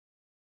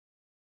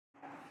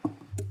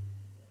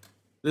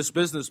This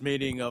business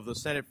meeting of the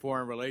Senate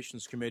Foreign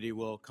Relations Committee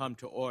will come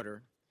to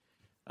order.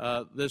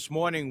 This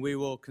morning we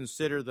will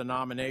consider the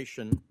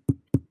nomination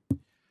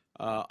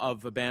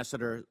of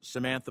Ambassador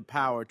Samantha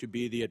Power to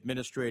be the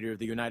Administrator of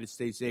the United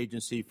States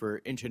Agency for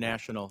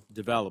International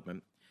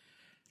Development.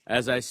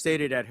 As I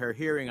stated at her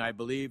hearing, I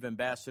believe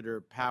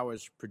Ambassador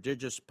Power's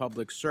prodigious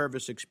public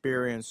service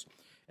experience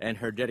and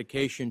her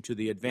dedication to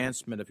the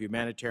advancement of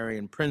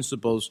humanitarian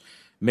principles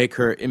make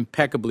her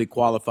impeccably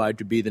qualified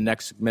to be the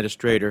next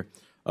Administrator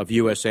of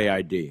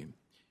USAID.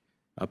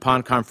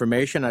 Upon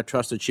confirmation, I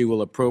trust that she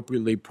will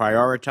appropriately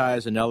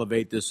prioritize and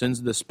elevate this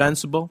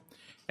indispensable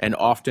and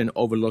often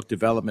overlooked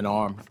development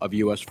arm of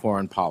U.S.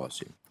 foreign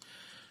policy.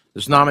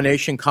 This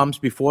nomination comes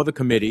before the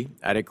committee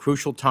at a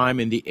crucial time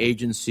in the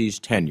agency's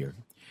tenure.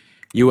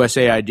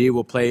 USAID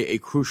will play a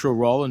crucial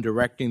role in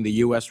directing the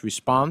U.S.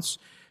 response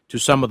to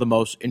some of the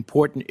most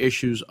important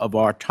issues of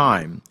our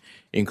time,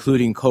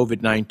 including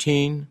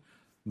COVID-19,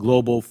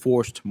 global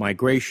forced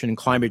migration,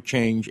 climate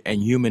change,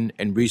 and human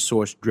and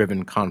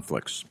resource-driven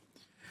conflicts.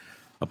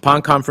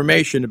 Upon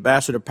confirmation,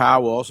 Ambassador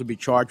Power will also be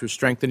charged with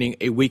strengthening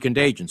a weakened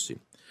agency.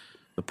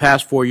 The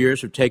past 4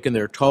 years have taken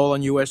their toll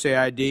on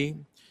USAID.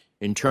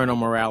 Internal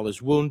morale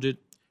is wounded,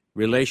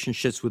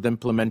 relationships with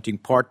implementing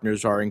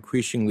partners are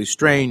increasingly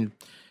strained,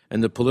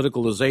 and the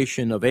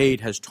politicalization of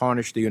aid has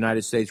tarnished the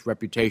United States'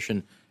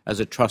 reputation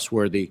as a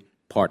trustworthy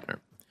partner.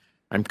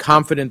 I'm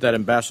confident that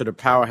Ambassador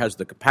Power has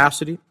the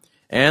capacity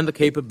and the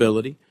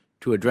capability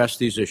to address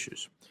these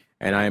issues,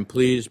 and I am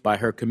pleased by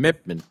her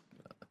commitment,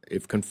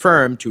 if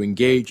confirmed, to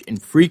engage in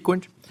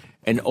frequent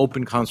and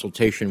open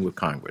consultation with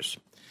Congress.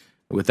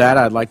 With that,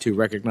 I'd like to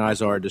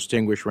recognize our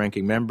distinguished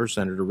ranking member,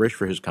 Senator Risch,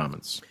 for his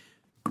comments.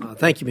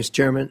 Thank you, Mr.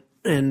 Chairman.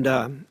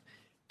 And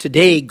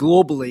today,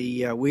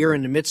 globally, we are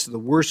in the midst of the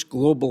worst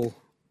global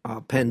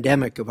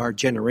pandemic of our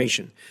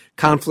generation.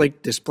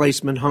 Conflict,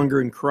 displacement, hunger,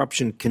 and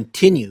corruption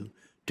continue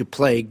to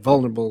plague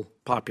vulnerable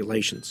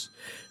populations.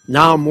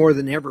 Now more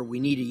than ever, we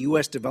need a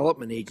U.S.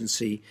 development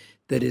agency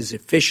that is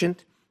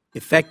efficient,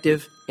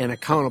 effective, and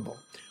accountable.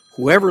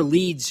 Whoever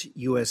leads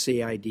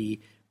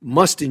USAID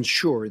must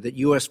ensure that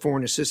U.S.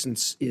 foreign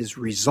assistance is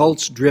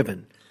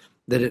results-driven,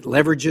 that it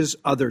leverages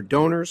other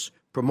donors,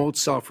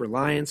 promotes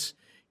self-reliance,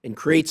 and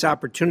creates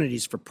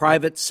opportunities for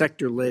private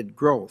sector-led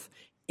growth,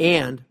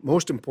 and,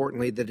 most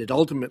importantly, that it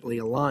ultimately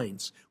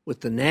aligns with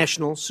the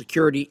national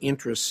security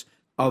interests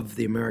of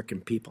the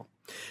American people.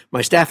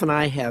 My staff and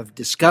I have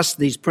discussed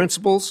these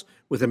principles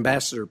with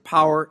Ambassador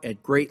Power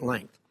at great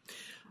length.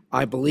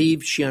 I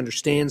believe she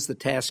understands the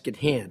task at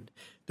hand.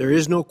 There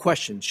is no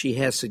question she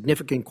has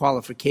significant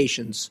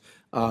qualifications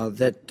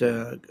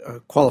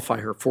that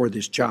qualify her for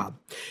this job.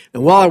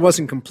 And while I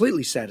wasn't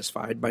completely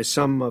satisfied by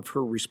some of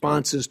her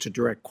responses to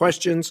direct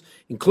questions,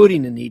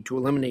 including the need to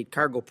eliminate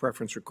cargo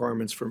preference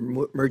requirements for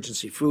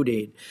emergency food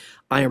aid,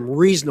 I am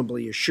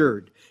reasonably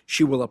assured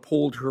she will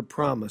uphold her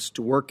promise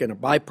to work in a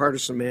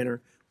bipartisan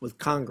manner with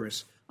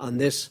Congress on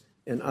this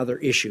and other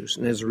issues.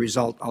 And as a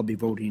result, I'll be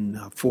voting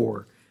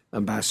for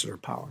Ambassador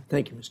Power.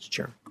 Thank you, Mr.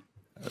 Chairman.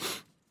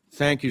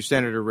 Thank you,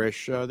 Senator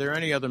Risch. Are there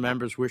any other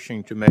members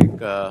wishing to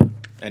make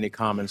any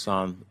comments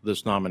on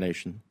this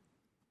nomination?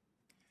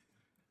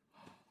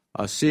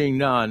 Seeing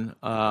none,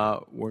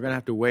 we're going to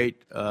have to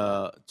wait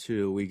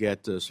till we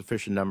get a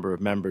sufficient number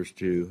of members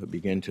to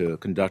begin to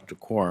conduct a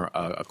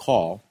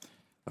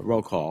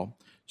roll call.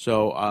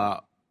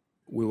 So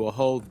we will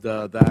hold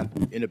that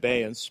in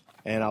abeyance,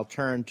 and I'll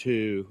turn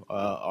to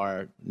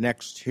our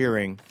next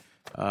hearing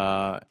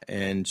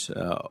and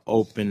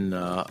open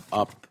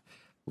up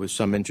with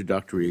some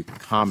introductory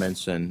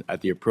comments, and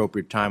at the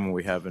appropriate time when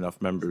we have enough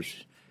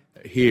members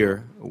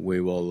here, we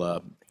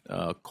will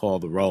call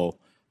the roll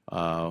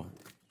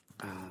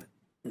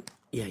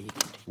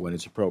when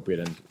it's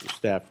appropriate, and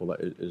staff will.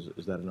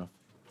 Is that enough?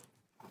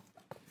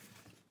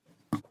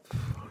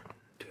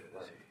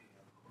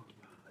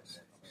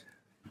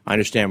 I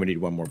understand we need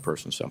one more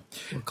person, so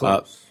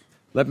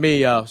let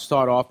me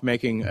start off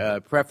making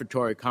a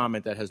prefatory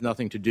comment that has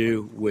nothing to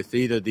do with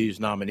either of these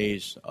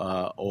nominees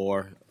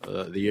or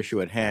the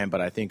issue at hand,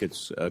 but I think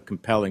it's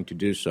compelling to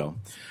do so.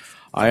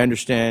 I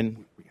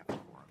understand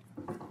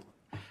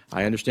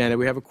that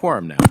we have a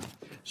quorum now.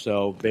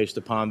 So based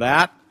upon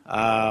that,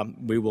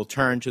 we will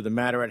turn to the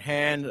matter at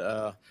hand.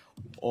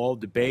 All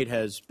debate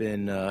has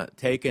been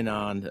taken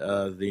on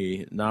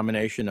the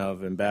nomination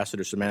of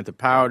Ambassador Samantha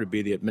Power to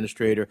be the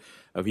Administrator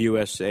of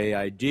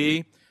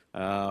USAID.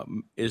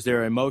 Is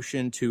there a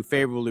motion to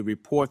favorably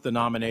report the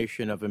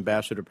nomination of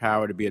Ambassador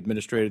Power to be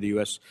Administrator of the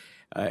U.S.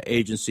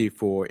 Agency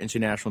for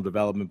International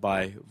Development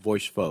by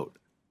voice vote?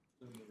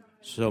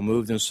 So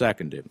moved and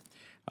seconded.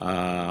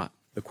 The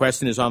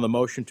question is on the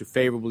motion to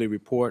favorably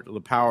report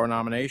the Power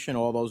nomination.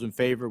 All those in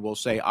favor will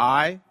say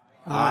aye.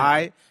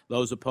 Aye.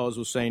 Those opposed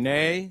will say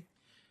nay.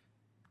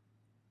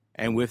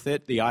 And with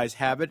it, the ayes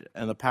have it,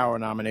 and the Power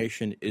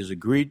nomination is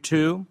agreed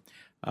to.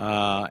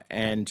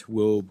 And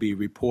will be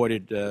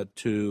reported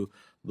to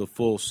the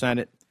full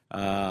Senate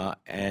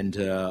and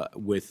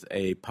with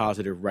a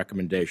positive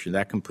recommendation.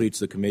 That completes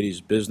the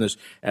committee's business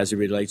as it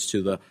relates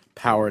to the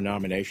power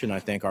nomination. I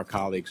thank our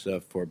colleagues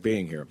for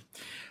being here.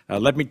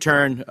 Let me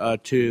turn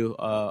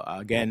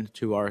again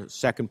to our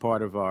second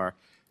part of our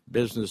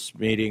business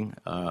meeting,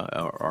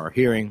 our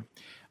hearing.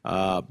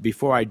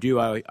 Before I do,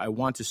 I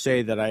want to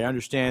say that I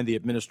understand the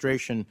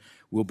administration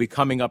will be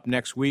coming up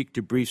next week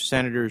to brief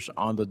senators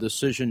on the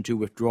decision to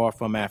withdraw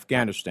from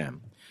Afghanistan.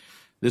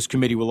 This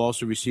committee will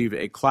also receive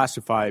a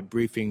classified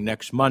briefing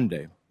next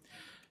Monday.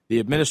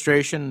 The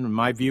administration, in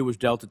my view, was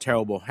dealt a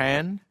terrible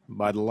hand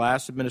by the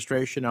last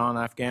administration on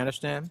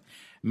Afghanistan,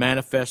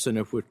 manifesting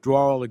a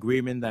withdrawal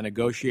agreement that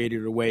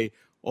negotiated away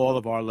all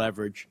of our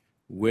leverage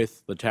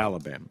with the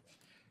Taliban.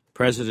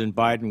 President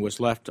Biden was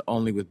left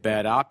only with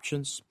bad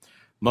options.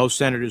 Most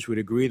senators would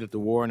agree that the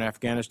war in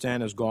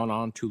Afghanistan has gone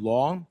on too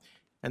long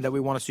and that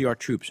we want to see our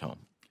troops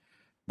home.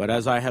 But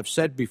as I have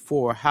said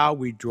before, how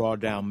we draw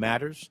down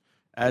matters,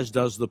 as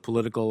does the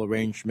political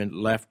arrangement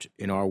left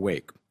in our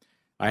wake.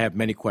 I have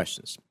many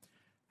questions.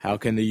 How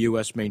can the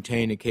U.S.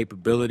 maintain a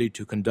capability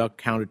to conduct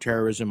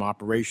counterterrorism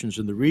operations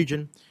in the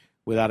region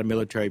without a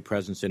military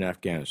presence in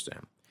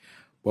Afghanistan?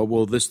 What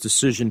will this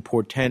decision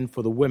portend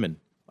for the women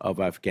of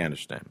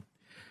Afghanistan?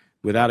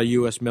 Without a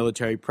U.S.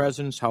 military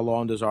presence, how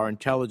long does our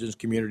intelligence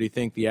community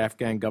think the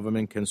Afghan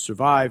government can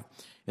survive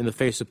in the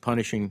face of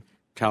punishing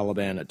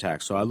Taliban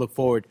attacks? So I look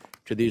forward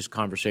to these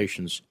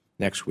conversations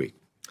next week.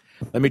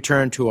 Let me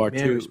turn to our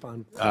May I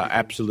respond?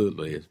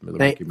 Absolutely.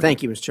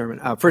 Thank you, Mr. Chairman.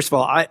 First of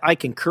all, I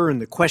concur in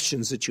the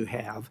questions that you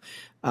have.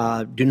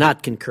 Do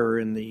not concur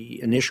in the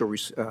initial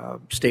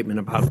statement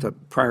about the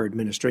prior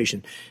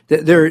administration.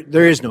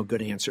 There is no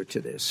good answer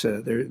to this.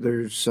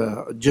 There's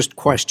just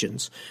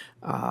questions.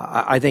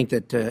 I think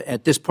that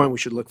at this point we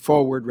should look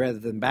forward rather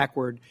than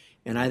backward,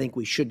 and I think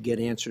we should get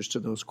answers to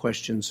those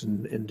questions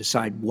and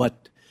decide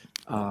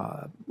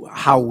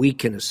how we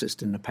can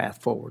assist in the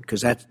path forward,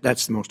 because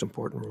that's the most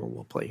important role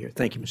we'll play here.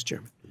 Thank you, Mr.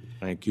 Chairman.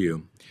 Thank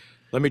you.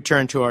 Let me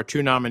turn to our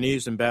two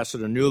nominees,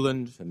 Ambassador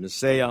Nuland and Ms.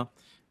 Zaya.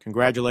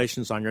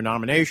 Congratulations on your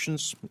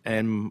nominations,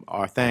 and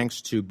our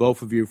thanks to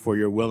both of you for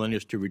your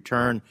willingness to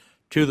return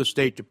to the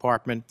State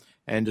Department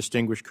and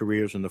distinguished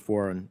careers in the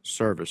Foreign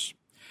Service.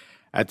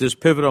 At this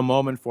pivotal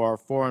moment for our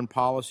foreign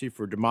policy,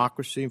 for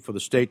democracy, for the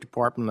State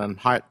Department,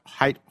 I'm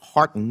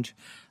heartened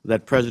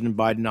that President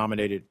Biden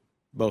nominated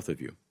both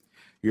of you.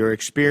 You're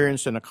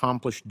experienced and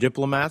accomplished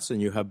diplomats,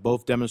 and you have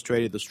both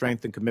demonstrated the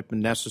strength and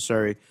commitment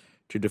necessary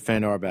to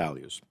defend our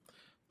values.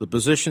 The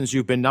positions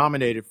you've been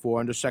nominated for,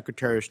 Under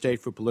Secretary of State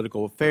for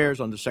Political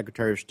Affairs, Under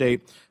Secretary of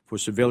State for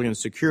Civilian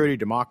Security,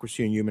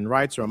 Democracy, and Human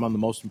Rights, are among the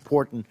most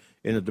important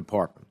in the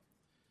department.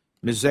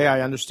 Ms. Zay,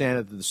 I understand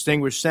that the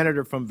distinguished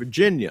senator from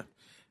Virginia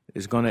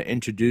is going to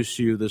introduce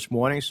you this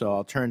morning, so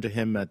I'll turn to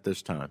him at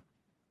this time.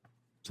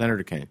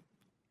 Senator Kaine.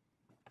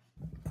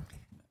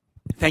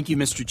 Thank you,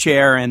 Mr.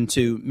 Chair, and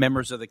to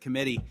members of the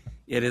committee.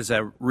 It is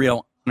a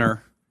real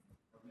honor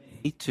for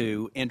me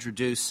to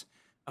introduce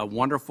a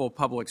wonderful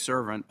public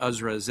servant,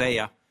 Uzra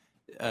Zaya,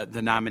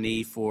 the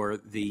nominee for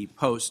the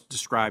post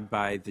described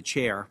by the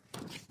chair.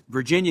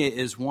 Virginia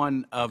is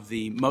one of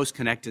the most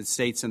connected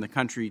states in the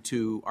country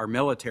to our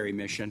military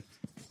mission,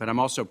 but I'm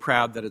also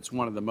proud that it's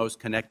one of the most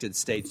connected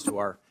states to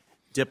our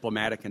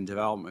diplomatic and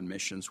development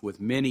missions, with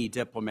many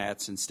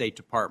diplomats and State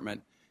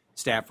Department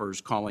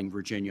staffers calling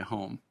Virginia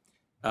home.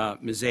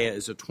 Ms. Zaya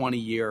is a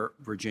 20-year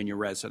Virginia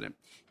resident.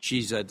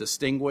 She's a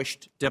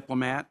distinguished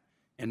diplomat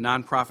and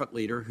nonprofit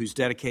leader who's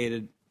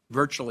dedicated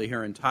virtually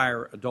her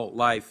entire adult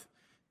life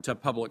to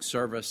public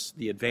service,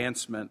 the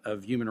advancement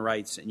of human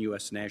rights, and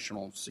U.S.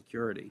 national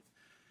security.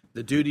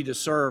 The duty to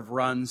serve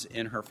runs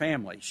in her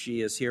family.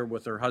 She is here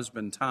with her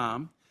husband,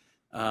 Tom,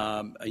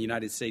 a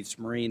United States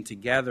Marine.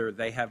 Together,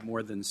 they have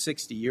more than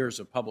 60 years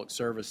of public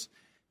service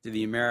to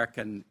the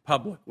American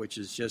public, which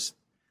is just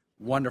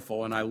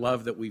wonderful. And I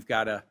love that we've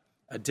got a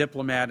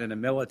diplomat and a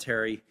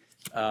military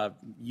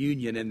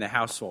union in the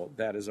household.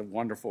 That is a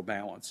wonderful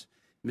balance.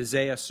 Ms.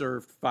 Zaya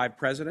served 5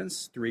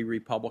 presidents, 3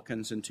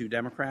 Republicans and 2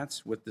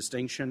 Democrats, with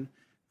distinction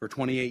for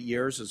 28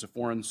 years as a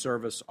Foreign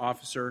Service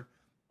officer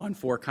on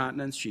 4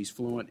 continents. She's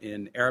fluent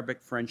in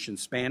Arabic, French, and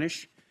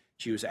Spanish.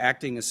 She was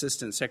acting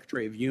Assistant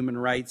Secretary of Human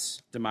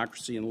Rights,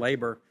 Democracy, and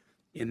Labor.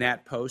 In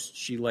that post,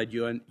 she led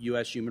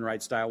U.S. human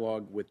rights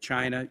dialogue with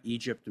China,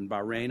 Egypt, and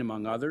Bahrain,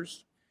 among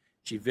others.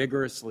 She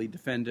vigorously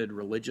defended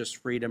religious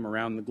freedom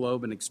around the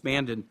globe and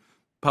expanded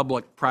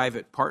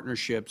public-private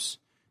partnerships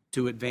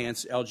to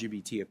advance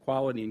LGBT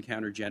equality and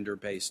counter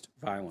gender-based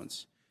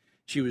violence.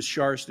 She was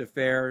chargé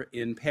d'affaires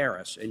in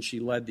Paris, and she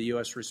led the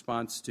U.S.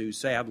 response to,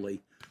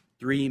 sadly,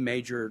 3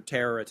 major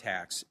terror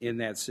attacks in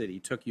that city,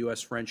 took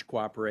U.S.-French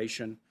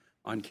cooperation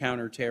on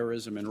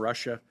counterterrorism in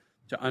Russia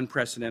to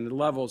unprecedented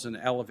levels, and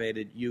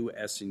elevated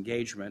U.S.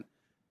 engagement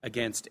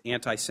against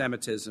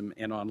anti-Semitism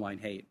and online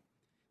hate.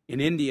 In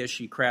India,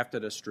 she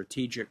crafted a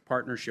strategic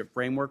partnership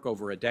framework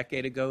over a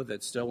decade ago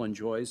that still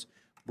enjoys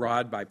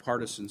broad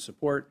bipartisan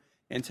support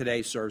and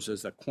today serves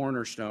as a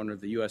cornerstone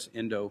of the U.S.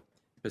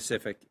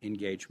 Indo-Pacific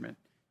engagement.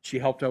 She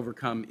helped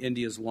overcome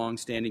India's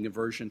long-standing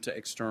aversion to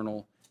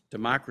external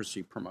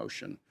democracy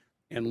promotion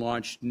and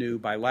launched new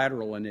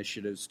bilateral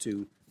initiatives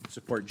to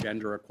support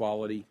gender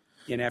equality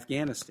in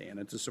Afghanistan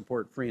and to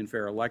support free and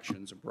fair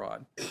elections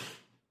abroad.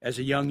 As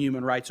a young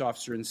human rights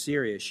officer in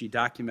Syria, she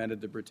documented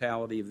the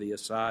brutality of the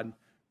Assad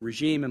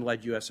regime and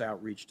led U.S.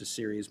 outreach to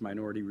Syria's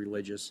minority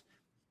religious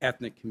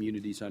ethnic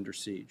communities under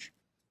siege.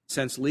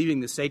 Since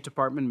leaving the State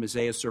Department, Ms.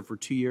 Zaya served for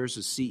 2 years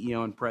as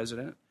CEO and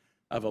president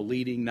of a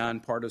leading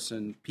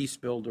nonpartisan peace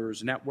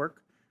builders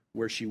network,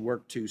 where she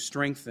worked to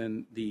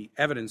strengthen the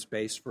evidence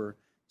base for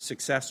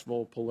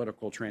successful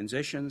political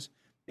transitions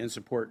and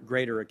support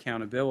greater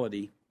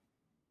accountability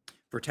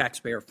for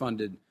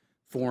taxpayer-funded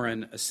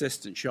foreign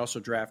assistance. She also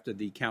drafted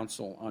the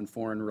Council on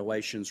Foreign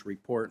Relations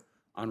report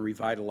on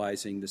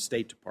revitalizing the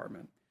State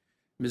Department.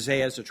 Ms.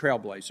 Zaya is a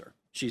trailblazer.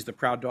 She's the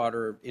proud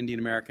daughter of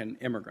Indian-American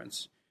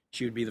immigrants.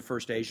 She would be the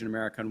first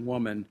Asian-American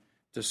woman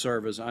to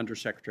serve as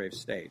Undersecretary of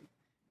State.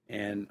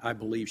 And I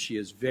believe she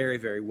is very,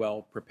 very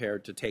well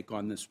prepared to take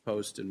on this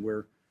post, and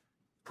we're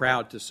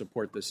proud to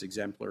support this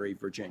exemplary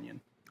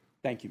Virginian.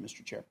 Thank you,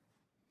 Mr. Chair.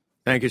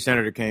 Thank you,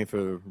 Senator Kaine, for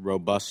the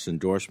robust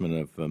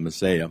endorsement of Ms.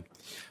 Zaya.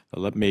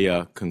 Let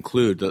me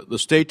conclude. The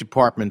State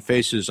Department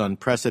faces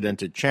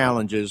unprecedented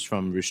challenges,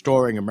 from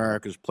restoring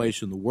America's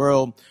place in the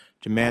world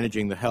to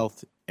managing the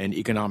health and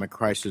economic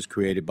crisis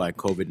created by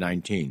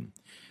COVID-19.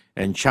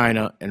 And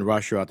China and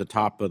Russia are at the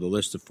top of the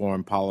list of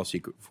foreign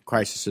policy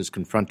crises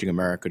confronting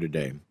America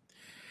today.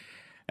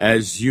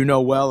 As you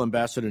know well,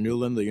 Ambassador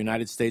Nuland, the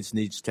United States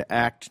needs to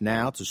act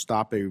now to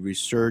stop a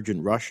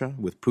resurgent Russia,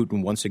 with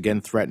Putin once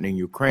again threatening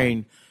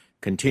Ukraine,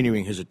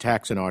 continuing his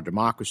attacks on our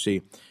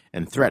democracy,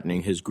 and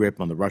threatening his grip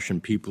on the Russian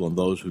people and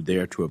those who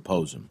dare to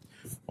oppose him.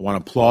 I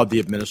want to applaud the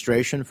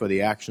administration for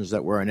the actions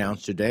that were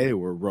announced today. They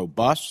were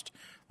robust.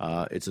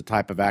 It's a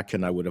type of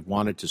action I would have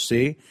wanted to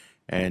see,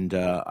 and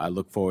I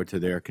look forward to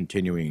their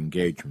continuing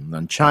engagement.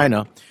 On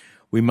China,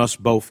 we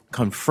must both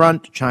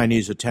confront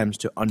Chinese attempts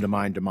to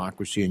undermine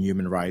democracy and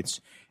human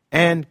rights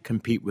and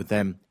compete with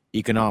them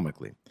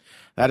economically.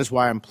 That is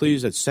why I'm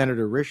pleased that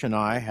Senator Risch and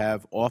I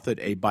have authored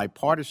a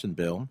bipartisan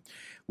bill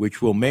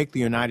which will make the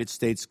United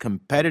States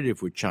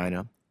competitive with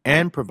China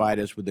and provide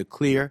us with a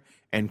clear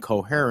and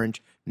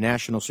coherent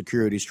national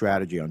security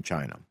strategy on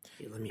China.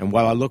 And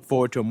while I look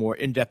forward to a more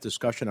in-depth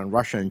discussion on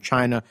Russia and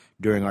China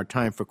during our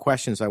time for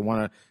questions, I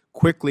want to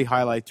quickly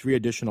highlight 3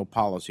 additional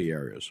policy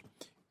areas: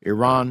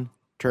 Iran,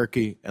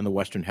 Turkey, and the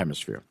Western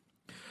Hemisphere.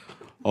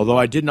 Although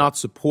I did not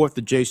support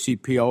the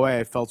JCPOA,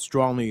 I felt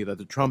strongly that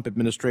the Trump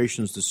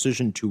administration's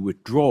decision to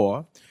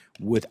withdraw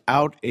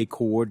without a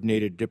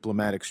coordinated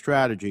diplomatic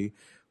strategy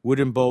would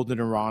embolden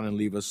Iran and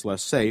leave us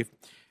less safe,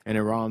 and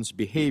Iran's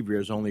behavior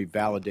has only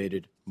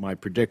validated my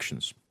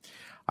predictions.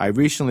 I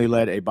recently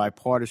led a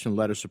bipartisan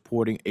letter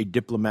supporting a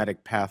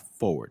diplomatic path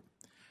forward.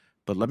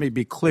 But let me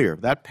be clear,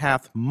 that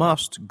path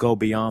must go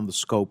beyond the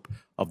scope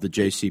of the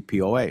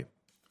JCPOA.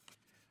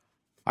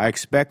 I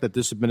expect that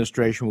this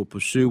administration will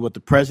pursue what the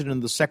President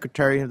and the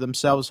Secretary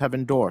themselves have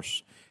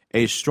endorsed,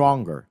 a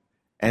stronger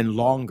and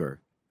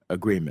longer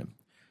agreement.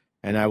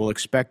 And I will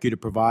expect you to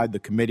provide the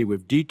committee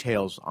with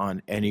details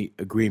on any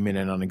agreement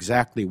and on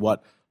exactly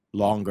what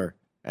longer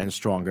and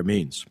stronger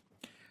means.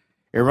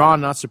 Iran,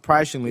 not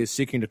surprisingly, is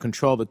seeking to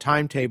control the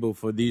timetable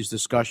for these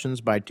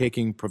discussions by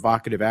taking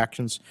provocative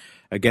actions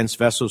against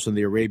vessels in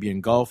the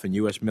Arabian Gulf and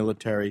U.S.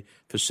 military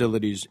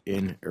facilities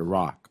in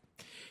Iraq.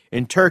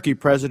 In Turkey,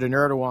 President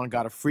Erdogan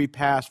got a free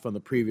pass from the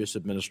previous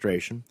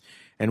administration,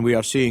 and we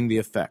are seeing the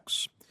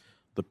effects.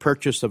 The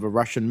purchase of a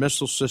Russian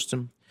missile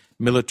system,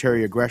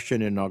 military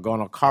aggression in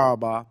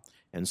Nagorno-Karabakh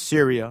and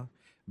Syria,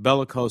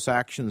 bellicose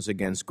actions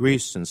against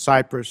Greece and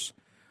Cyprus.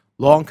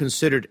 Long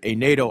considered a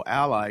NATO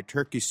ally,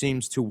 Turkey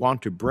seems to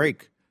want to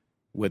break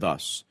with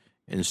us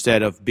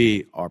instead of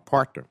be our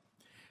partner.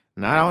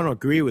 And I don't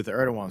agree with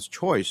Erdogan's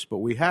choice, but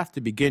we have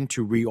to begin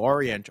to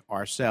reorient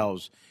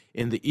ourselves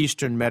in the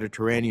Eastern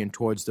Mediterranean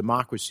towards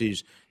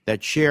democracies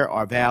that share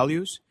our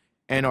values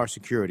and our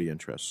security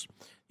interests.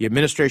 The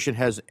administration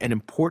has an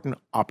important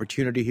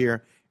opportunity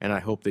here, and I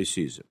hope they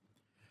seize it.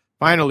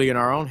 Finally, in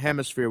our own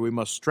hemisphere, we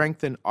must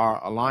strengthen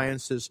our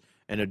alliances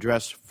and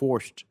address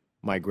forced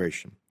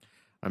migration.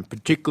 I'm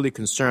particularly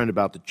concerned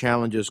about the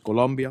challenges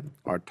Colombia,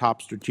 our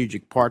top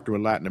strategic partner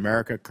in Latin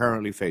America,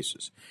 currently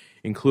faces,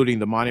 including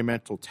the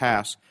monumental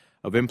task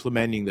of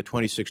implementing the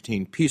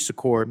 2016 peace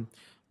accord,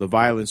 the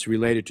violence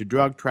related to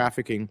drug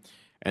trafficking,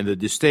 and the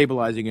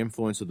destabilizing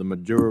influence of the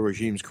Maduro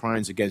regime's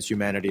crimes against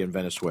humanity in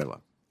Venezuela.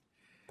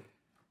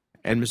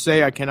 And Ms.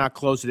 Zaya, I cannot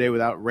close today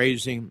without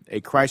raising a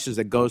crisis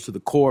that goes to the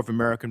core of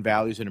American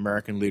values and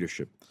American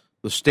leadership,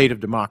 the state of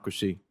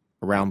democracy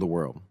around the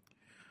world.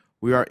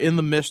 We are in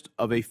the midst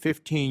of a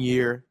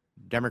 15-year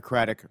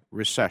democratic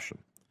recession.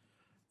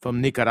 From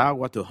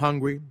Nicaragua to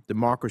Hungary,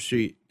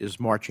 democracy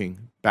is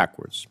marching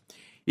backwards.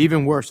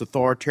 Even worse,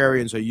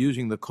 authoritarians are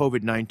using the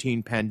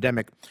COVID-19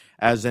 pandemic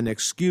as an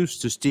excuse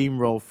to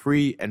steamroll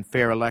free and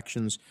fair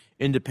elections,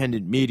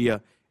 independent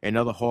media, and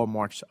other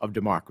hallmarks of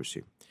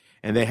democracy.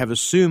 And they have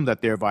assumed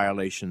that their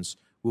violations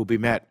will be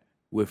met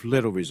with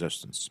little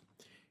resistance.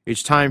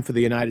 It's time for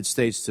the United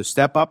States to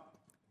step up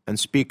and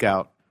speak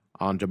out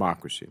on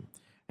democracy.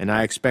 And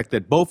I expect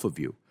that both of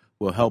you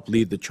will help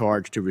lead the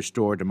charge to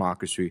restore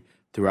democracy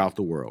throughout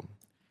the world.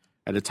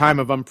 At a time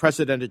of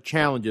unprecedented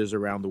challenges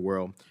around the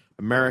world,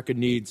 America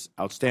needs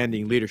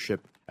outstanding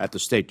leadership at the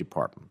State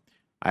Department.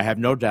 I have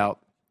no doubt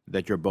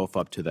that you're both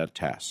up to that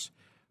task.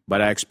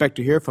 But I expect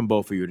to hear from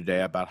both of you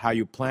today about how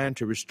you plan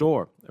to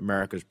restore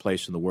America's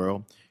place in the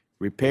world,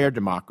 repair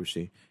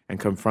democracy, and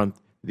confront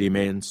the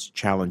immense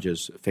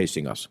challenges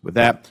facing us. With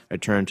that, I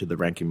turn to the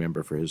ranking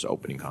member for his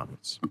opening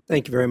comments.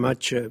 Thank you very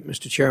much,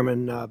 Mr.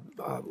 Chairman.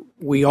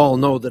 We all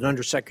know that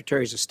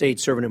undersecretaries of state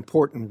serve an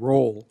important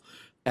role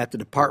at the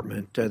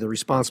department. They're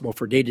responsible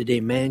for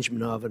day-to-day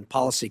management of and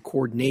policy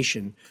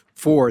coordination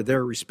for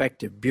their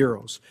respective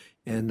bureaus.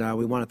 And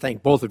we want to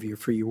thank both of you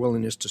for your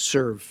willingness to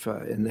serve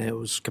in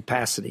those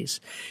capacities.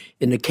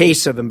 In the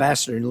case of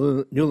Ambassador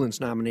Nuland's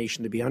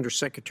nomination to be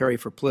Undersecretary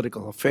for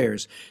Political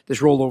Affairs,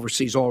 this role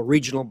oversees all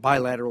regional,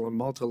 bilateral, and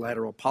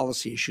multilateral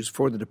policy issues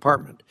for the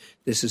department.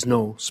 This is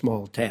no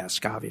small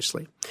task,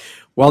 obviously.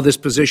 While this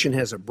position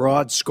has a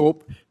broad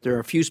scope, there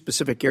are a few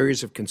specific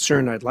areas of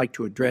concern I'd like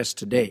to address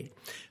today.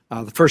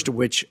 The first of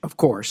which, of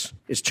course,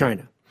 is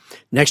China.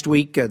 Next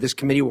week, this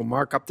committee will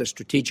mark up the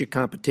Strategic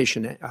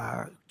Competition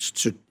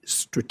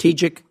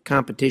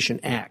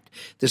Act.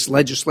 This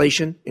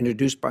legislation,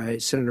 introduced by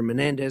Senator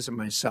Menendez and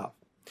myself.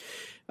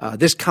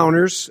 This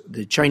counters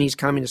the Chinese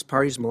Communist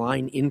Party's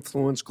malign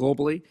influence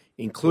globally,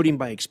 including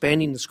by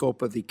expanding the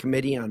scope of the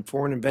Committee on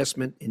Foreign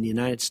Investment in the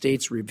United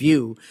States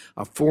review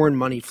of foreign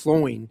money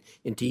flowing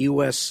into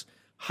U.S.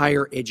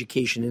 higher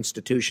education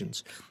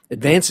institutions,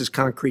 advances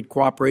concrete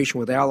cooperation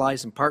with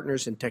allies and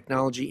partners in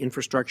technology,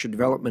 infrastructure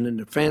development, and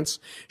defense,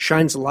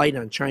 shines a light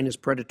on China's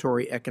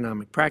predatory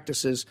economic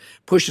practices,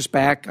 pushes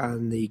back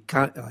on the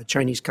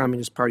Chinese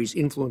Communist Party's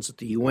influence at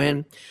the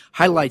UN,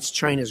 highlights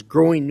China's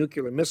growing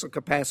nuclear missile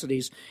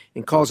capacities,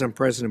 and calls on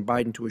President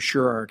Biden to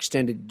assure our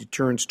extended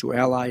deterrence to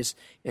allies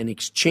and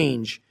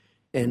engage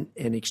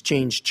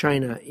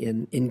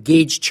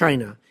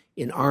China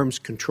in arms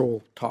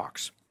control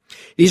talks.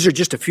 These are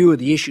just a few of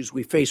the issues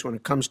we face when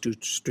it comes to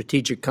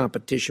strategic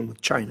competition with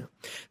China.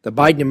 The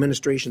Biden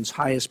administration's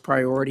highest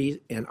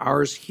priority, and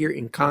ours here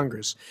in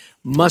Congress,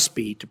 must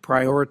be to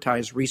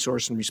prioritize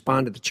resource and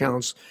respond to the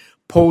challenge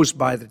posed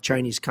by the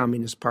Chinese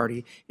Communist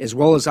Party, as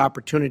well as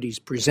opportunities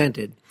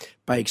presented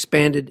by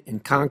expanded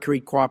and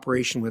concrete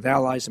cooperation with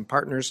allies and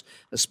partners,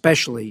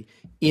 especially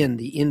in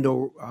the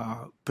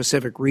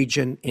Indo-Pacific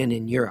region and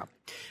in Europe.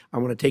 I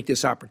want to take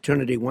this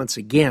opportunity once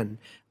again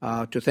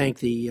to thank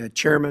the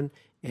chairman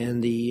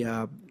and the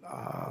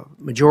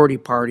majority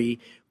party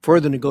for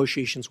the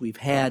negotiations we've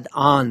had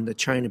on the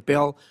China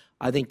bill.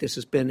 I think this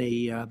has been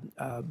a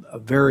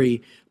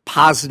very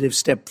positive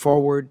step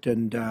forward,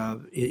 and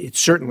it's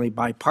certainly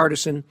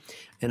bipartisan.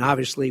 And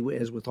obviously,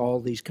 as with all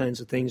these kinds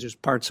of things, there's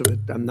parts of it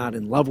I'm not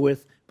in love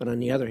with, but on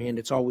the other hand,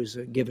 it's always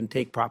a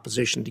give-and-take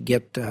proposition to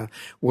get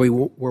where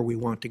we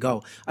want to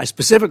go. I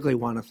specifically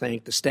want to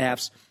thank the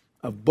staffs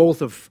of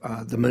both of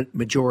the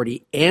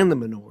majority and the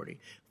minority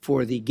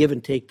for the give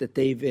and take that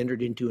they've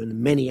entered into in the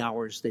many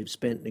hours they've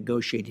spent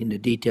negotiating the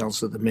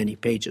details of the many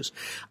pages.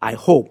 I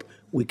hope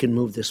we can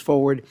move this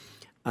forward.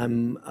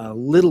 I'm a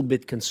little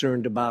bit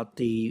concerned about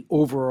the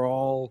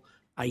overall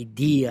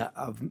idea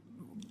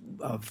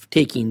of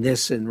taking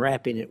this and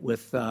wrapping it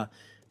with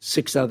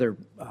 6 other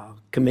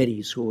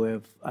committees who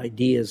have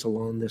ideas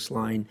along this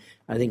line.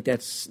 I think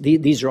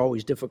these are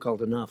always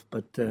difficult enough,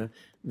 but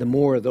the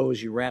more of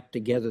those you wrap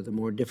together, the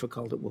more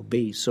difficult it will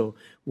be. So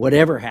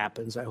whatever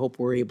happens, I hope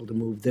we're able to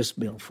move this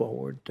bill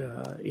forward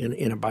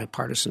in a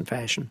bipartisan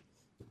fashion.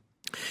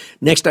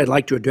 Next, I'd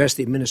like to address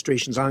the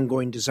administration's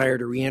ongoing desire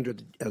to re-enter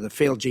the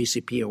failed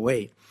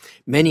JCPOA.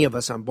 Many of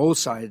us on both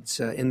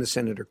sides in the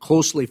Senate are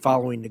closely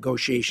following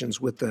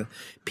negotiations with the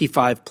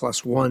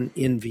P5+1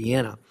 in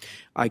Vienna.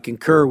 I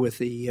concur with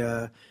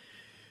the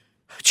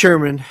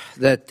chairman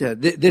that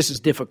this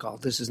is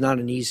difficult. This is not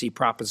an easy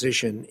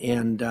proposition,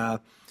 and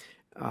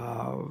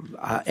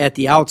at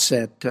the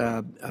outset,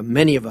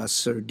 many of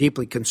us are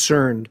deeply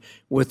concerned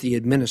with the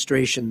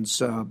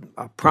administration's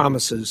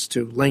promises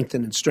to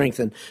lengthen and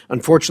strengthen.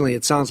 Unfortunately,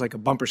 it sounds like a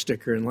bumper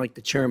sticker, and like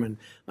the chairman,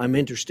 I'm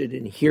interested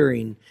in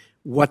hearing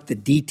what the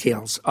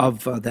details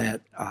of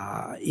that,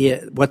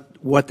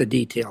 what the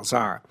details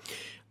are.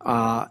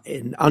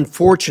 And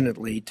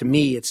unfortunately, to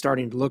me, it's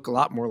starting to look a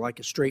lot more like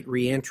a straight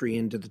reentry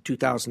into the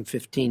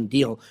 2015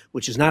 deal,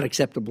 which is not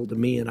acceptable to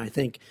me, and I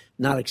think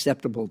not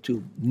acceptable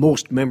to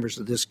most members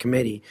of this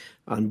committee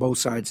on both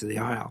sides of the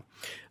aisle.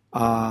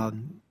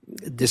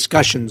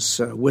 Discussions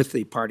with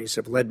the parties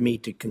have led me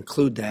to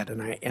conclude that,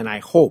 and I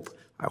hope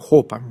I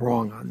hope I'm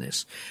wrong on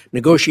this.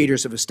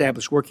 Negotiators have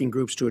established working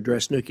groups to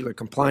address nuclear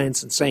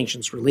compliance and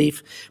sanctions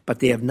relief, but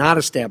they have not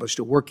established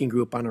a working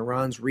group on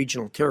Iran's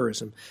regional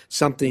terrorism,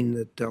 something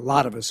that a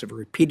lot of us have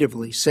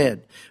repeatedly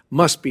said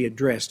must be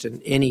addressed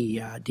in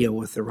any deal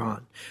with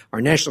Iran.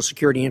 Our national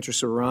security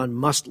interests of Iran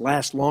must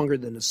last longer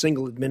than a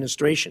single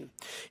administration.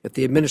 If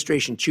the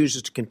administration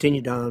chooses to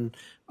continue down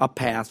a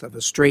path of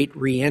a straight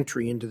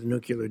re-entry into the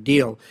nuclear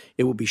deal,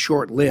 it will be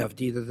short-lived.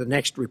 Either the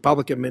next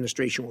Republican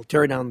administration will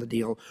tear down the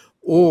deal,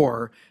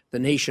 or the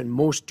nation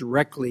most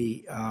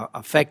directly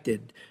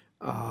affected,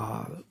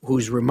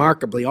 who's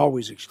remarkably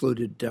always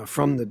excluded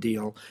from the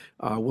deal,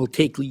 will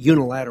take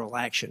unilateral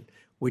action,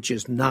 which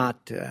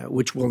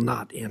will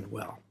not end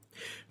well.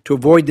 To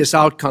avoid this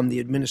outcome, the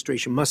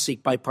administration must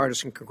seek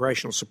bipartisan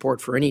congressional support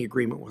for any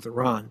agreement with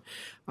Iran,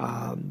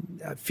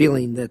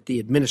 feeling that the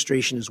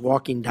administration is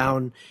walking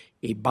down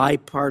a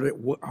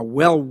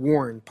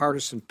well-worn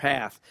partisan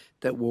path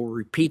that will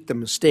repeat the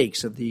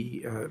mistakes of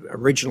the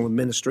original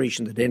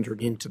administration that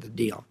entered into the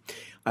deal.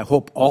 I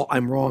hope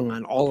I'm wrong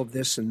on all of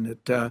this, and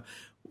that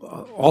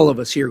all of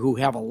us here who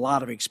have a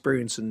lot of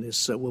experience in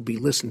this will be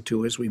listened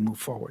to as we move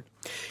forward.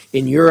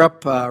 In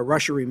Europe,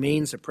 Russia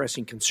remains a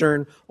pressing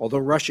concern. Although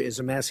Russia is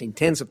amassing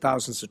tens of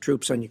thousands of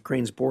troops on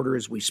Ukraine's border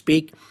as we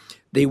speak,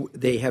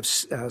 they have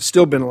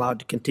still been allowed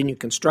to continue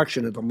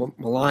construction of the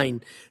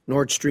malign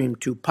Nord Stream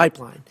 2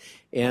 pipeline.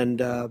 And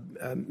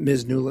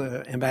Ms.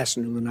 Nuland,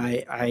 Ambassador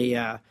Nuland,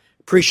 I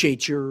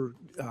appreciate your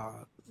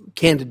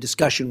candid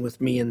discussion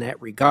with me in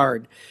that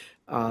regard.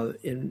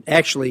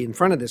 Actually, in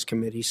front of this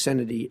committee,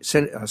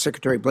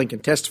 Secretary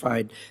Blinken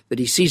testified that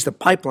he sees the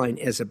pipeline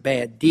as a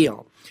bad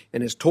deal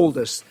and has told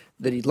us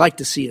that he'd like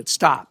to see it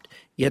stopped.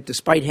 Yet,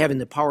 despite having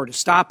the power to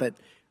stop it,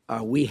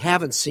 we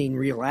haven't seen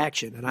real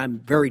action, and I'm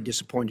very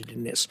disappointed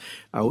in this.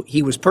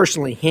 He was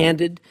personally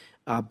handed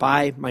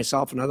by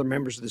myself and other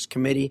members of this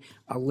committee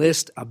a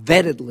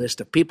vetted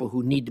list of people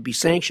who need to be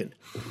sanctioned.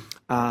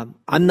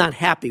 I'm not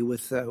happy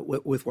with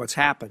what's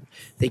happened.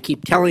 They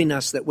keep telling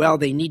us that, well,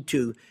 they need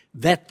to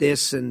vet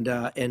this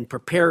and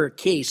prepare a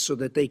case so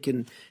that they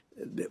can,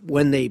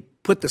 when they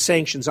put the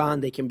sanctions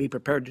on, they can be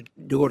prepared to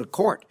go to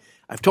court.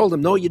 I've told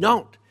them, no, you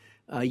don't.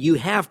 You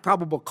have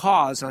probable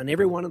cause on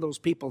every one of those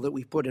people that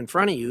we put in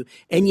front of you,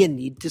 and you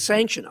need to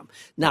sanction them.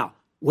 Now,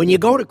 when you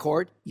go to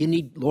court, you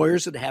need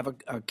lawyers that have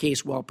a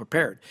case well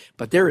prepared.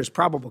 But there is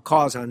probable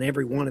cause on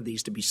every one of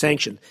these to be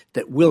sanctioned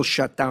that will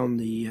shut down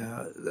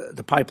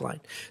the pipeline.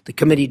 The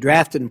committee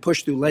drafted and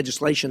pushed through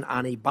legislation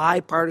on a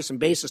bipartisan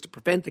basis to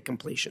prevent the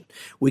completion.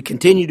 We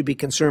continue to be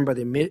concerned by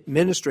the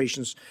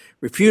administration's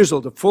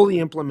refusal to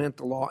fully implement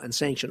the law and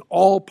sanction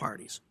all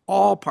parties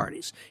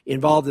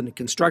involved in the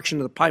construction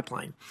of the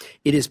pipeline.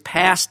 It is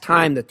past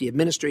time that the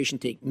administration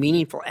take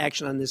meaningful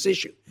action on this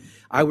issue.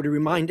 I would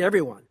remind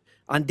everyone,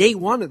 on day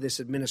one of this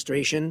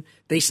administration,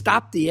 they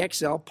stopped the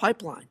XL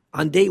pipeline.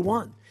 On day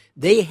one,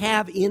 they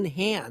have in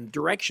hand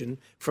direction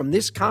from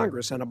this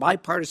Congress on a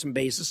bipartisan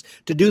basis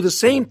to do the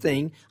same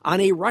thing on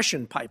a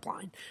Russian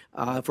pipeline.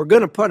 If we're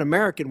going to put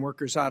American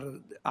workers out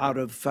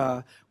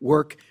of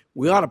work,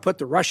 we ought to put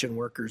the Russian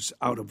workers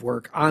out of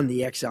work on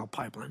the XL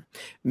pipeline.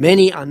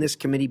 Many on this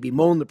committee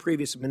bemoan the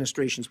previous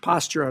administration's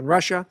posture on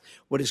Russia.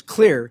 What is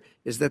clear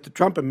is that the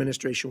Trump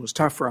administration was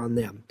tougher on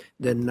them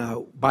than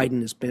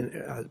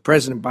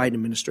President Biden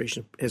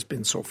administration has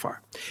been so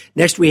far.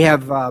 Next, we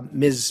have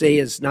Ms.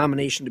 Zaya's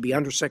nomination to be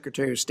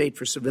Undersecretary of State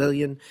for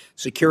Civilian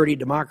Security,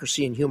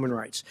 Democracy, and Human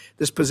Rights.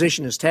 This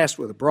position is tasked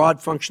with a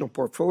broad functional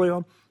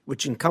portfolio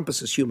which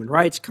encompasses human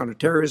rights,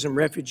 counterterrorism,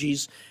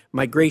 refugees,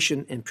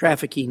 migration, and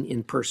trafficking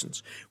in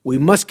persons. We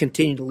must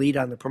continue to lead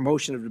on the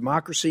promotion of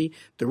democracy,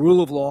 the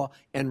rule of law,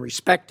 and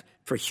respect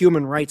for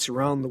human rights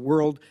around the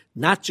world,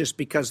 not just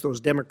because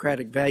those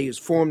democratic values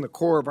form the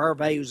core of our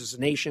values as a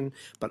nation,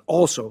 but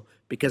also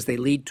because they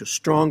lead to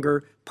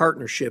stronger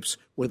partnerships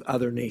with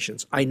other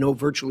nations. I know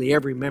virtually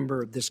every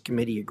member of this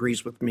committee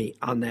agrees with me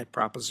on that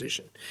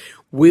proposition.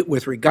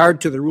 With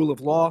regard to the rule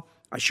of law,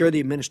 I share the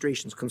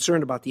administration's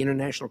concern about the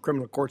International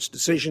Criminal Court's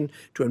decision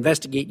to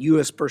investigate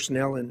U.S.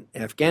 personnel in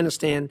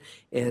Afghanistan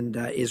and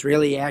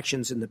Israeli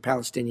actions in the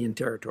Palestinian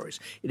territories.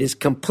 It is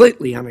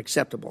completely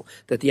unacceptable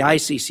that the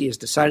ICC has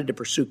decided to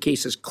pursue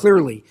cases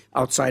clearly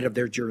outside of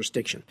their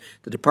jurisdiction.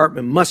 The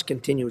department must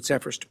continue its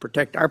efforts to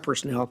protect our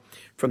personnel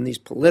from these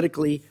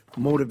politically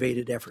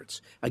motivated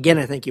efforts. Again,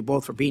 I thank you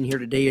both for being here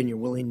today and your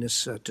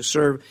willingness to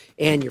serve,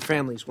 and your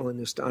family's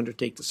willingness to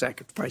undertake the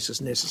sacrifices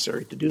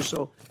necessary to do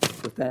so.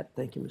 With that,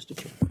 thank you, Mr.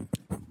 Chair.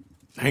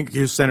 Thank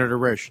you, Senator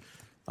Risch.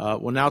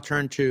 We'll now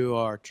turn to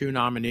our two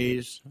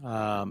nominees.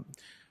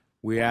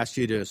 We ask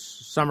you to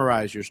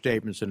summarize your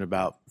statements in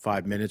about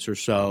 5 minutes or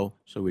so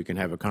we can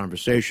have a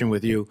conversation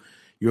with you.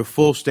 Your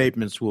full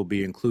statements will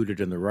be included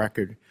in the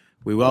record.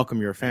 We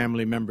welcome your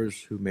family members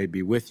who may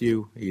be with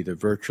you, either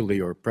virtually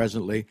or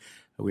presently.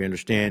 We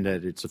understand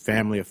that it's a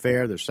family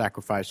affair. There's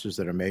sacrifices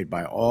that are made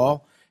by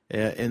all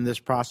in this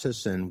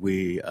process, and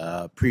we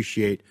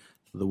appreciate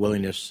the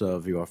willingness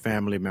of your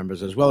family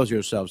members as well as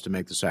yourselves to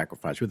make the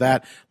sacrifice. With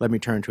that, let me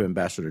turn to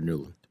Ambassador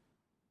Nuland.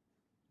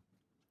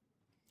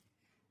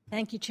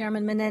 Thank you,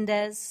 Chairman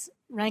Menendez,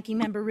 Ranking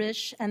Member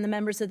Risch, and the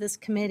members of this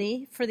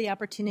committee for the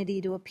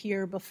opportunity to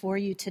appear before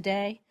you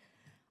today.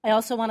 I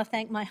also want to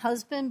thank my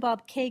husband,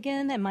 Bob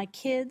Kagan, and my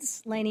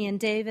kids, Lainey and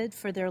David,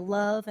 for their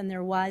love and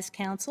their wise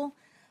counsel.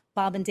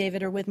 Bob and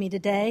David are with me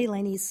today.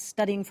 Lainey's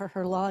studying for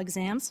her law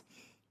exams.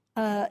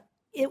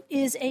 It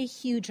is a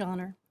huge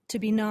honor to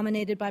be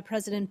nominated by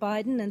President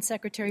Biden and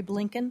Secretary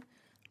Blinken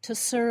to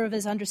serve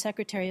as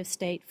Undersecretary of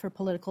State for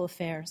Political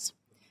Affairs.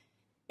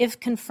 If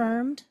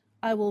confirmed,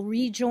 I will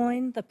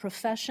rejoin the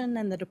profession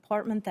and the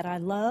department that I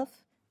love,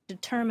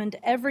 determined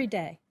every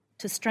day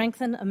to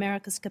strengthen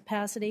America's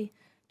capacity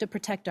to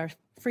protect our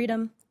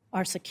freedom,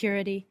 our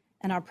security,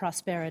 and our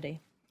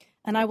prosperity.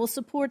 And I will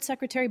support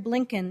Secretary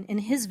Blinken in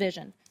his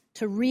vision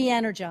to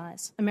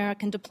re-energize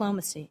American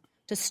diplomacy,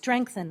 to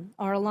strengthen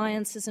our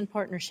alliances and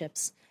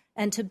partnerships,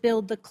 and to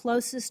build the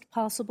closest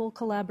possible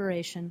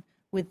collaboration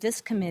with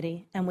this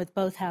committee and with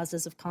both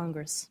houses of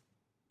Congress.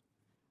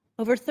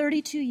 Over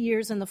 32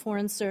 years in the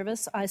Foreign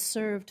Service, I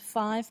served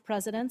 5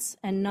 presidents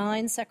and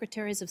 9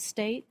 secretaries of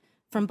state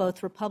from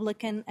both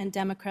Republican and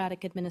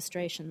Democratic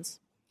administrations.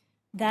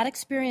 That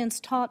experience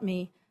taught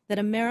me that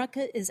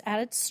America is at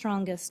its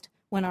strongest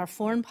when our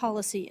foreign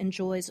policy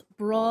enjoys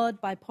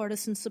broad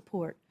bipartisan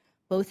support,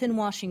 both in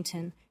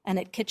Washington and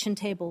at kitchen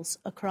tables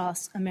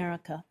across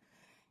America.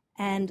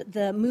 And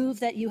the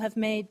move that you have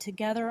made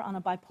together on a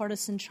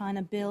bipartisan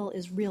China bill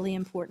is really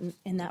important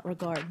in that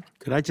regard.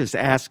 Could I just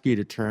ask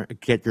you to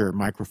get your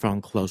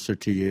microphone closer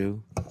to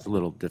you? It's a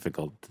little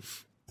difficult.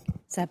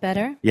 Is that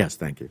better? Yes,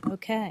 thank you.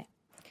 Okay.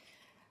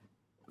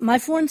 My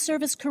Foreign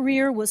Service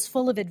career was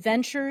full of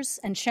adventures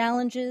and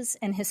challenges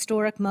and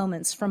historic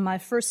moments, from my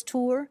first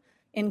tour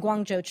in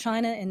Guangzhou,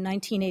 China in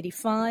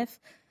 1985,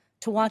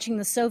 to watching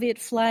the Soviet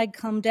flag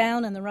come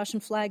down and the Russian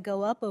flag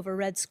go up over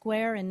Red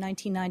Square in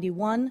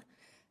 1991,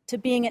 to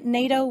being at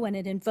NATO when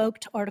it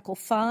invoked Article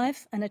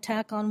 5, an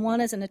attack on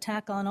one is an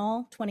attack on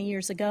all, 20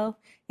 years ago,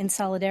 in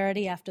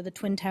solidarity after the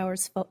Twin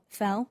Towers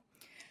fell.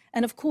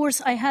 And of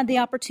course, I had the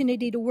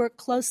opportunity to work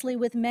closely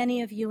with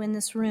many of you in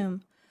this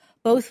room,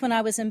 both when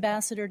I was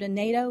ambassador to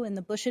NATO in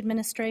the Bush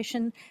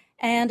administration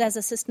and as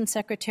Assistant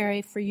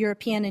Secretary for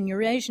European and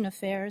Eurasian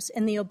Affairs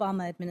in the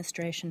Obama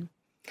administration.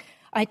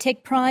 I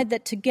take pride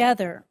that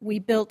together we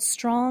built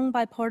strong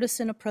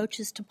bipartisan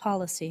approaches to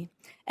policy,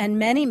 and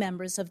many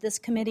members of this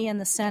committee and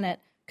the Senate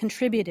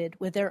contributed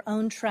with their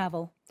own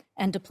travel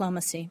and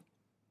diplomacy.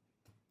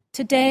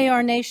 Today,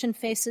 our nation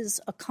faces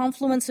a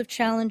confluence of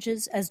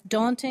challenges as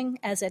daunting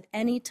as at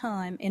any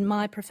time in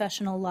my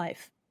professional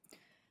life.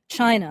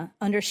 China,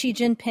 under Xi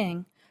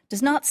Jinping,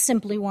 does not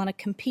simply want to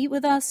compete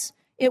with us,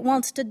 it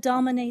wants to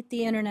dominate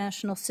the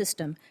international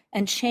system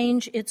and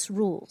change its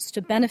rules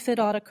to benefit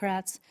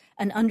autocrats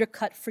and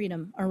undercut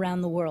freedom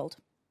around the world.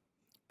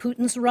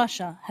 Putin's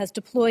Russia has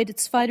deployed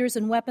its fighters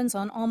and weapons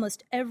on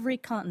almost every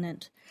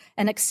continent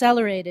and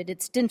accelerated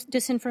its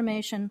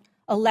disinformation,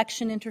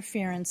 election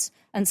interference,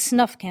 and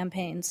snuff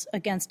campaigns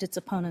against its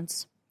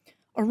opponents.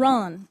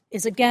 Iran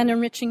is again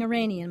enriching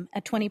uranium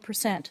at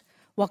 20%,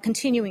 while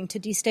continuing to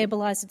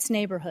destabilize its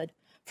neighborhood,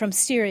 from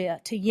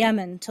Syria to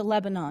Yemen to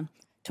Lebanon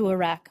to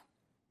Iraq.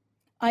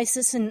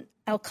 ISIS and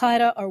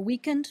al-Qaeda are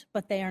weakened,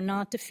 but they are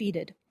not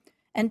defeated.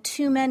 And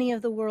too many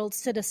of the world's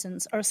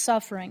citizens are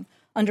suffering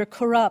under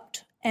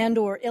corrupt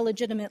and/or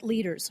illegitimate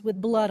leaders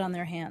with blood on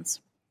their hands.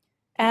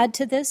 Add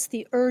to this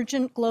the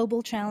urgent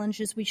global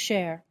challenges we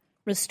share,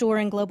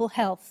 restoring global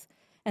health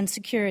and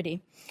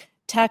security,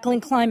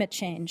 tackling climate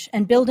change,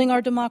 and building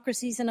our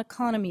democracies and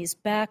economies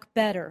back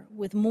better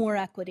with more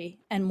equity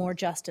and more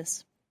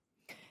justice.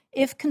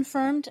 If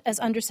confirmed as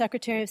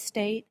Undersecretary of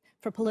State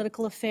for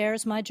Political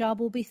Affairs, my job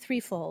will be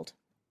threefold.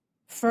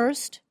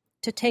 First,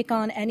 to take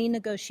on any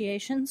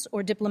negotiations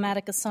or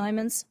diplomatic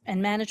assignments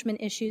and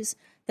management issues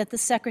that the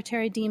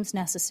Secretary deems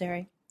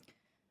necessary.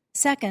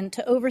 Second,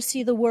 to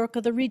oversee the work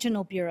of the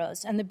regional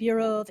bureaus and the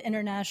Bureau of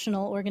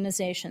International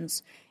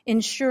Organizations,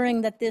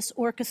 ensuring that this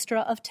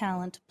orchestra of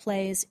talent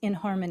plays in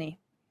harmony.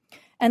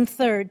 And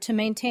third, to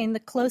maintain the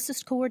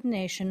closest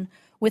coordination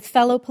with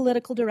fellow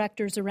political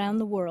directors around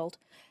the world,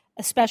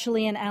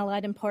 especially in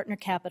allied and partner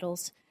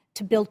capitals,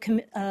 to build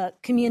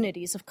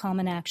communities of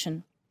common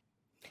action.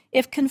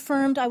 If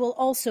confirmed, I will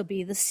also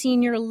be the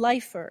senior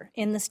lifer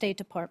in the State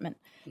Department.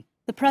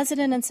 The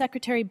President and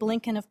Secretary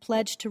Blinken have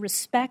pledged to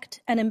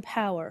respect and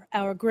empower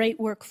our great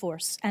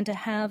workforce and to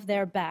have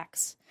their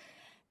backs.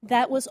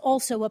 That was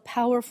also a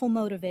powerful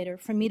motivator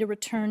for me to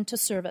return to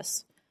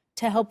service,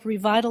 to help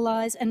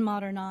revitalize and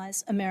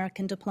modernize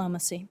American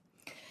diplomacy.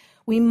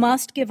 We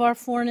must give our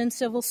foreign and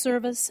civil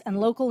service and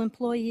local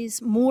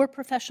employees more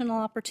professional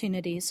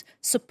opportunities,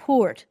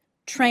 support,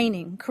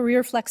 training,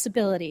 career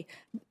flexibility,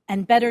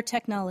 and better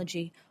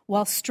technology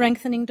while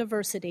strengthening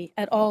diversity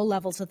at all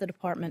levels of the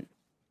department.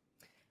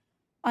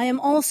 I am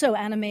also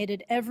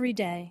animated every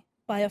day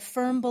by a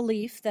firm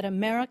belief that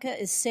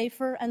America is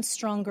safer and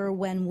stronger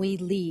when we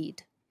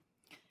lead.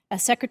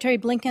 As Secretary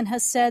Blinken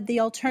has said,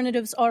 the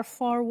alternatives are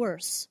far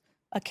worse,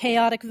 a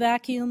chaotic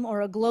vacuum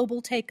or a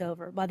global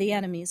takeover by the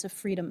enemies of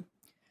freedom.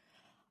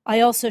 I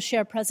also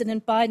share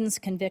President Biden's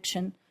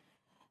conviction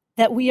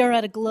that we are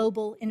at a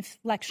global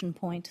inflection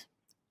point.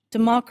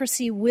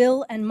 Democracy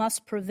will and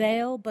must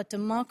prevail, but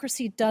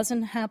democracy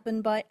doesn't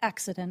happen by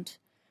accident.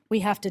 We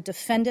have to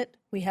defend it,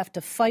 we have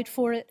to fight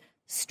for it,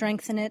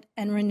 strengthen it,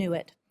 and renew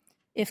it.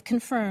 If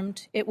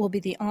confirmed, it will be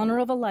the honor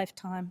of a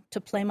lifetime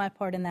to play my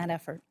part in that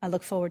effort. I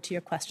look forward to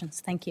your questions.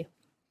 Thank you.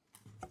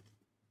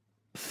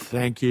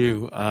 Thank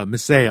you.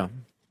 Ms. Zaya.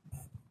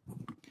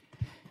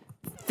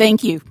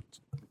 Thank you.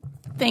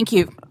 Thank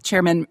you,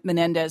 Chairman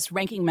Menendez,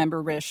 Ranking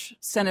Member Risch,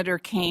 Senator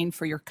Kaine,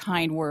 for your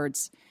kind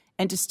words,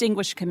 and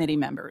distinguished committee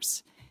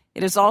members.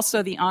 It is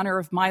also the honor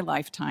of my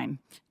lifetime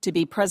to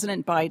be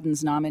President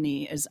Biden's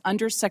nominee as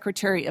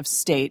Undersecretary of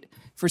State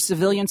for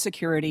Civilian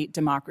Security,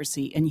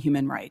 Democracy, and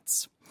Human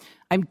Rights.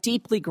 I'm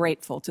deeply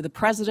grateful to the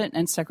President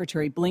and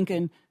Secretary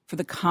Blinken for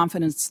the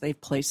confidence they've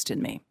placed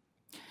in me.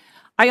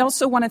 I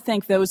also want to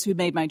thank those who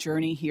made my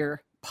journey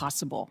here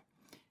possible.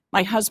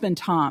 My husband,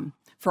 Tom,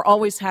 for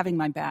always having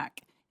my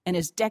back, and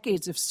his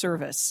decades of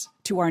service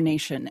to our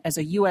nation as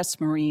a U.S.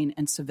 Marine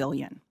and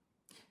civilian.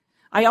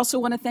 I also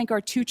want to thank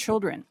our two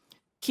children,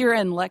 Kira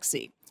and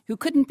Lexi, who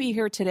couldn't be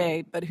here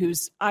today, but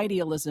whose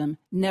idealism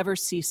never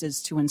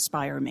ceases to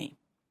inspire me.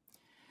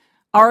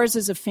 Ours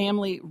is a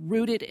family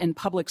rooted in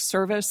public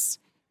service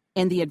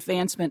and the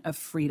advancement of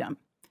freedom.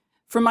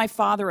 From my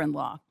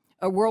father-in-law,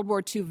 a World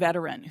War II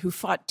veteran who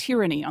fought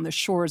tyranny on the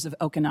shores of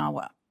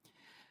Okinawa,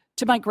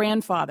 to my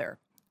grandfather,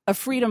 a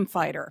freedom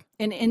fighter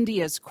in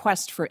India's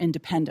quest for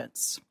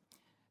independence,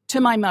 to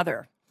my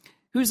mother,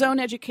 whose own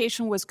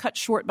education was cut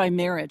short by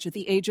marriage at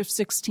the age of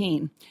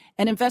 16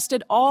 and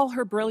invested all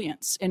her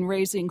brilliance in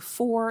raising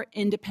 4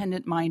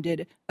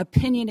 independent-minded,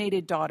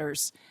 opinionated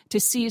daughters to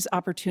seize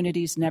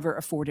opportunities never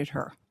afforded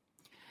her.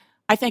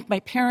 I thank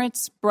my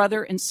parents,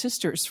 brother, and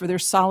sisters for their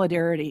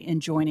solidarity in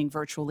joining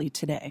virtually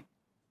today.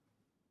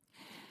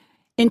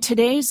 In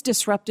today's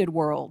disrupted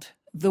world,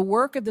 the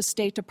work of the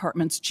State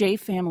Department's J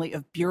family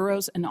of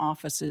bureaus and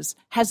offices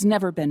has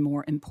never been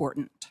more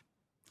important.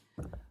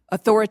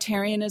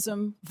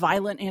 Authoritarianism,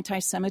 violent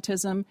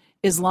anti-Semitism,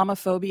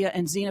 Islamophobia,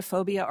 and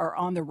xenophobia are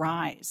on the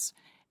rise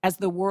as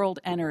the world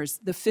enters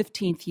the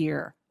 15th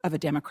year of a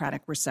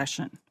democratic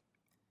recession.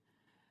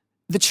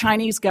 The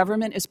Chinese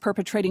government is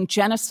perpetrating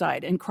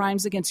genocide and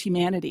crimes against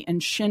humanity in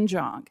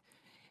Xinjiang,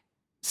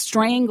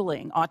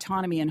 strangling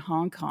autonomy in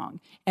Hong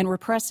Kong, and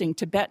repressing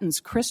Tibetans,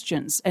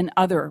 Christians, and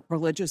other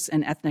religious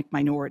and ethnic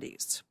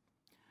minorities.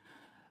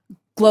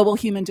 Global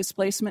human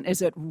displacement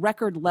is at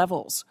record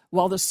levels,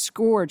 while the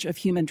scourge of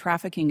human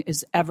trafficking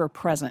is ever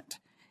present,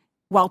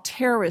 while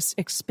terrorists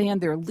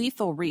expand their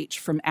lethal reach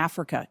from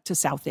Africa to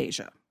South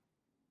Asia.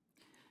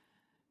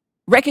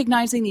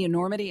 Recognizing the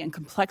enormity and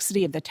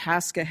complexity of the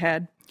task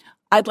ahead,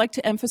 I'd like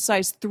to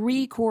emphasize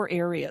 3 core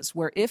areas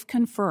where, if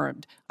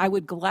confirmed, I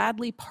would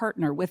gladly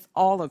partner with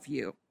all of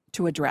you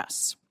to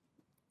address.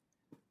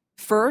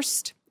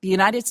 First, the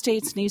United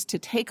States needs to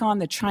take on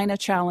the China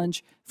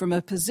challenge from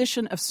a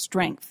position of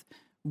strength,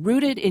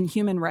 rooted in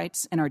human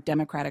rights and our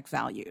democratic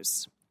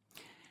values.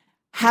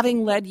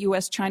 Having led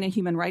U.S.-China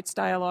human rights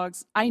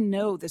dialogues, I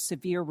know the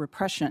severe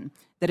repression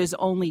that has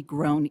only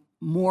grown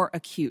more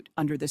acute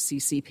under the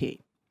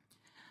CCP.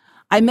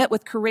 I met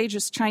with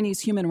courageous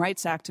Chinese human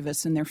rights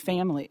activists and their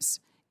families,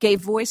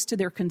 gave voice to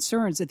their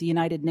concerns at the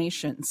United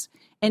Nations,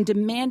 and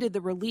demanded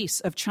the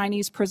release of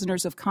Chinese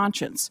prisoners of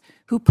conscience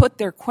who put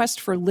their quest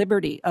for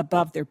liberty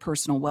above their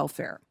personal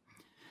welfare.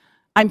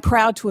 I'm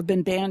proud to have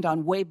been banned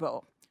on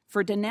Weibo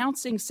for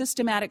denouncing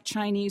systematic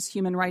Chinese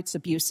human rights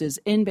abuses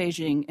in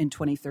Beijing in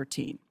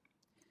 2013.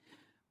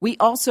 We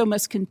also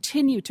must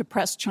continue to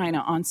press China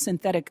on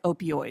synthetic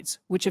opioids,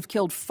 which have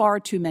killed far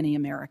too many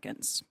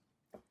Americans.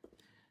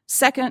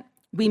 Second,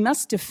 we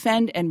must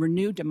defend and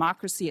renew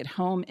democracy at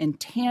home in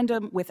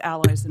tandem with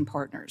allies and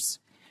partners.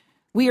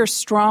 We are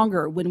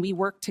stronger when we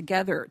work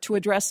together to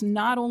address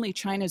not only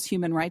China's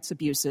human rights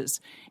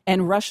abuses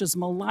and Russia's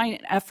malign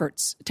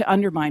efforts to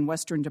undermine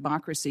Western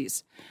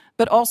democracies,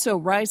 but also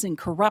rising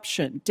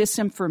corruption,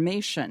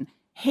 disinformation,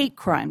 hate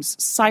crimes,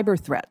 cyber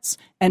threats,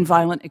 and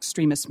violent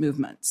extremist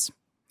movements.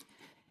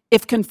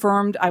 If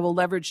confirmed, I will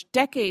leverage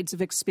decades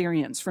of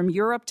experience from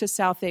Europe to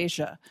South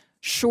Asia,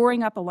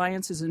 shoring up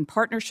alliances and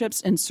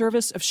partnerships in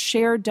service of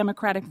shared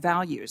democratic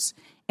values,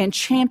 and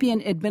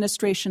champion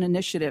administration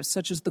initiatives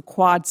such as the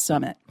Quad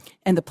Summit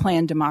and the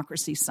Planned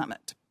Democracy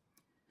Summit.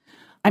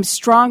 I'm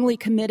strongly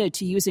committed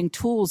to using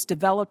tools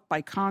developed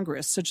by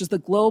Congress, such as the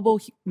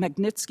Global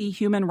Magnitsky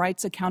Human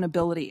Rights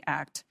Accountability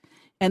Act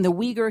and the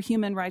Uyghur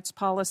Human Rights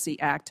Policy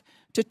Act,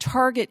 to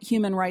target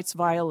human rights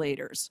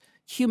violators,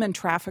 human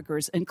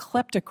traffickers, and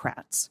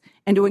kleptocrats,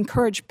 and to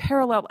encourage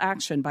parallel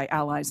action by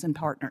allies and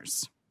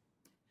partners.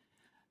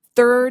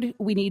 Third,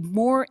 we need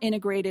more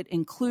integrated,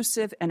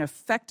 inclusive, and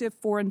effective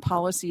foreign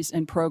policies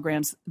and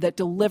programs that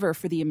deliver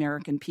for the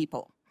American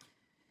people.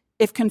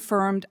 If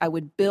confirmed, I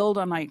would build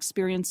on my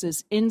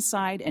experiences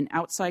inside and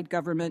outside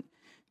government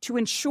to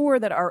ensure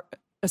that our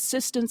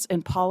assistance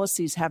and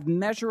policies have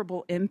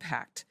measurable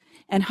impact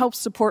and help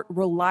support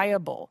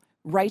reliable,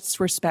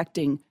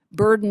 rights-respecting,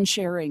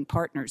 burden-sharing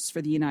partners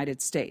for the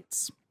United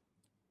States.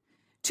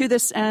 To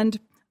this end,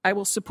 I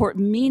will support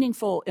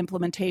meaningful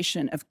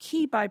implementation of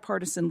key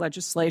bipartisan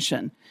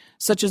legislation,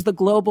 such as the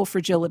Global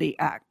Fragility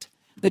Act,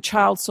 the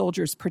Child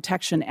Soldiers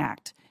Protection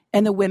Act,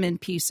 and the Women,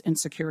 Peace, and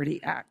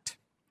Security Act.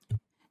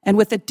 And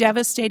with the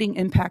devastating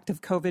impact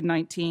of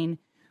COVID-19,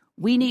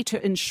 we need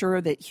to ensure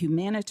that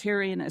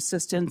humanitarian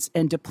assistance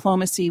and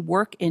diplomacy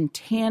work in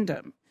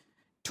tandem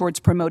towards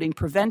promoting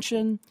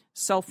prevention,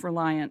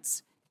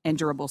 self-reliance, and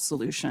durable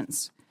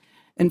solutions.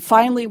 And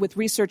finally, with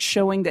research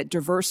showing that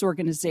diverse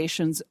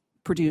organizations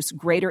produce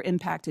greater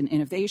impact and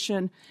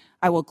innovation,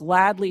 I will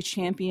gladly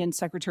champion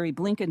Secretary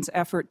Blinken's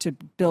effort to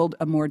build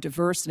a more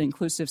diverse and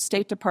inclusive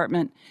State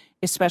Department,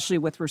 especially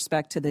with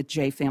respect to the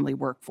J family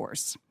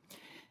workforce.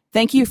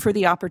 Thank you for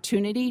the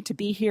opportunity to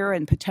be here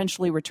and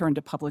potentially return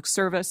to public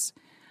service.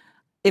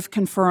 If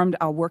confirmed,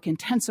 I'll work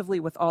intensively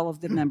with all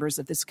of the members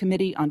of this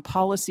committee on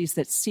policies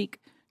that seek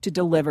to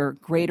deliver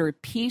greater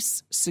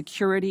peace,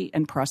 security,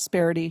 and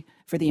prosperity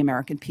for the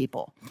American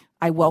people.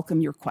 I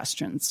welcome your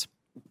questions.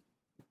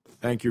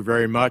 Thank you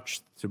very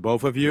much to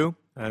both of you.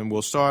 And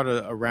we'll start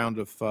a round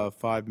of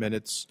 5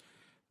 minutes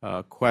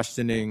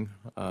questioning.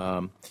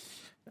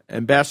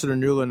 Ambassador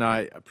Nuland,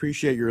 I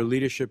appreciate your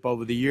leadership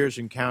over the years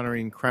in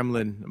countering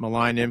Kremlin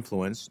malign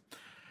influence.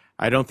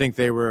 I don't think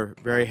they were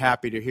very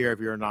happy to hear of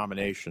your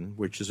nomination,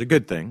 which is a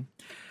good thing.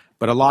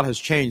 But a lot has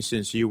changed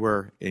since you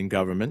were in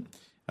government.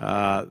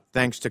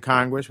 Thanks to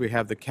Congress, we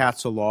have the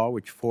CAATSA law,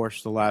 which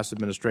forced the last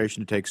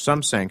administration to take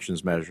some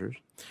sanctions measures.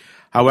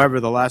 However,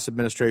 the last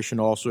administration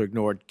also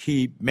ignored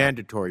key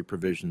mandatory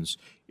provisions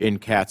in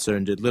CAATSA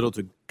and did little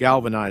to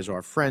galvanize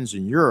our friends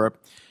in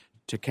Europe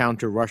to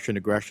counter Russian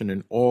aggression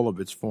in all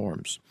of its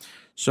forms.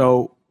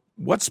 So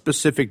what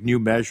specific new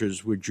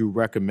measures would you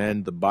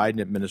recommend the Biden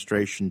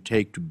administration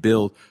take to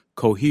build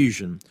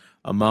cohesion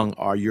among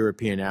our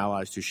European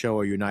allies to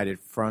show a united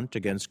front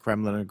against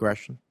Kremlin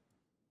aggression?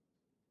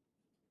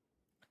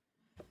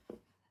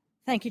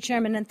 Thank you,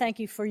 Chairman, and thank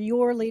you for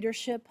your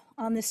leadership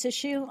on this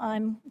issue.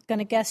 I'm going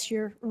to guess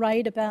you're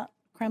right about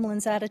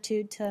Kremlin's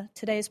attitude to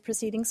today's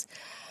proceedings.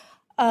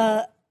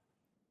 I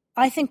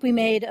think we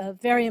made a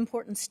very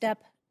important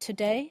step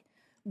today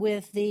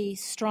with the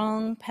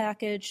strong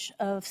package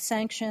of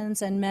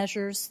sanctions and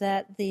measures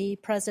that the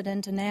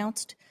President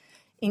announced,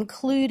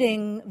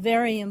 including,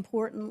 very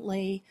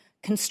importantly,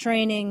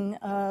 constraining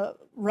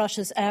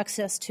Russia's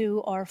access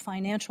to our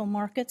financial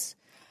markets,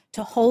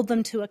 to hold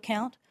them to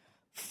account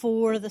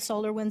for the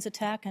SolarWinds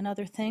attack and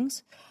other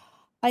things.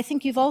 I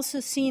think you've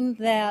also seen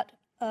that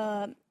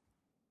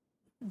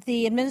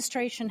the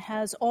administration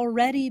has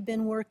already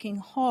been working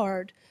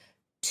hard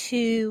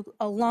to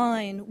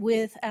align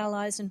with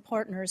allies and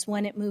partners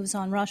when it moves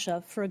on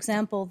Russia. For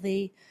example,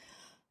 the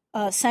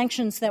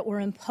sanctions that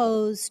were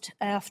imposed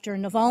after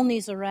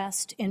Navalny's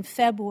arrest in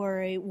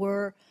February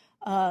were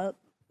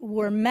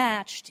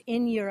matched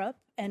in Europe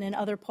and in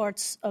other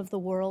parts of the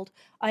world.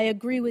 I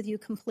agree with you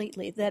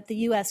completely that the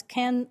U.S.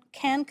 can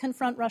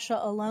confront Russia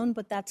alone,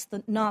 but that's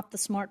not the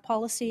smart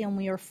policy, and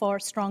we are far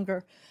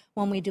stronger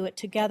when we do it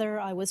together.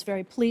 I was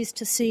very pleased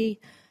to see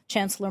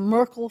Chancellor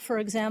Merkel, for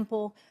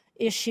example,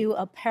 issue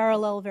a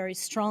parallel, very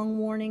strong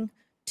warning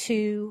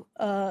to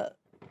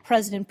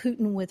President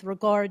Putin with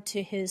regard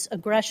to his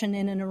aggression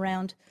in and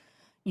around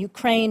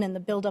Ukraine and the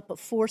buildup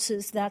of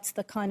forces. That's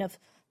the kind of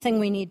thing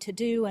we need to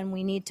do, and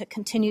we need to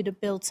continue to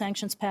build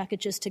sanctions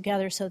packages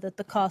together so that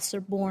the costs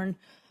are borne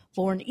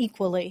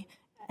equally,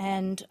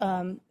 and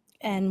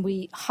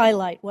we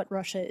highlight what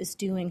Russia is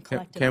doing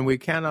collectively. Can we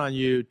count on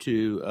you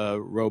to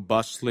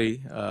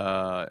robustly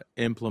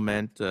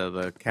implement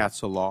the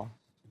CAATSA law?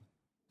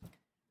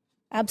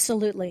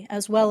 Absolutely,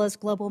 as well as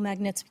global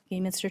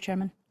Magnitsky, Mr.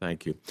 Chairman.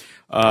 Thank you.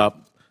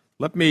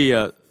 Let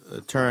me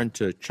turn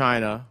to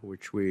China,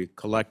 which we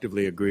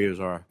collectively agree is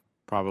our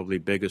probably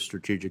biggest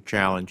strategic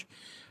challenge.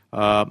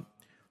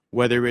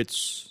 Whether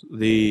it's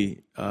the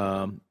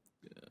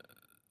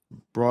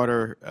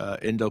broader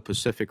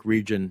Indo-Pacific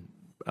region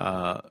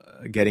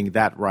getting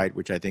that right,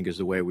 which I think is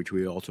the way which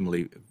we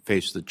ultimately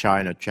face the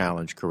China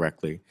challenge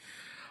correctly,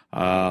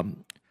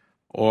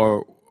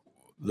 or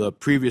the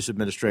previous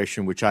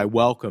administration, which I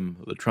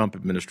welcome, the Trump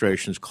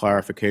administration's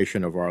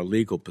clarification of our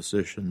legal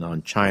position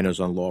on China's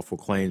unlawful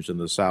claims in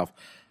the South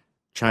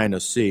China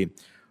Sea.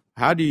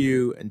 How do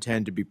you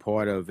intend to be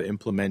part of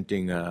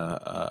implementing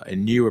a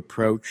new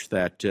approach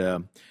that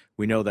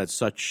we know that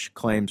such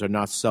claims are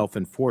not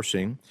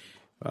self-enforcing?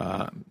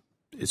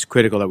 It's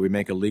critical that we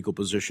make a legal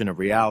position a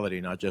reality,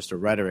 not just a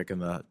rhetoric in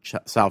the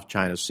South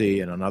China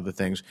Sea and on other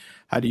things.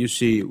 How do you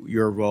see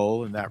your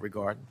role in that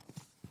regard?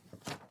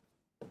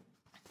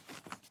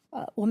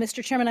 Well,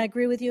 Mr. Chairman, I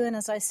agree with you. And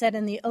as I said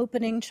in the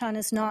opening,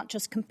 China's not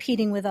just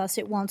competing with us.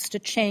 It wants to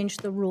change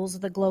the rules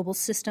of the global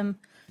system.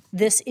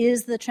 This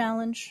is the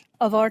challenge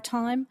of our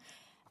time.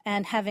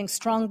 And having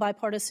strong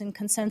bipartisan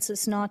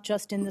consensus, not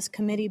just in this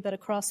committee, but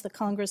across the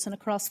Congress and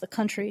across the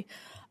country,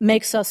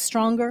 makes us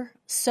stronger.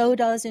 So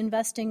does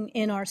investing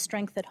in our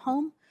strength at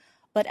home.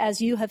 But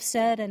as you have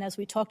said, and as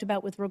we talked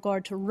about with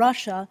regard to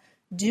Russia,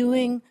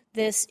 doing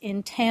this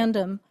in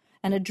tandem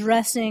and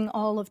addressing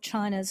all of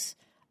China's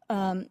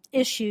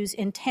issues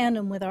in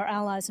tandem with our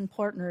allies and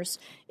partners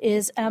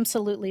is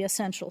absolutely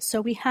essential.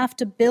 So we have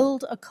to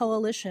build a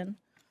coalition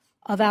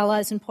of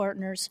allies and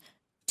partners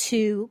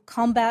to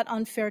combat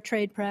unfair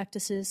trade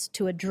practices,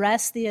 to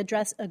address the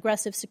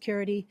aggressive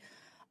security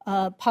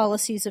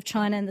policies of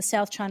China in the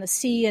South China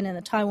Sea and in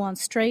the Taiwan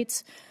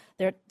Straits,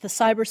 the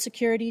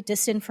cybersecurity,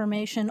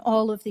 disinformation,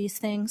 all of these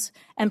things,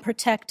 and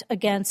protect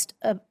against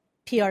a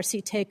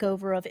PRC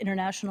takeover of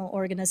international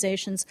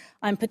organizations.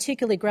 I'm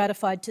particularly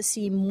gratified to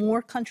see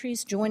more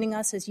countries joining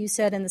us, as you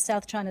said, in the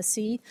South China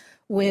Sea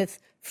with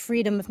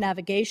freedom of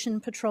navigation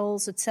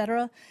patrols, et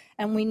cetera.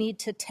 And we need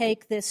to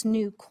take this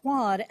new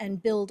Quad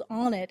and build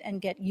on it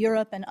and get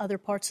Europe and other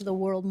parts of the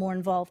world more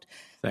involved.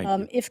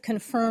 If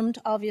confirmed,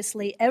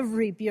 obviously,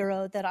 every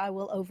bureau that I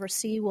will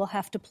oversee will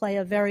have to play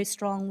a very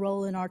strong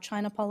role in our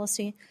China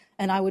policy,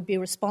 and I would be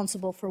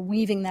responsible for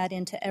weaving that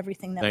into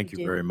everything that we do. Thank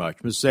you very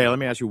much. Ms. Zaya, let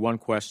me ask you one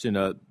question.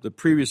 The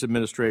previous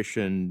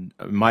administration,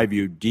 in my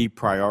view,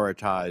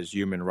 deprioritized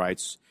human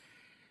rights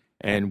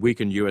and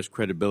weakened U.S.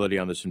 credibility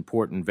on this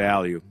important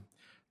value.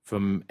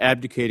 From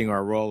abdicating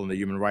our role in the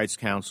Human Rights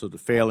Council to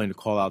failing to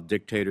call out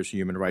dictators and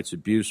human rights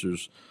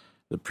abusers,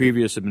 the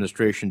previous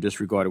administration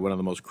disregarded one of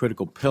the most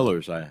critical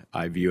pillars,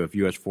 I view, of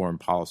U.S. foreign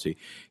policy.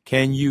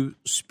 Can you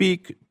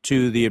speak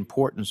to the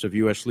importance of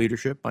U.S.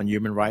 leadership on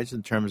human rights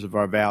in terms of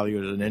our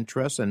values and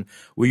interests? And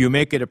will you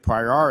make it a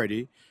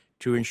priority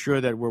to ensure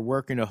that we're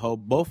working to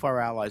hold both our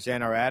allies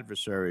and our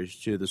adversaries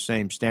to the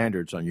same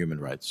standards on human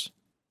rights?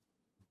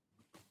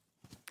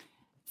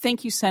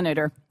 Thank you,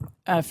 Senator,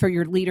 for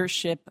your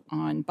leadership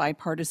on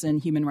bipartisan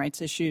human rights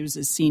issues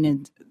as seen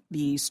in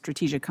the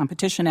Strategic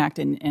Competition Act,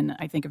 and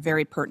I think a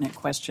very pertinent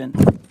question.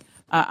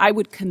 I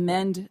would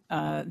commend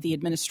the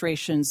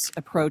administration's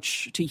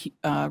approach to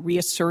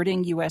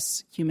reasserting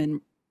U.S. human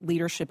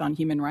leadership on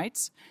human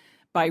rights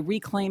by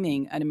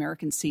reclaiming an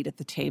American seat at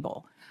the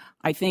table.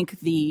 I think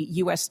the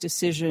U.S.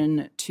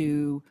 decision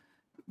to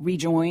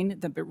rejoin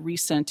the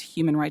recent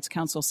Human Rights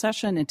Council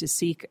session and to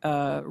seek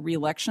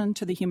re-election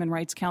to the Human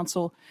Rights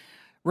Council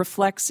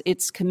reflects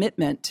its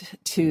commitment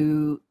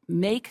to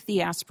make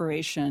the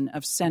aspiration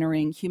of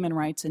centering human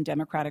rights and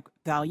democratic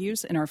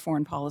values in our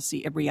foreign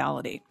policy a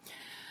reality.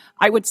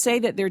 I would say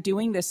that they're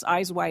doing this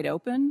eyes wide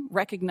open,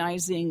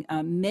 recognizing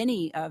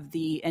many of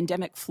the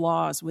endemic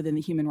flaws within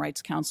the Human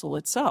Rights Council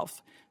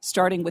itself,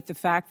 starting with the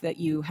fact that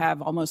you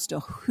have almost a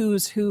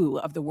who's who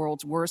of the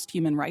world's worst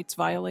human rights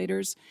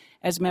violators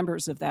as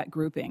members of that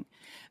grouping.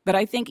 But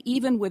I think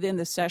even within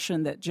the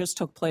session that just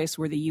took place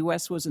where the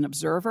U.S. was an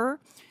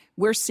observer,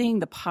 we're seeing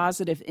the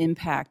positive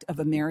impact of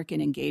American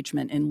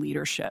engagement and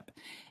leadership.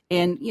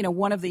 And, you know,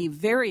 one of the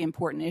very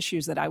important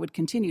issues that I would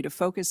continue to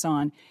focus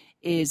on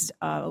is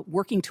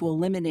working to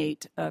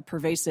eliminate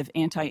pervasive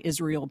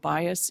anti-Israel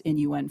bias in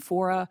UN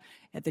fora.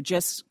 At the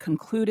just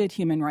concluded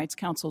Human Rights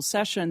Council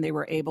session, they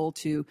were able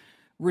to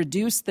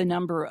reduce the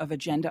number of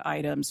agenda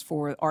items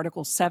for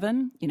Article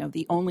 7. You know,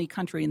 the only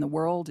country in the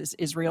world is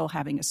Israel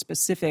having a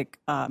specific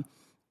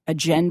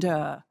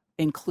agenda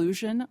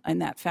inclusion in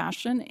that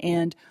fashion,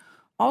 and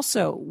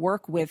also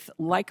work with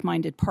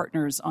like-minded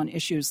partners on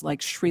issues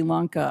like Sri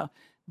Lanka,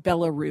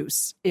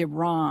 Belarus,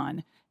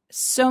 Iran,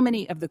 so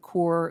many of the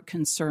core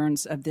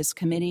concerns of this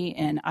committee,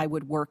 and I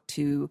would work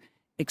to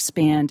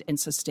expand and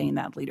sustain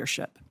that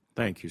leadership.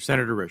 Thank you.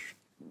 Senator Risch.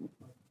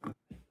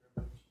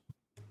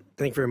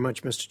 Thank you very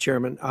much, Mr.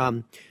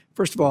 Chairman.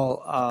 First of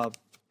all,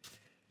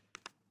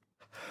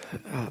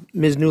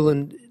 Ms.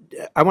 Nuland,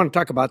 I want to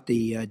talk about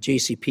the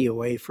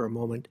JCPOA for a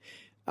moment.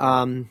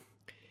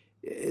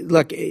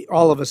 Look,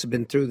 all of us have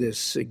been through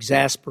this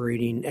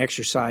exasperating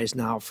exercise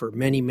now for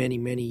many, many,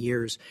 many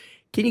years.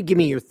 Can you give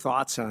me your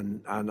thoughts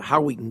on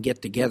how we can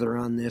get together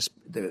on this,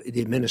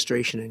 the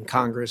administration and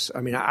Congress?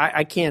 I mean,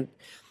 I can't,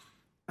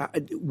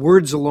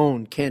 words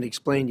alone can't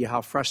explain to you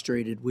how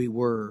frustrated we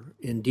were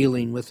in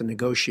dealing with the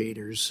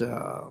negotiators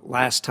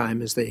last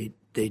time as they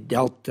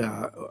dealt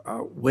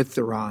with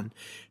Iran,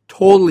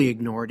 totally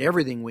ignored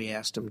everything we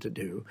asked them to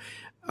do,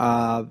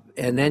 and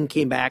then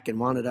came back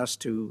and wanted us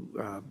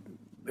to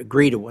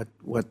agree to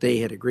what they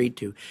had agreed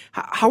to.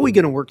 How are we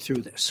going to work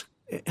through this?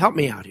 Help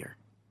me out here.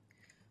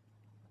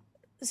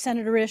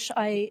 Senator Risch,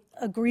 I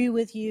agree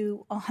with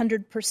you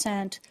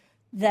 100%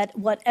 that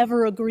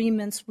whatever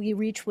agreements we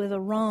reach with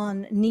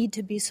Iran need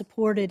to be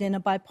supported in a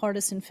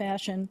bipartisan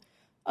fashion,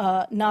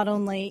 not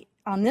only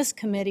on this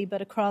committee,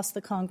 but across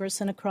the Congress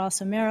and across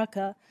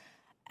America.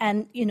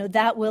 And, you know,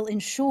 that will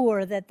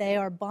ensure that they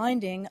are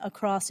binding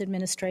across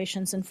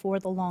administrations and for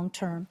the long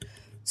term.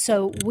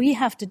 So we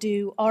have to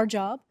do our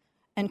job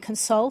and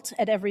consult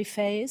at every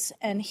phase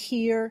and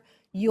hear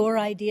your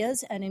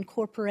ideas and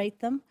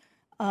incorporate them.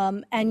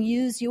 And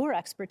use your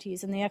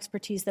expertise and the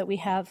expertise that we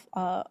have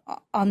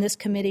on this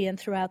committee and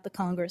throughout the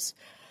Congress.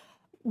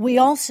 We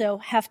also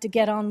have to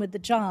get on with the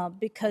job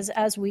because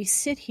as we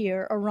sit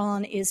here,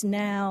 Iran is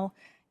now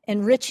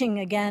enriching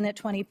again at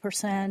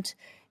 20%.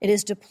 It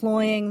is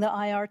deploying the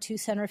IR-2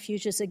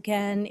 centrifuges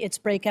again. Its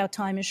breakout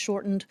time is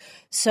shortened.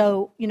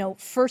 So, you know,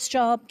 first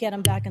job, get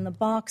them back in the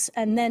box,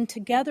 and then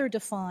together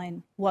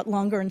define what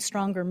longer and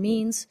stronger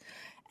means.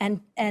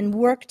 and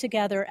work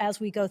together as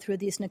we go through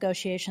these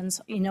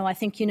negotiations. I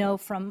think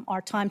from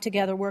our time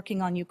together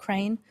working on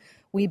Ukraine,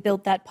 we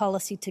built that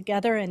policy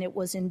together, and it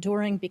was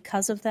enduring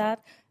because of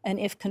that. And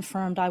if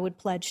confirmed, I would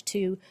pledge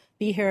to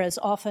be here as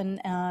often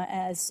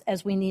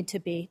as we need to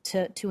be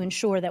to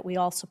ensure that we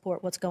all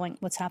support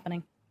what's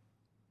happening.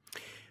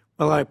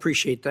 Well, I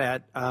appreciate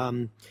that.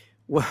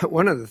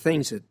 One of the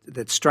things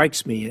that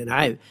strikes me,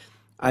 and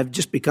I've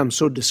just become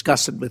so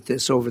disgusted with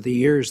this over the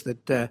years,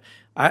 that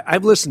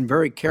I've listened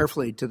very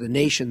carefully to the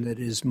nation that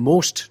is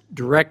most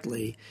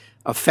directly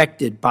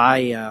affected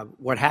by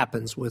what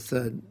happens with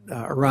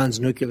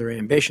Iran's nuclear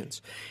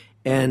ambitions.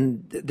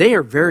 And they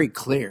are very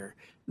clear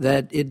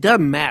that it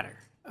doesn't matter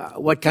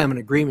what kind of an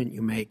agreement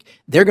you make,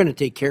 they're going to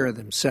take care of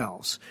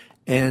themselves.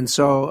 And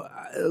so,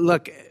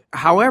 look,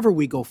 however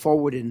we go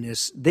forward in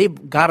this,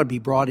 they've got to be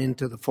brought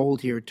into the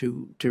fold here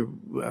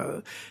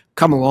to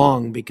come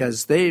along,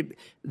 because they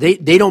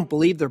don't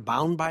believe they're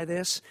bound by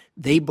this.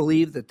 They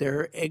believe that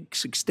their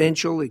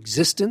existential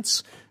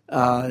existence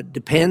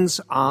depends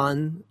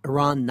on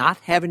Iran not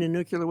having a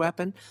nuclear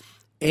weapon,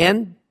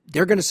 and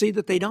they're going to see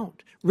that they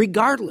don't,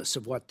 regardless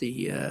of what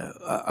the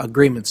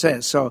agreement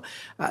says. So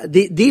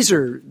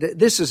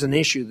this is an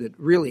issue that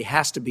really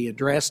has to be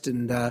addressed,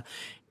 and the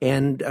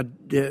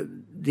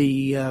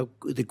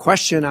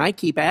question I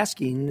keep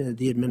asking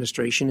the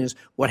administration is,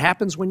 what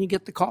happens when you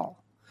get the call?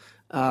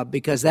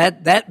 Because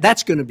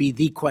that's going to be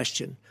the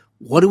question.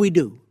 What do we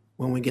do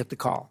when we get the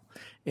call?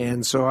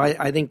 And so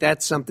I think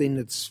that's something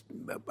that's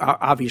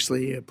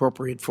obviously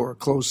appropriate for a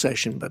closed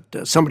session,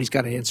 but somebody's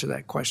got to answer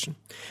that question.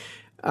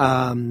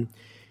 In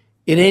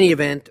any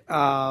event,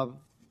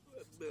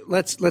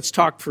 let's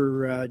talk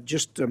for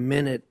just a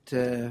minute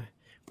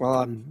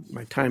while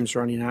my time's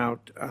running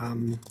out.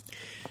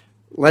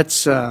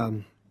 Let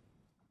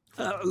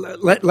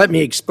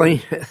me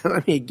explain.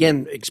 Let me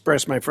again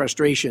express my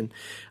frustration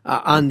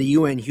on the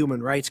UN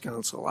Human Rights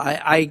Council.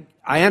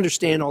 I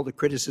understand all the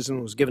criticism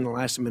that was given the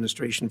last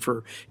administration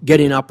for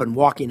getting up and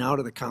walking out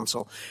of the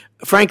council.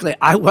 Frankly,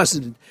 I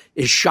wasn't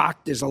as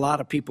shocked as a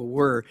lot of people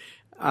were.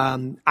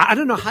 I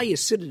don't know how you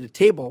sit at a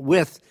table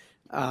with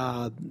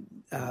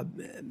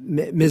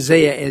Ms.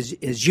 Zaya,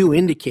 as you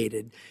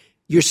indicated.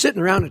 You're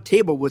sitting around a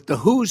table with the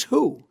who's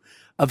who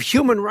of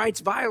human rights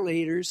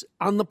violators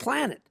on the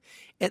planet.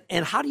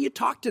 And how do you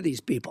talk to these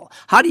people?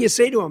 How do you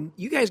say to them,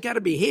 you guys got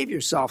to behave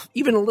yourself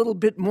even a little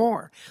bit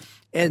more?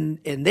 And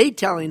they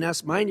telling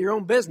us, mind your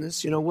own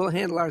business, we'll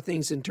handle our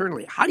things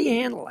internally. How do you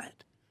handle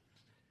that?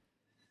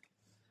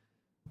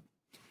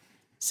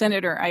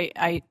 Senator,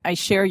 I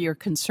share your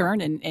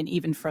concern and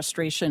even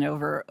frustration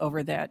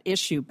over that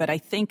issue, but I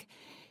think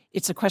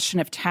it's a question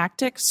of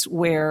tactics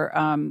where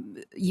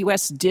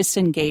U.S.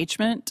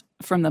 disengagement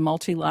from the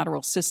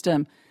multilateral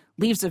system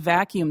leaves a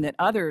vacuum that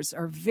others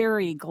are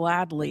very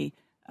gladly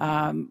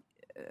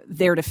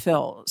there to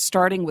fill,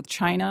 starting with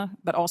China,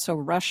 but also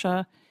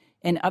Russia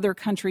and other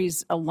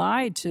countries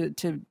allied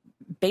to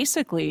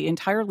basically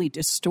entirely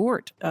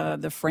distort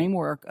the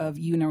framework of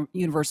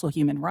universal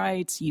human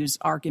rights, use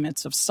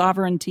arguments of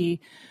sovereignty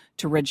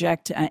to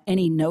reject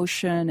any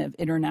notion of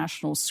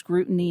international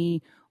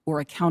scrutiny or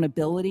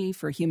accountability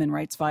for human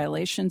rights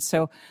violations.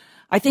 So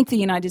I think the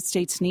United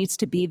States needs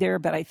to be there,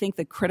 but I think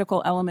the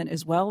critical element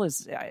as well,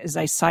 as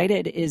I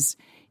cited, is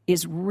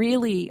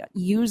really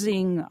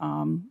using,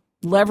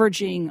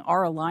 leveraging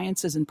our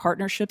alliances and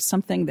partnerships,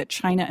 something that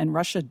China and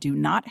Russia do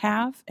not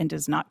have and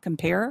does not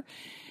compare,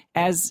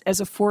 as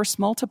a force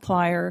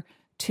multiplier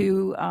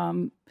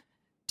to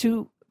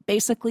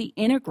basically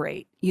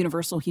integrate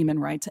universal human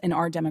rights and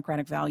our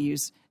democratic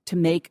values to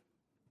make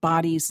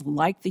bodies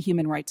like the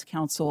Human Rights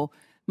Council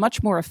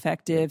much more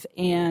effective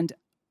and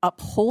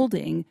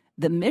upholding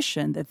the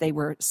mission that they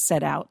were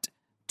set out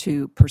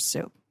to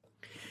pursue.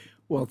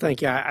 Well,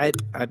 thank you.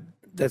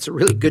 That's a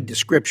really good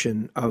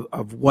description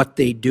of what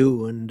they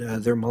do and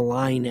their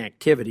malign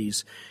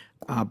activities.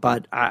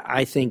 But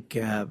I think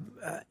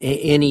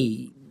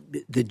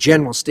the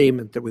general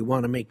statement that we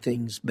want to make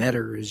things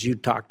better, as you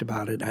talked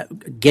about it,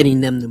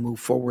 getting them to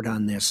move forward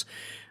on this,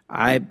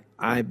 I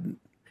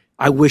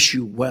wish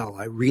you well.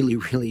 I really,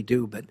 really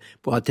do. But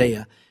I'll tell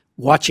you,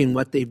 watching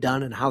what they've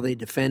done and how they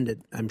defend it,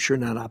 I'm sure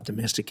not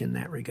optimistic in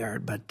that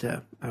regard. But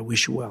I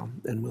wish you well,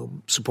 and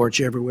we'll support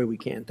you every way we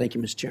can. Thank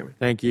you, Mr. Chairman.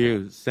 Thank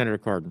you. Senator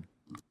Cardin.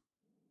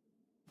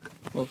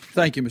 Well,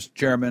 thank you, Mr.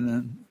 Chairman,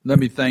 and let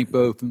me thank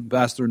both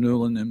Ambassador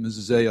Nuland and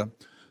Mrs. Zaya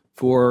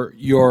for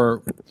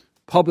your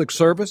public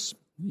service,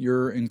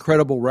 your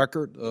incredible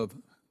record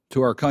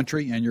to our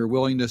country, and your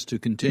willingness to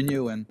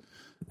continue. And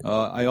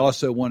I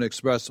also want to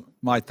express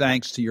my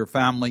thanks to your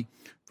family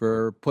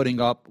for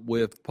putting up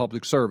with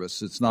public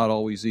service. It's not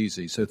always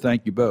easy, so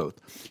thank you both.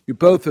 You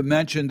both have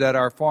mentioned that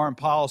our foreign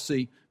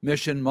policy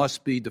mission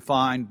must be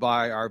defined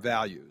by our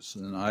values,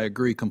 and I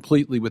agree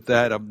completely with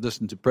that. I've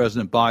listened to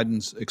President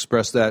Biden's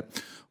express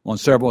that on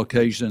several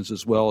occasions,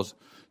 as well as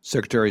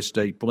Secretary of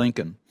State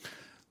Blinken.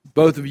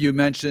 Both of you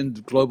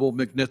mentioned Global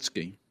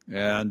Magnitsky,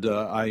 And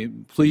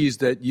I'm pleased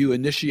that you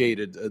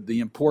initiated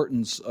the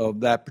importance of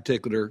that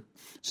particular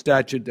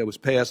statute that was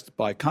passed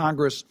by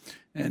Congress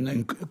and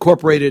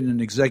incorporated in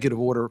an executive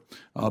order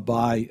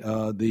by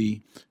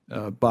the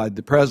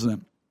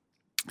president.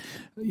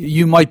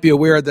 You might be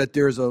aware that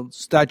there's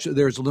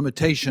a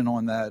limitation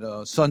on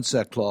that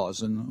sunset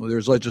clause, and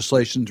there's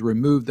legislation to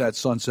remove that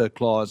sunset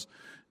clause.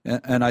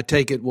 And I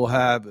take it we'll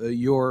have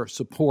your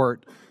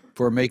support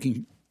for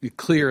making it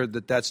clear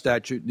that that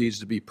statute needs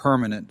to be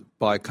permanent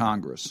by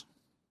Congress.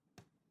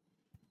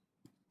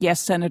 Yes,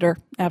 Senator,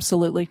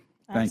 absolutely.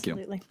 Thank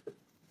Absolutely. you.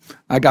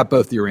 I got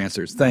both your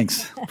answers.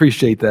 Thanks.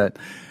 Appreciate that.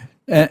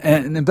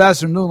 And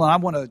Ambassador Nuland, I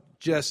want to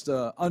just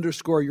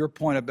underscore your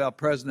point about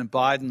President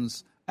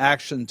Biden's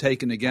action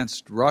taken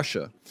against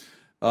Russia.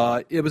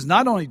 It was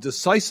not only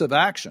decisive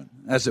action,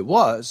 as it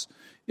was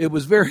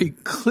very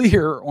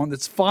clear on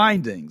its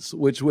findings,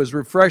 which was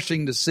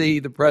refreshing to see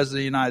the President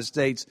of the United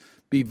States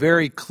be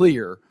very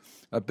clear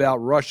about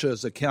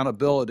Russia's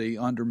accountability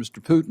under Mr.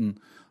 Putin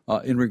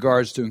in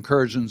regards to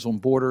incursions on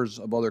borders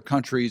of other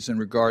countries, in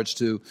regards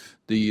to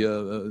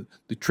the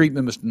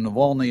treatment of Mr.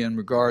 Navalny, in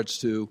regards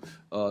to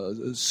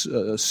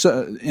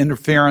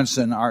interference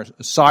in our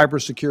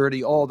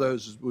cybersecurity. All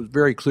those was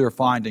very clear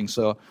findings.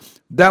 So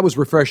that was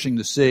refreshing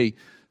to see.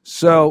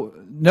 So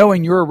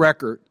knowing your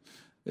record,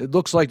 it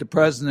looks like the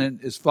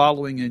president is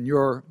following in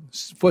your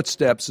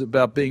footsteps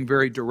about being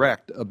very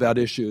direct about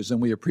issues, and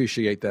we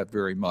appreciate that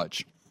very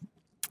much.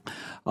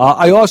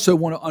 I also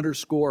want to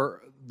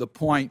underscore the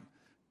point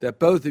that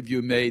both of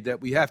you made,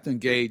 that we have to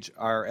engage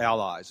our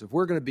allies. If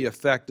we're going to be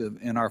effective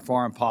in our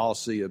foreign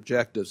policy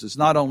objectives, it's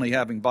not only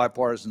having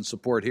bipartisan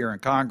support here in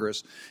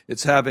Congress,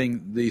 it's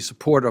having the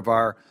support of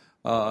our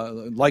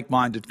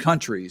like-minded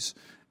countries.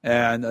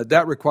 And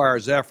that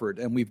requires effort.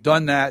 And we've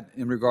done that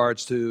in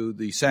regards to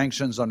the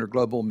sanctions under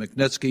Global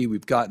Magnitsky.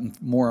 We've gotten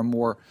more and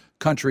more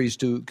countries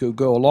to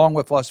go along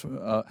with us.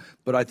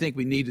 But I think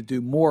we need to do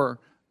more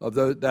of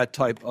that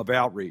type of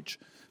outreach.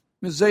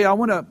 Ms. Zaya, I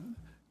want to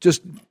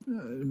just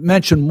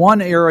mention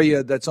one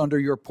area that's under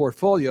your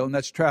portfolio, and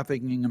that's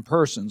trafficking in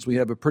persons. We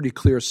have a pretty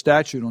clear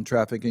statute on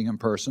trafficking in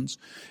persons.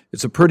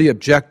 It's a pretty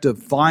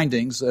objective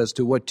findings as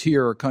to what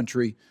tier a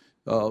country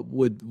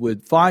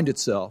would find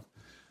itself.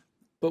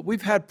 But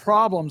we've had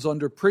problems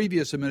under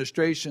previous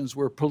administrations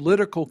where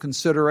political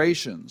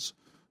considerations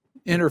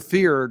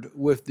interfered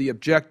with the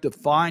objective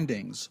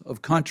findings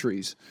of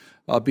countries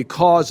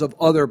because of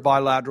other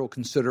bilateral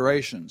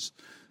considerations.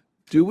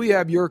 Do we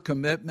have your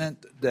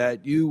commitment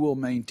that you will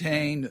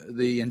maintain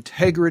the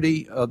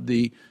integrity of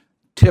the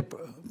TIP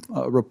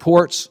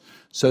reports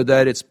so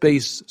that it's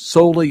based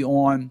solely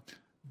on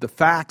the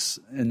facts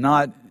and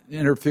not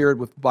interfered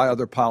with by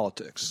other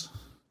politics?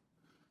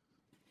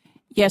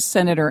 Yes,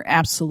 Senator,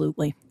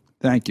 absolutely.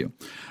 Thank you.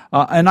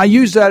 And I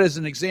use that as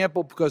an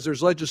example because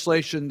there's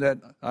legislation that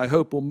I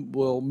hope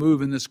will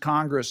move in this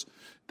Congress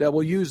that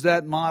will use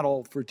that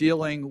model for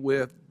dealing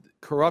with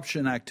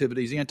corruption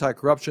activities,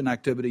 anti-corruption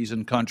activities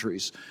in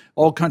countries.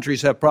 All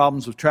countries have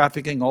problems with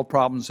trafficking. All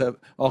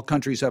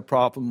countries have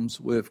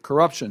problems with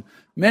corruption.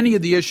 Many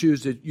of the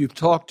issues that you've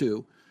talked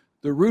to,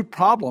 the root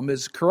problem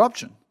is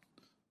corruption.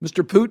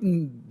 Mr.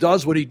 Putin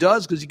does what he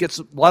does because he gets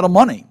a lot of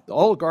money. The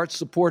oligarchs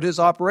support his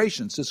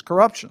operations, his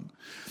corruption.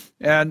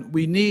 And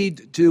we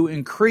need to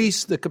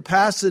increase the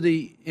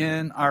capacity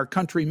in our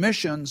country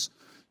missions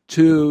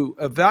to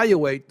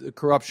evaluate the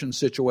corruption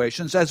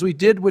situations, as we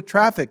did with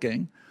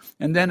trafficking,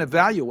 and then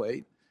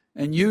evaluate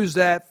and use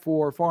that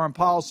for foreign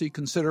policy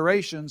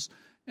considerations.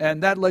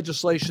 And that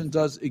legislation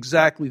does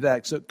exactly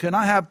that. So can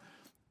I have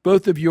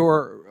both of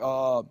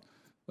your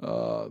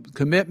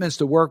commitments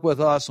to work with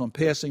us on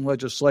passing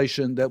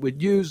legislation that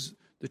would use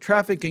the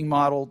trafficking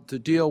model to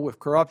deal with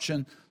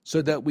corruption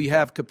so that we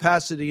have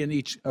capacity in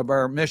each of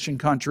our mission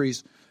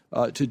countries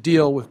to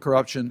deal with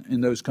corruption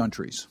in those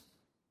countries?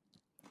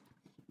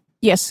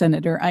 Yes,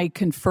 Senator, I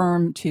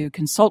confirm to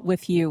consult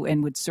with you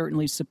and would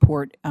certainly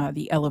support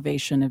the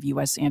elevation of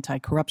U.S.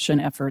 anti-corruption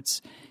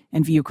efforts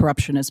and view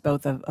corruption as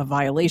both a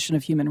violation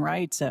of human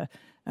rights, a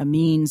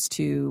means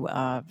to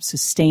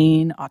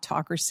sustain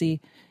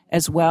autocracy,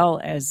 as well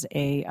as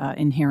a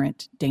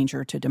inherent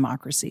danger to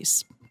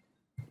democracies.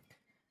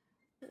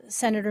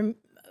 Senator,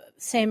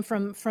 same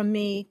from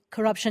me.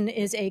 Corruption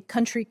is a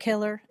country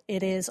killer.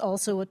 It is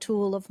also a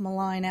tool of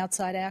malign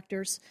outside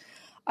actors.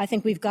 I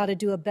think we've got to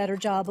do a better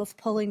job of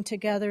pulling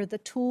together the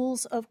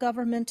tools of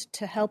government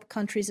to help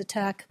countries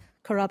attack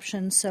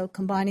corruption. So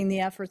combining the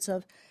efforts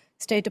of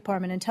State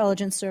Department,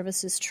 Intelligence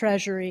Services,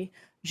 Treasury,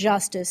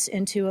 Justice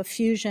into a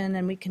fusion,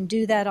 and we can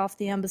do that off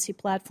the embassy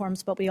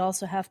platforms, but we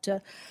also have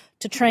to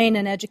train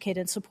and educate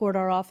and support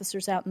our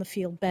officers out in the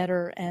field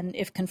better. And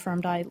if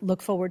confirmed, I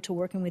look forward to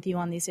working with you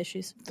on these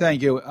issues.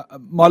 Thank you.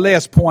 My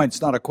last point,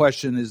 it's not a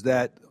question, is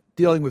that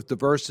dealing with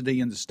diversity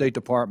in the State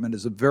Department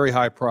is a very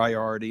high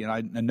priority, and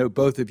I know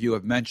both of you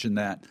have mentioned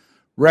that.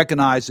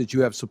 Recognize that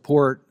you have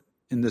support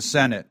in the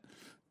Senate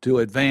to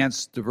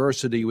advance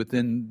diversity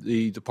within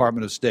the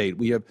Department of State.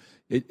 We have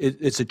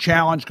it's a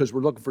challenge because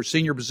we're looking for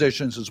senior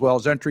positions as well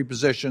as entry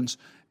positions,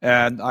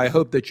 and I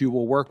hope that you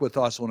will work with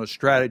us on a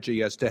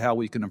strategy as to how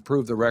we can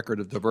improve the record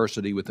of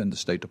diversity within the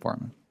State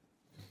Department.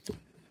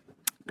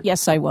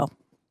 Yes, I will.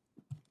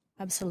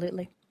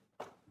 Absolutely.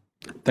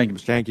 Thank you,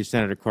 Mr. Thank you,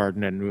 Senator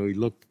Cardin, and we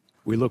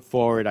look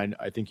forward.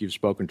 I think you've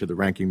spoken to the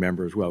ranking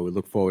member as well. We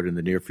look forward in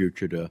the near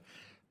future to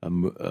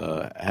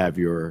have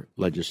your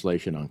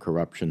legislation on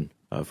corruption,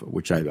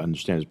 which I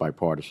understand is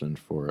bipartisan,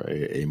 for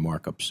a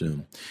markup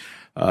soon.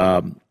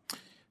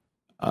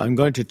 I'm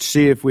going to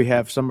see if we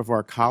have some of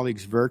our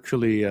colleagues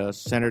virtually.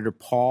 Senator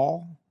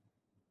Paul.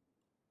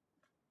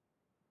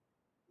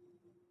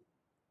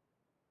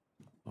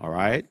 All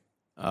right.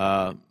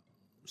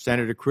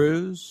 Senator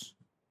Cruz.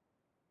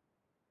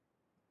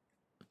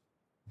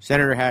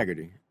 Senator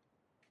Haggerty.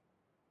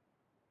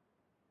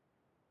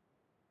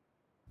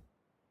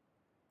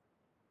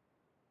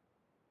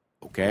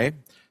 Okay.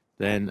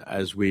 Then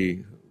as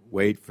we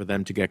wait for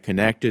them to get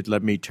connected,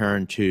 let me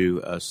turn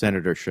to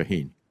Senator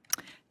Shaheen.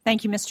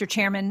 Thank you, Mr.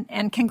 Chairman,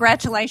 and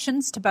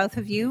congratulations to both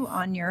of you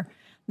on your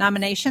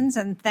nominations,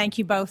 and thank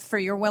you both for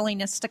your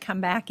willingness to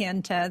come back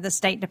into the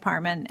State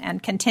Department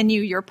and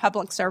continue your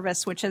public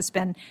service, which has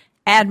been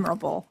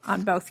admirable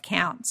on both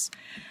counts.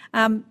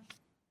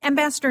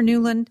 Ambassador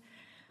Nuland,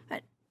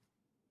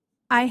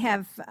 I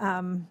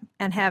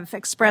have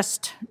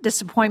expressed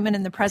disappointment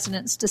in the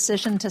President's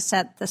decision to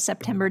set the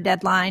September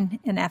deadline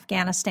in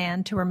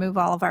Afghanistan to remove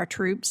all of our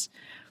troops.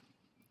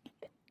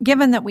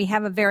 Given that we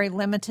have a very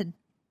limited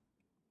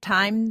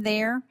time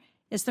there,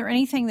 is there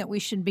anything that we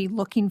should be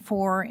looking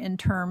for in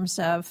terms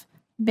of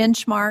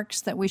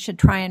benchmarks that we should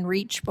try and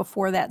reach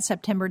before that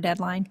September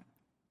deadline?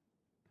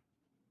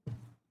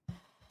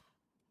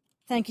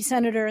 Thank you,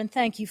 Senator, and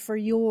thank you for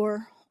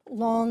your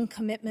long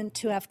commitment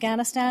to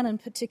Afghanistan, and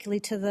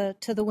particularly to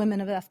the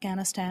women of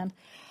Afghanistan.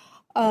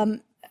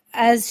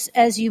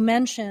 As you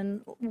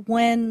mentioned,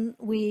 when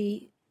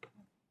we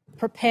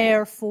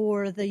prepare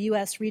for the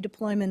U.S.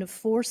 redeployment of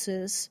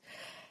forces,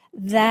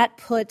 that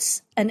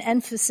puts an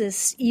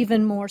emphasis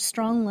even more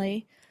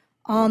strongly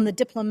on the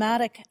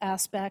diplomatic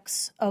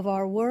aspects of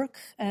our work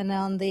and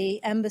on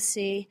the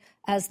embassy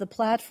as the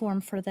platform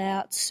for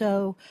that.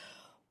 So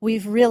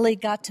we've really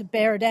got to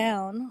bear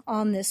down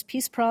on this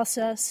peace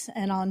process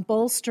and on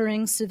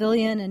bolstering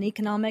civilian and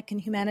economic and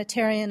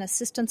humanitarian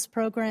assistance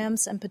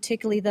programs, and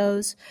particularly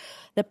those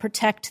that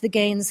protect the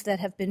gains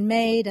that have been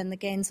made and the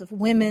gains of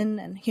women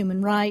and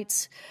human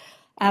rights.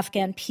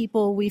 Afghan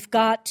people, we've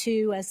got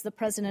to, as the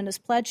President has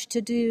pledged to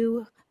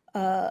do,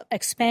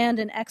 expand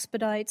and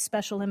expedite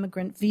special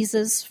immigrant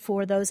visas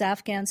for those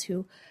Afghans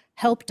who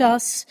helped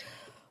us.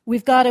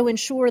 We've got to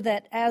ensure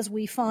that as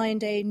we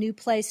find a new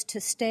place to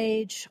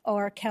stage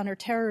our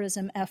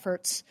counterterrorism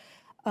efforts,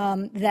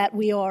 that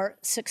we are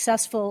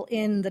successful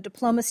in the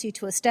diplomacy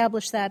to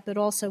establish that, but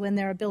also in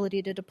their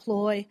ability to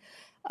deploy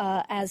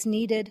as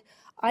needed.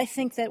 I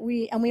think that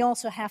we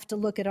also have to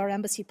look at our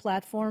embassy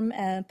platform,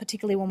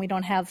 particularly when we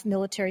don't have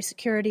military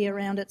security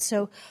around it.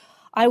 So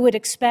I would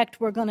expect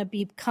we're going to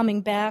be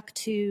coming back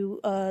to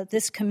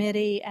this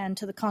committee and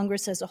to the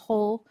Congress as a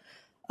whole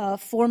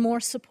for more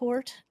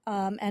support,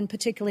 and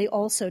particularly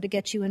also to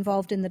get you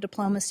involved in the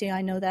diplomacy.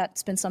 I know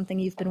that's been something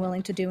you've been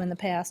willing to do in the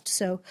past.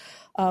 So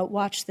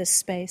watch this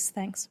space.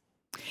 Thanks.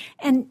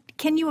 And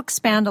can you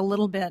expand a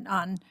little bit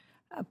on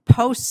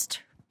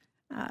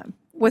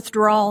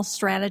post-withdrawal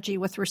strategy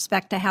with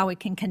respect to how we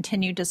can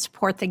continue to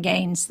support the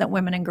gains that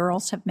women and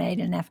girls have made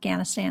in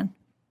Afghanistan?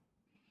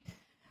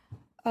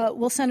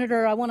 Well,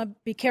 Senator, I want to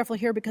be careful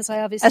here because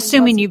I obviously...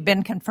 Assuming you've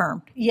been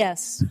confirmed.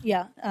 Yes,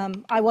 yeah.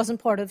 I wasn't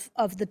part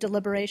of the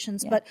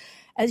deliberations, but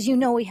as you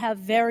know, we have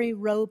very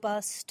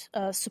robust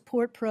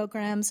support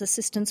programs,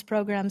 assistance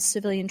programs,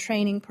 civilian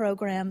training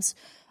programs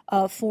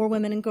for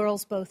women and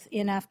girls, both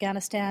in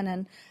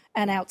Afghanistan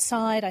and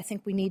outside. I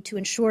think we need to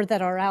ensure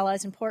that our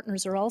allies and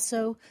partners are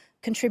also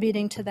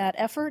contributing to that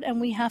effort, and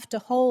we have to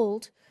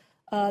hold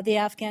the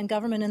Afghan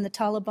government and the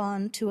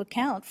Taliban to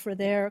account for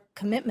their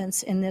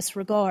commitments in this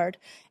regard.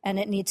 And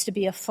it needs to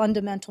be a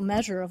fundamental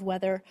measure of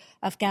whether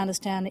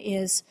Afghanistan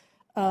is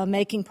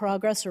making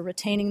progress or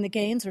retaining the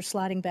gains or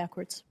sliding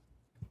backwards.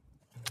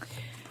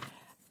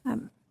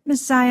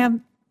 Ms. Zia,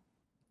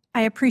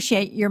 I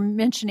appreciate your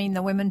mentioning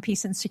the Women,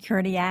 Peace and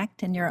Security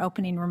Act in your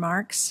opening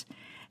remarks.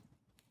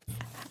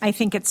 I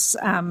think it's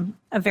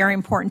a very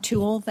important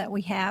tool that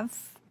we have.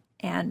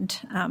 And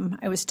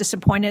I was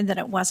disappointed that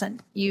it wasn't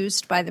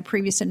used by the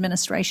previous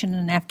administration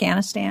in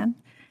Afghanistan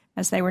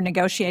as they were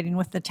negotiating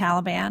with the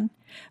Taliban.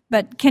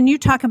 But can you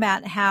talk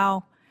about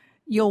how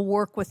you'll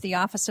work with the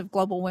Office of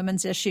Global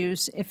Women's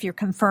Issues if you're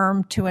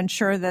confirmed to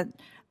ensure that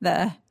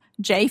the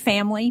J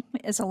family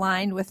is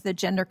aligned with the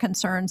gender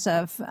concerns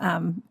of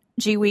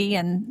GWE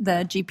and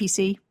the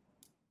GPC?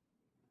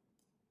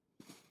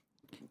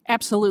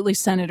 Absolutely,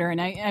 Senator,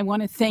 and I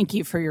want to thank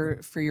you for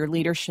your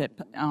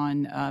leadership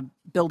on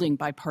building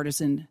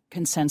bipartisan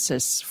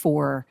consensus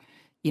for,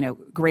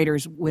 greater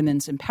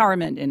women's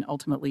empowerment and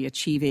ultimately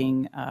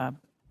achieving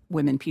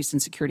women, peace,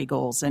 and security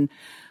goals. And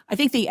I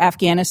think the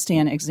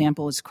Afghanistan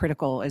example is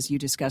critical, as you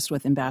discussed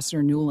with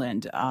Ambassador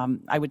Nuland.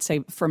 I would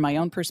say, from my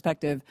own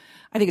perspective,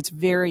 I think it's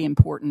very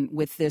important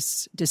with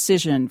this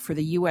decision for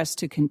the U.S.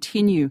 to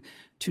continue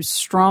to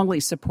strongly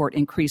support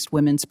increased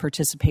women's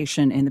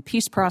participation in the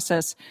peace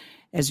process.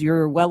 As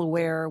you're well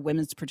aware,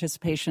 women's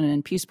participation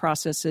in peace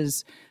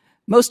processes,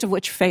 most of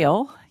which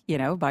fail,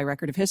 by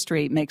record of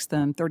history, makes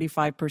them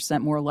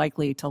 35% more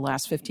likely to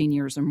last 15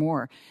 years or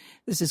more.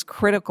 This is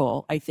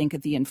critical, I think,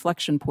 at the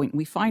inflection point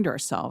we find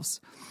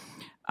ourselves.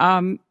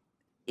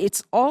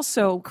 It's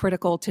also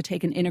critical to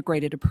take an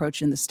integrated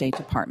approach in the State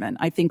Department.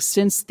 I think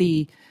since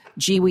the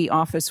GWE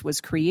office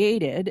was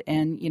created,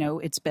 and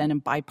it's been a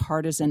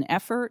bipartisan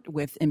effort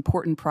with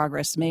important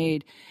progress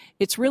made,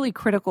 it's really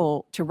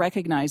critical to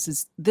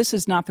recognize this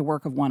is not the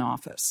work of one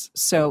office.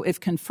 So if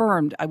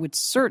confirmed, I would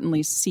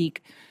certainly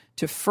seek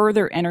to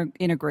further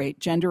integrate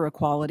gender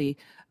equality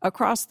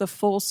across the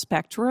full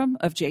spectrum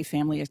of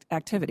J-family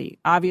activity,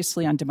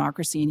 obviously on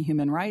democracy and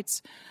human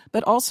rights,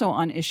 but also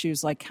on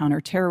issues like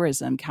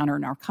counterterrorism,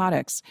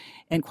 counter-narcotics,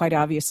 and quite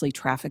obviously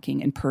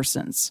trafficking in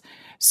persons.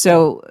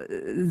 So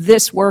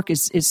this work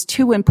is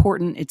too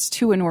important, it's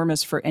too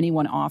enormous for any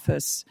one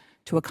office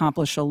to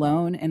accomplish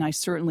alone, and I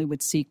certainly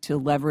would seek to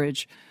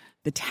leverage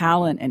the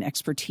talent and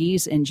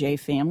expertise in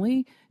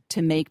J-family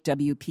to make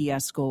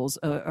WPS goals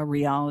a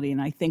reality. And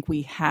I think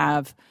we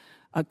have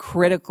a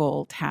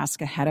critical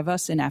task ahead of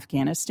us in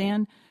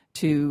Afghanistan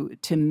to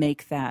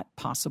make that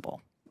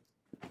possible.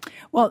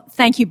 Well,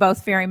 thank you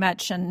both very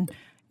much. And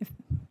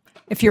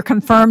if you're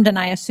confirmed, and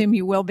I assume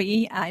you will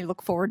be, I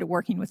look forward to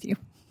working with you.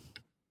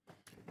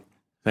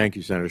 Thank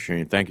you, Senator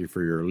Shaheen. Thank you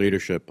for your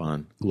leadership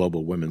on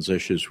global women's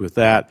issues. With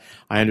that,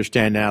 I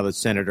understand now that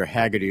Senator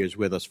Hagerty is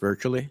with us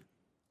virtually.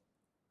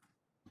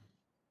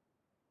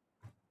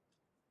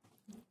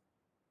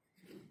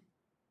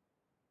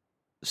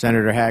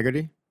 Senator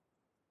Hagerty?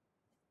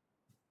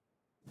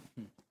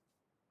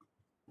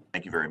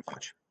 Thank you very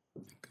much.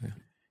 Okay.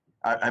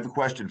 I have a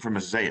question for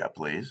Ms. Zia,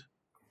 please.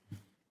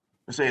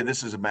 Ms. Zia,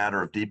 this is a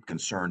matter of deep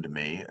concern to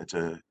me. It's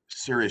a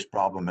serious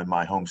problem in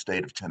my home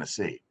state of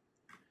Tennessee.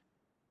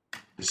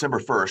 December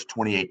 1st,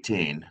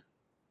 2018,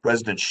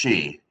 President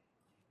Xi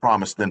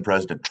promised then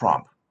President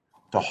Trump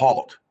to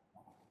halt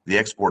the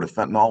export of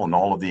fentanyl and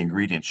all of the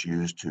ingredients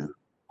used to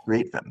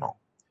create fentanyl.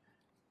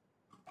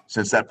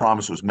 Since that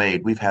promise was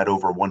made, we've had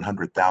over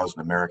 100,000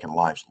 American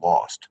lives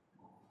lost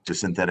to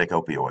synthetic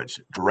opioids,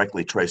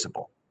 directly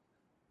traceable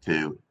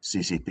to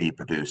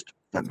CCP-produced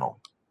fentanyl.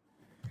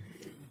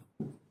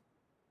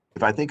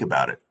 If I think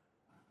about it,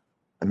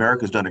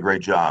 America's done a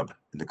great job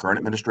in the current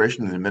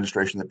administration and the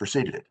administration that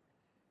preceded it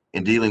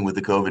in dealing with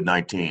the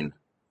COVID-19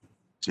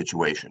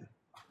 situation.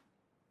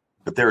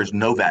 But there is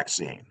no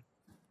vaccine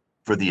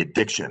for the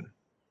addiction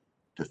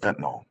to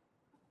fentanyl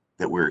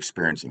that we're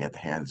experiencing at the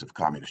hands of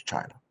communist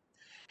China.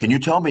 Can you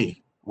tell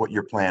me what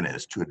your plan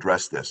is to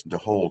address this and to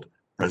hold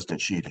President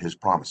Xi to his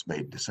promise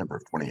made in December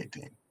of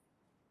 2018?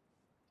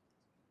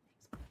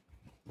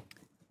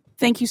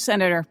 Thank you,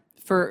 Senator,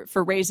 for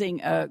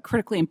raising a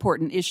critically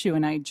important issue.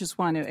 And I just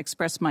want to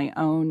express my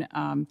own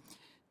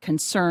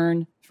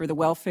concern for the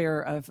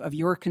welfare of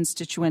your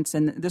constituents.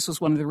 And this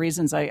was one of the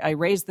reasons I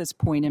raised this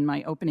point in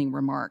my opening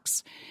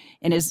remarks.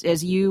 And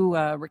as you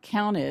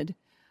recounted,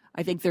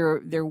 I think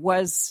there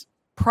was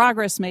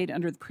progress made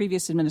under the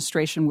previous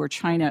administration where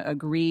China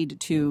agreed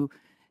to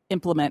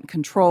implement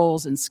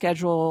controls and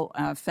schedule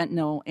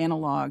fentanyl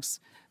analogs.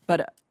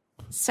 But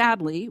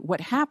sadly,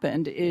 what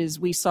happened is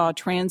we saw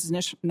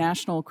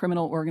transnational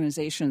criminal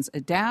organizations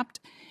adapt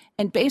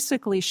and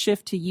basically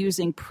shift to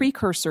using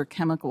precursor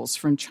chemicals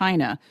from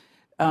China,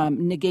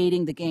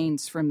 negating the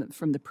gains from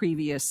the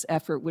previous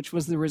effort, which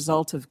was the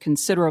result of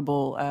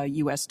considerable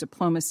U.S.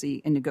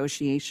 diplomacy and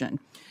negotiation.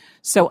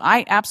 So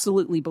I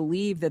absolutely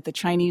believe that the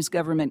Chinese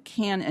government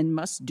can and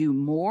must do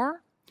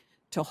more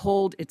to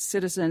hold its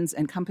citizens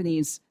and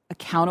companies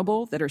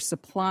accountable that are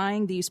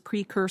supplying these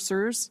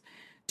precursors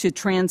to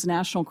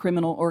transnational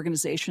criminal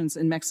organizations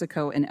in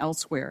Mexico and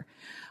elsewhere.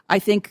 I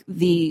think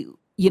the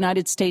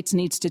United States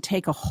needs to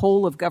take a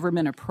whole of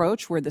government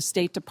approach where the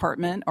State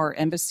Department, our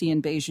embassy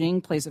in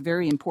Beijing, plays a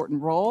very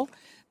important role,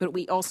 but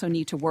we also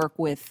need to work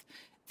with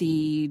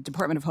the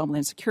Department of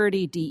Homeland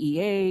Security,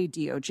 DEA,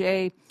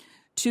 DOJ,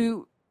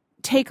 to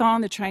take on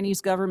the Chinese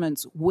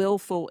government's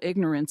willful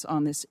ignorance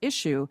on this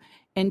issue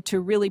and to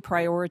really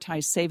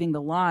prioritize saving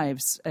the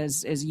lives.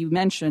 As you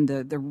mentioned,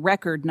 the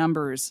record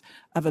numbers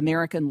of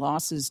American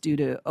losses due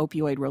to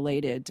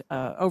opioid-related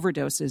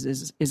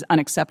overdoses is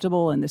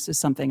unacceptable, and this is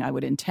something I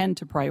would intend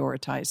to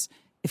prioritize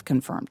if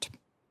confirmed.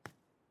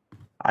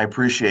 I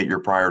appreciate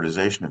your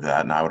prioritization of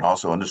that, and I would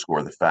also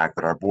underscore the fact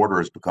that our border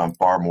has become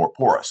far more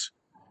porous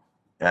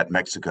at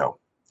Mexico,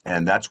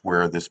 and that's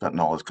where this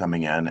fentanyl is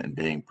coming in and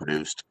being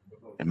produced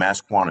in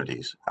mass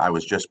quantities. I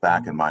was just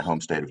back in my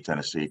home state of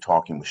Tennessee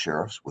talking with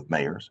sheriffs, with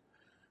mayors,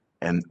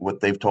 and what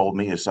they've told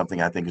me is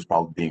something I think is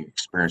probably being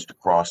experienced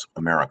across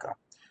America,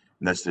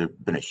 and that's there's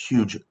been a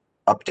huge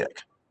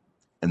uptick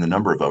in the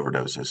number of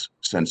overdoses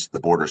since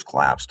the borders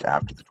collapsed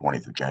after the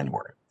 20th of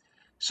January.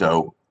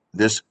 So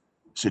this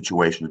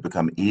situation has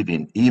become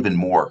even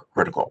more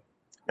critical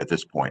at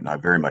this point, and I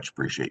very much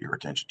appreciate your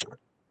attention to it.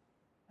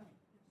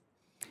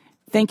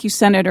 Thank you,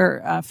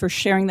 Senator, for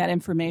sharing that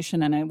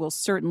information, and I will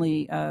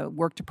certainly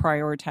work to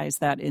prioritize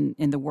that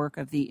in the work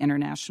of the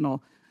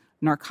International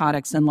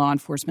Narcotics and Law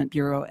Enforcement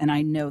Bureau, and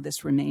I know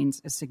this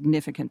remains a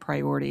significant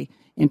priority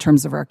in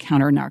terms of our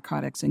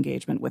counter-narcotics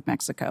engagement with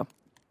Mexico.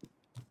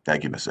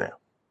 Thank you, Ms. Zaya.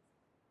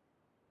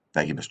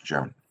 Thank you, Mr.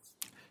 Chairman.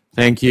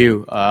 Thank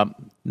you.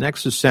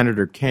 Next is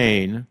Senator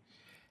Kaine,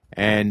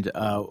 and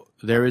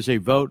there is a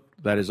vote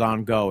that is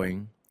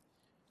ongoing.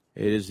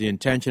 It is the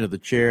intention of the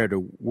chair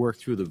to work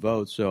through the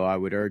vote, so I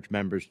would urge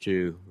members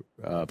to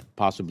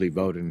possibly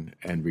vote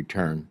and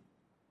return.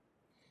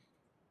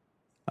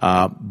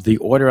 The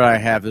order I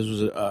have, this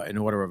was an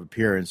order of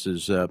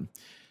appearances,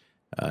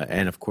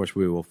 and of course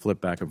we will flip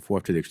back and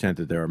forth to the extent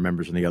that there are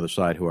members on the other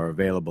side who are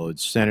available.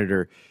 It's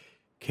Senator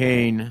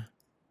Kaine,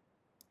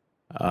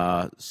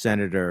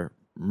 Senator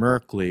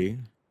Merkley,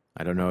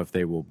 I don't know if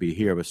they will be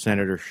here, but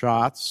Senator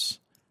Schatz,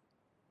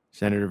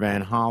 Senator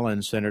Van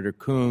Hollen, Senator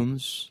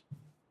Coons,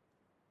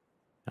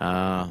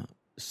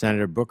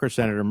 Senator Booker,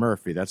 Senator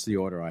Murphy. That's the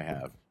order I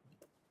have.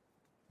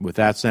 With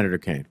that, Senator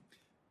Kaine.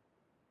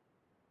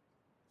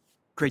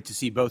 Great to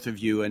see both of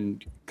you,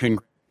 and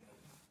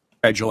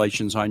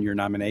congratulations on your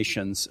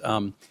nominations.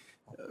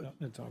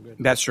 That's all good.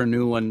 Ambassador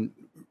Nuland,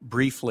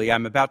 briefly,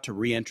 I'm about to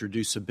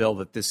reintroduce a bill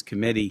that this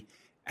committee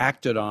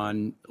acted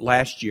on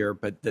last year,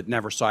 but that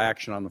never saw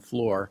action on the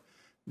floor,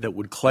 that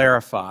would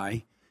clarify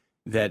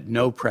that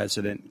no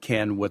president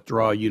can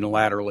withdraw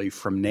unilaterally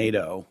from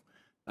NATO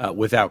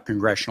without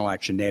congressional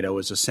action. NATO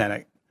is a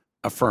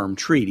Senate-affirmed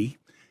treaty.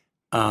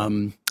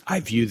 I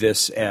view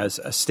this as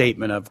a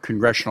statement of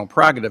congressional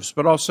prerogatives,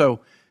 but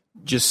also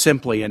just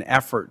simply an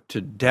effort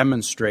to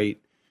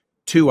demonstrate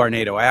to our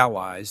NATO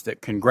allies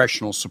that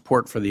congressional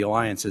support for the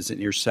alliances in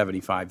near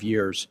 75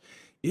 years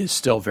is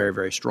still very,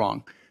 very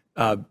strong.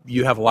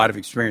 You have a lot of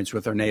experience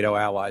with our NATO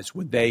allies.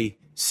 Would they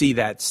see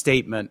that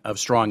statement of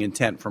strong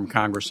intent from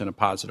Congress in a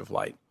positive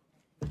light?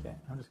 Okay,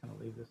 I'm just going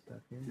to leave this stuff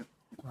here.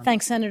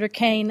 Thanks, Senator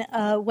Kaine.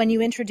 When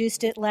you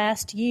introduced it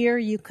last year,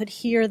 you could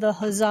hear the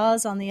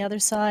huzzas on the other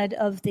side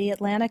of the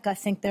Atlantic. I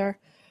think there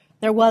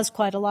was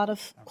quite a lot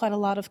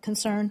of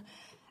concern.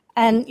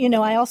 And, you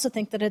know, I also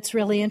think that it's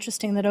really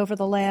interesting that over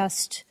the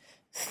last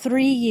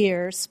 3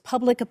 years,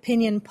 public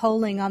opinion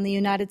polling on the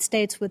United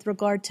States with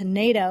regard to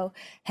NATO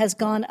has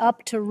gone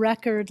up to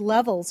record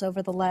levels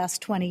over the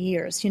last 20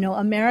 years. You know,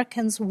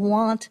 Americans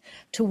want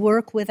to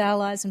work with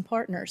allies and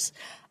partners.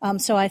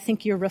 So I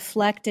think you're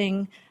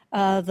reflecting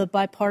the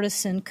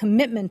bipartisan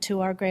commitment to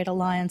our great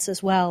alliance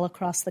as well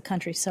across the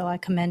country. So I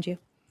commend you.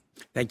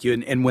 Thank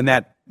you. And when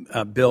that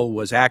bill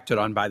was acted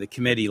on by the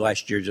committee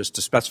last year, just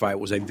to specify, it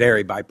was a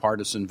very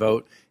bipartisan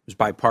vote. It was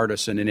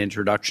bipartisan in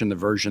introduction. The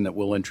version that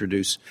we'll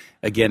introduce,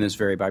 again, is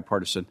very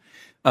bipartisan.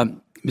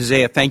 Ms.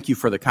 Zaya, thank you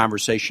for the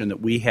conversation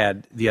that we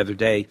had the other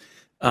day.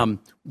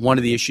 One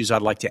of the issues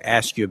I'd like to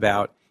ask you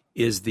about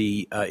is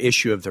the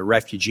issue of the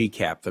refugee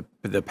cap.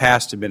 The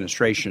past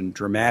administration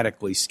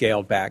dramatically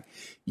scaled back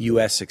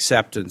U.S.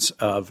 acceptance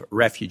of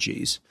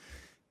refugees.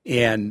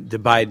 And the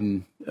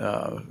Biden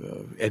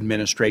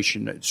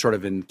administration, sort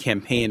of in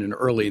campaign and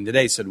early in the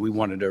day, said we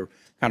wanted to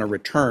kind of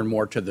return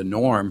more to the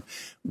norm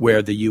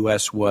where the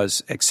U.S.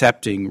 was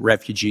accepting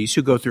refugees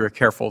who go through a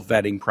careful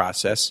vetting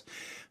process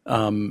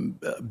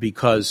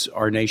because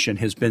our nation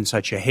has been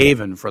such a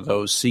haven for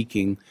those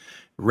seeking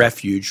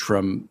refuge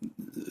from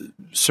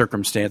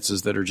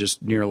circumstances that are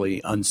just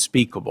nearly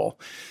unspeakable.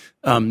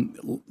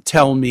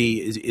 Tell me,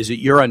 is it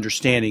your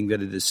understanding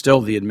that it is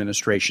still the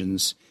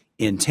administration's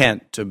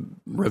intent to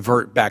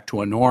revert back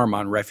to a norm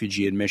on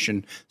refugee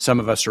admission? Some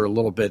of us are a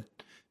little bit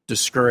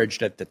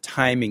discouraged at the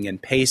timing and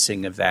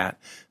pacing of that,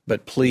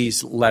 but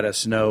please let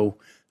us know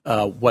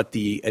what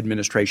the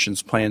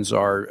administration's plans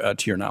are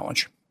to your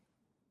knowledge.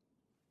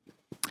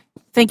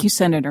 Thank you,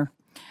 Senator.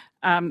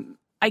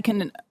 I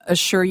can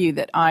assure you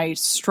that I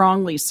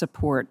strongly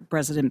support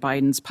President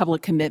Biden's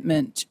public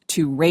commitment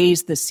to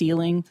raise the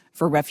ceiling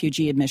for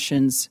refugee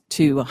admissions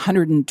to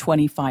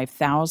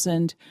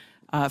 125,000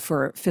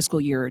 for fiscal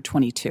year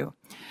 22.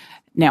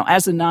 Now,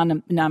 as a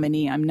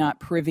nominee, I'm not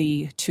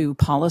privy to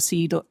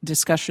policy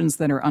discussions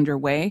that are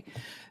underway,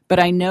 but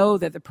I know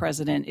that the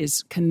president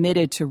is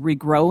committed to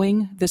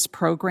regrowing this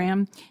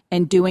program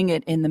and doing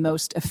it in the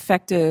most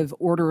effective,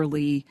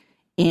 orderly,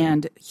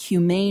 and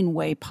humane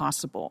way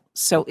possible.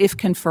 So if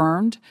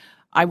confirmed,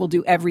 I will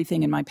do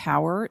everything in my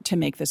power to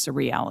make this a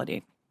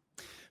reality.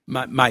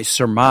 My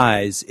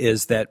surmise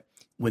is that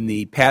when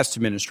the past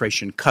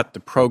administration cut the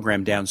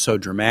program down so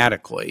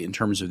dramatically in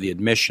terms of the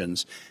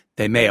admissions,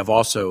 they may have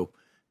also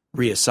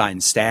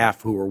reassigned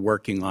staff who were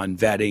working on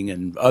vetting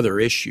and other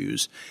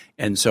issues.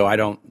 And so I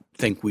don't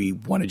think we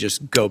want to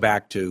just go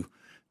back to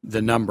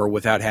the number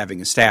without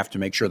having a staff to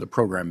make sure the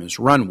program is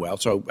run well.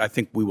 So I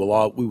think we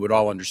would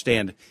all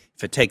understand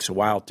if it takes a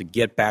while to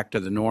get back to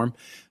the norm.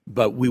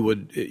 But we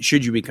would,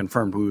 should you be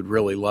confirmed, we would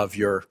really love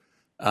your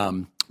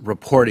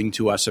reporting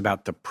to us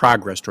about the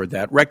progress toward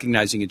that,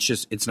 recognizing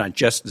it's not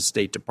just the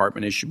State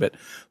Department issue, but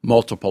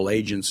multiple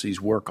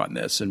agencies work on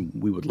this, and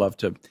we would love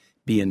to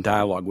be in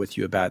dialogue with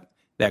you about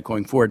that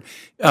going forward.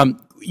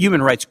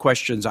 Human rights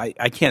questions, I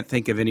can't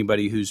think of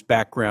anybody whose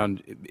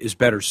background is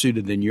better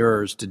suited than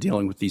yours to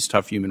dealing with these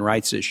tough human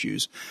rights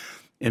issues.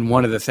 And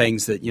one of the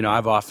things that,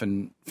 I've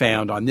often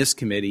found on this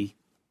committee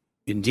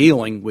in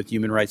dealing with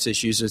human rights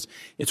issues is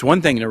it's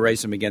one thing to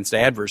raise them against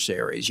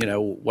adversaries,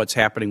 what's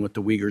happening with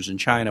the Uyghurs in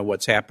China,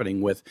 what's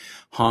happening with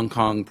Hong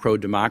Kong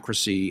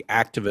pro-democracy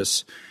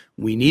activists.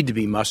 We need to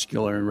be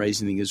muscular in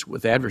raising these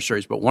with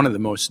adversaries, but one of the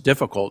most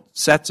difficult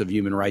sets of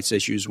human rights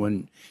issues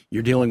when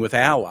you're dealing with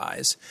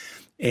allies.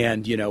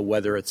 And,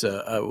 whether it's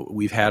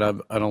we've had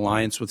an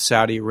alliance with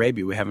Saudi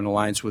Arabia, we have an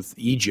alliance with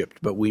Egypt,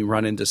 but we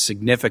run into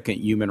significant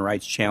human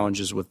rights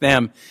challenges with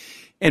them.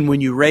 And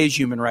when you raise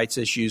human rights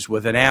issues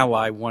with an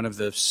ally, one of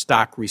the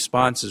stock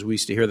responses, we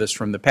used to hear this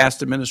from the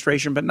past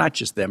administration, but not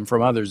just them,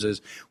 from others,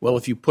 is, well,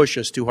 if you push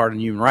us too hard on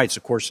human rights,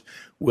 of course,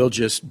 we'll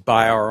just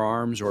buy our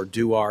arms or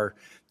do our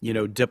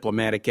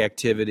diplomatic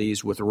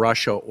activities with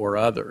Russia or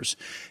others.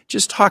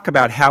 Just talk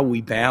about how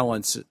we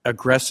balance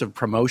aggressive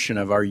promotion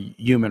of our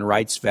human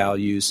rights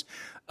values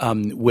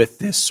with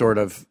this sort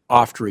of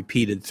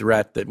oft-repeated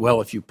threat that,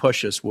 well, if you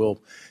push us, we'll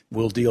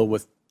deal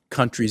with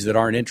countries that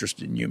aren't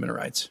interested in human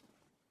rights.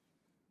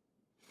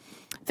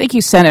 Thank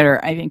you,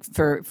 Senator, I think,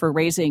 for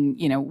raising,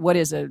 what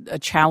is a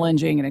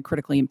challenging and a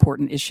critically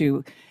important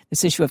issue,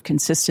 this issue of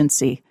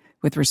consistency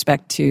with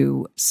respect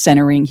to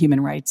centering human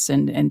rights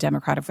and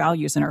democratic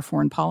values in our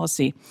foreign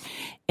policy.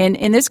 And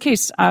in this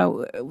case,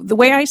 the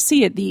way I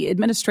see it, the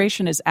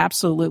administration is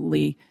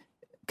absolutely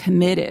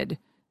committed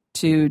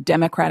to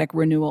democratic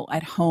renewal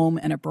at home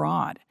and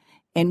abroad.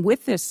 And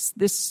with this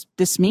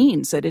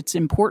means that it's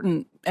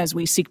important, as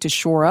we seek to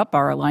shore up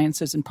our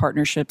alliances and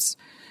partnerships,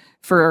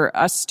 for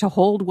us to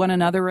hold one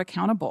another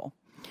accountable.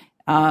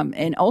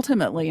 And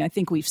ultimately, I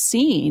think we've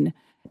seen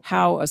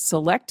how a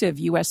selective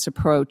U.S.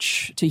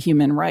 approach to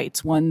human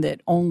rights, one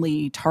that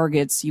only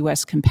targets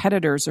U.S.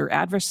 competitors or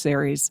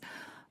adversaries,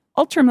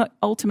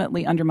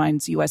 ultimately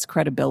undermines U.S.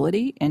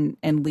 credibility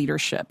and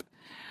leadership.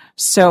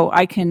 So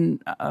I can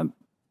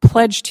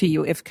pledge to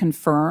you, if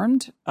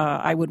confirmed,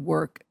 I would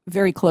work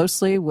very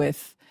closely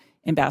with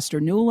Ambassador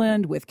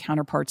Nuland, with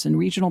counterparts in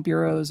regional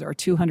bureaus, our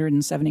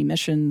 270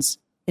 missions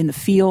in the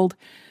field,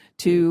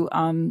 to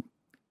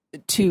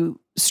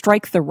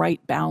strike the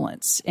right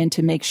balance and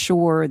to make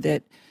sure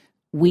that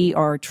we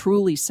are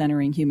truly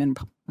centering human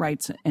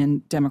rights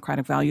and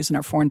democratic values in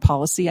our foreign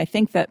policy. I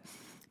think that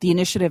the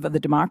initiative of the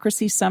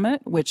Democracy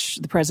Summit, which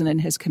the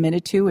President has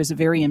committed to, is a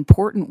very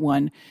important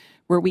one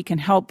where we can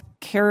help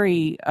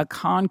carry a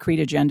concrete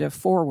agenda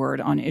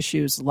forward on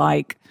issues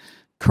like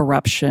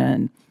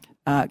corruption,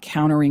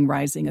 countering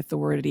rising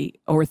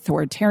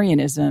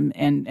authoritarianism,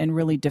 and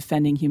really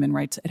defending human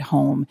rights at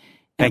home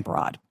and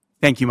abroad.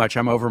 Thank you much.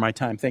 I'm over my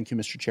time. Thank you,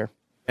 Mr. Chair.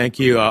 Thank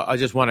you. I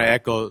just want to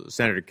echo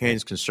Senator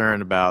Kane's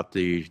concern about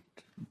the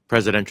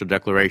presidential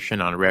declaration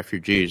on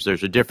refugees.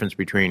 There's a difference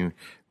between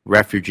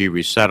refugee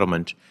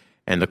resettlement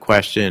and the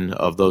question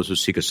of those who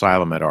seek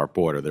asylum at our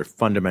border. They're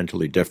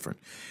fundamentally different,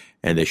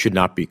 and they should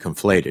not be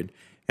conflated.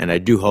 And I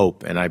do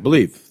hope, and I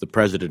believe the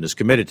President is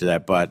committed to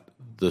that, but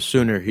the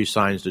sooner he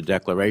signs the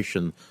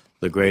declaration,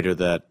 the greater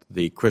that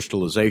the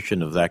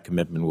crystallization of that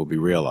commitment will be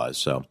realized.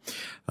 So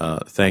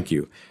thank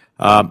you.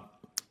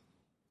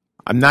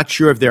 I'm not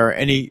sure if there are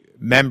any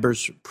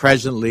members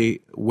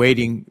presently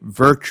waiting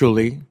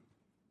virtually.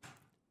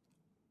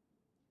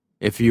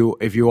 If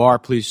you are,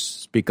 please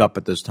speak up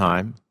at this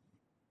time.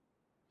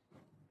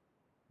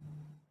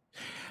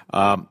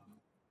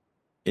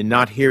 In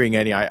not hearing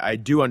any, I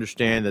do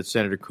understand that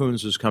Senator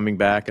Coons is coming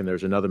back, and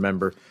there's another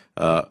member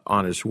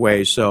on his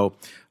way. So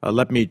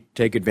let me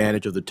take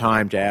advantage of the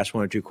time to ask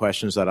one or two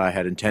questions that I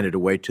had intended to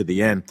wait to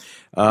the end.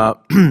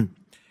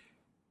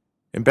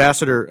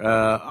 Ambassador,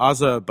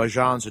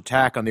 Azerbaijan's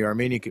attack on the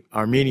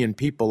Armenian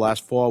people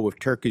last fall with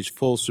Turkey's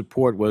full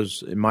support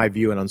was, in my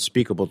view, an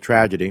unspeakable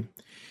tragedy.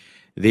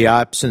 The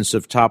absence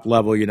of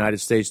top-level United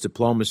States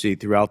diplomacy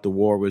throughout the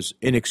war was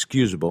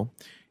inexcusable,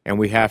 and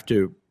we have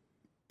to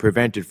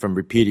prevent it from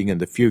repeating in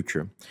the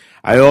future.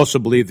 I also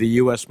believe the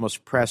U.S.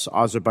 must press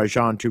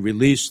Azerbaijan to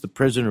release the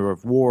prisoner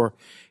of war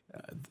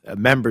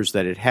members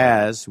that it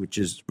has, which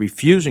is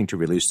refusing to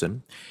release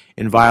them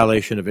in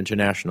violation of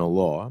international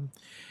law,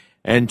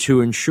 and to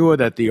ensure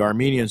that the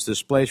Armenians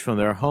displaced from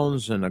their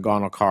homes in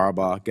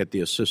Nagorno-Karabakh get the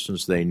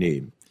assistance they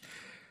need.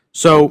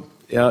 So,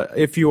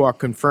 if you are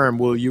confirmed,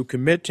 will you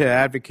commit to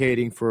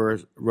advocating for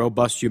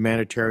robust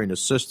humanitarian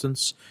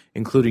assistance,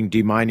 including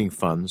demining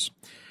funds,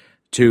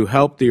 to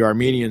help the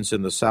Armenians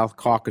in the South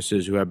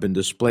Caucasus who have been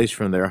displaced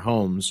from their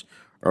homes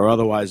or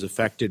otherwise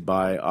affected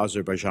by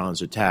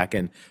Azerbaijan's attack?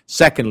 And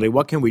secondly,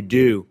 what can we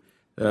do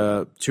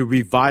to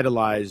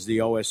revitalize the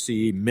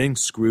OSCE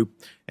Minsk group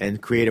and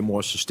create a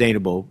more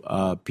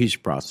sustainable peace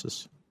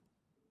process?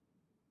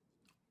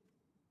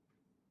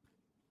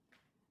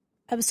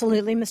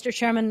 Absolutely, Mr.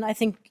 Chairman. I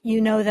think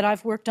you know that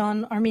I've worked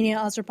on Armenia,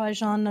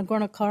 Azerbaijan,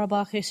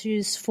 Nagorno-Karabakh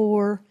issues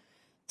for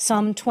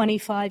some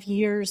 25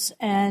 years,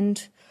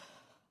 and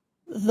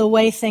the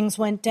way things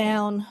went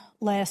down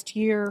last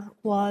year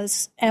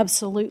was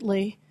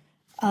absolutely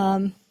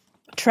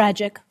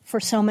tragic for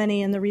so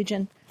many in the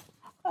region.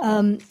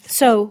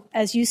 So,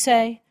 as you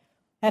say,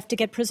 we have to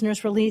get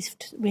prisoners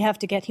released. We have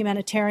to get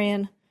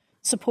humanitarian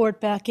support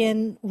back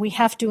in. We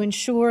have to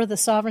ensure the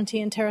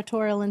sovereignty and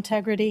territorial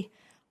integrity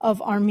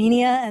of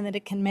Armenia and that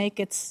it can make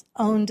its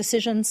own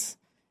decisions.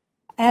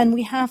 And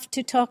we have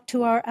to talk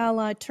to our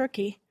ally,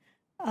 Turkey.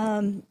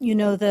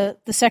 The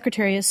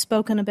Secretary has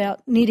spoken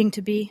about needing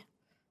to be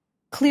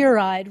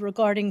clear-eyed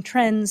regarding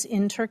trends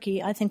in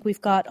Turkey. I think we've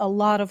got a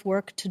lot of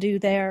work to do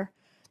there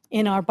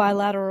in our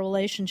bilateral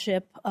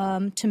relationship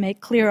to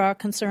make clear our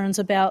concerns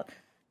about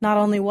not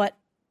only what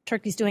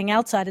Turkey's doing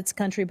outside its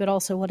country, but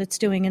also what it's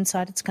doing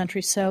inside its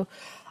country. So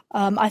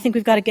I think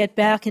we've got to get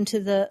back into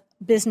the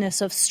business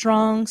of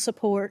strong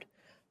support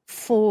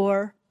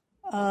for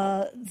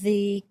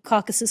the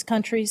Caucasus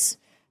countries,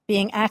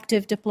 being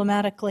active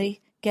diplomatically,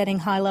 getting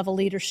high-level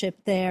leadership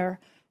there,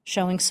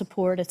 showing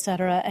support, et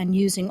cetera, and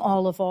using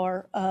all of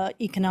our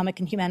economic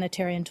and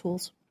humanitarian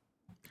tools.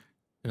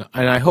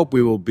 And I hope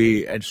we will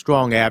be a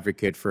strong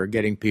advocate for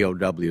getting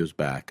POWs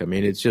back. I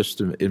mean, it's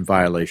just in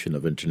violation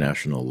of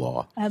international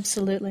law.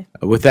 Absolutely.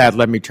 With that,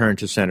 let me turn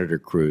to Senator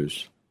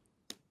Cruz.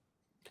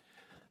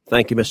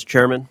 Thank you, Mr.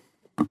 Chairman.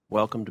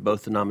 Welcome to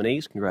both the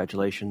nominees.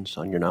 Congratulations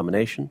on your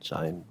nominations.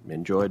 I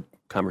enjoyed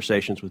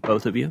conversations with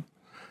both of you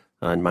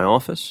in my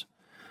office.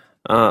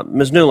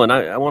 Ms. Nuland,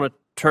 I want to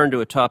turn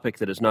to a topic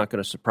that is not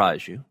going to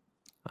surprise you,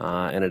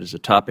 and it is a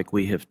topic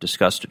we have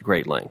discussed at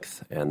great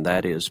length, and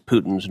that is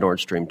Putin's Nord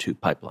Stream 2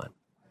 pipeline.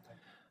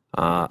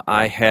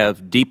 I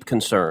have deep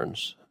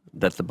concerns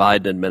that the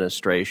Biden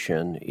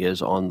administration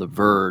is on the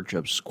verge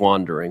of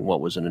squandering what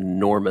was an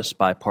enormous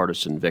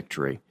bipartisan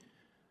victory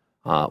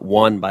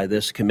won by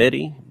this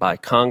committee, by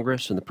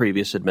Congress, and the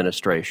previous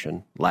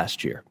administration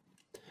last year.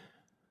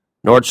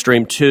 Nord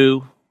Stream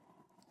 2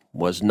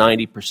 was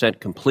 90%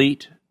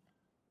 complete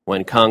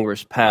when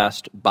Congress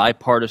passed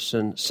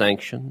bipartisan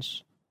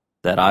sanctions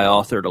that I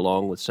authored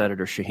along with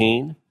Senator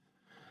Shaheen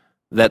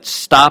that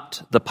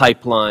stopped the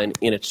pipeline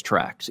in its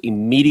tracks,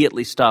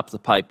 immediately stopped the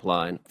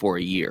pipeline for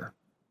a year.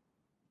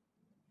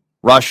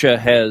 Russia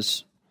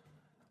has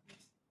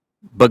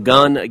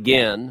begun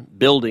again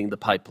building the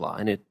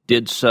pipeline. It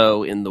did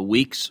so in the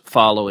weeks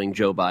following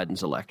Joe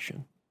Biden's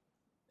election.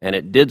 And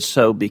it did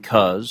so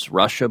because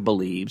Russia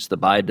believes the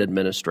Biden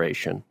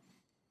administration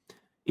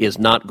is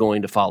not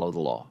going to follow the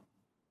law,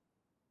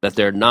 that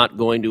they're not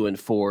going to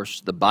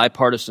enforce the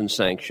bipartisan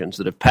sanctions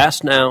that have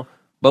passed now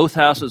both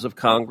houses of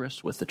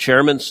Congress, with the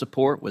chairman's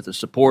support, with the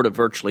support of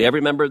virtually every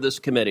member of this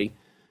committee,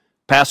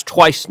 passed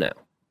twice now,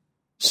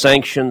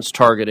 sanctions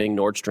targeting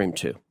Nord Stream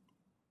 2.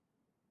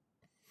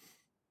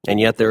 And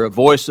yet there are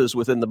voices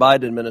within the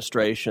Biden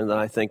administration that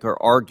I think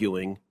are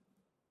arguing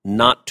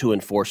not to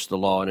enforce the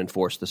law and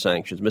enforce the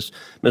sanctions. Ms.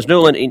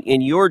 Nuland,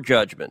 in your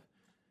judgment,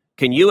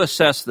 can you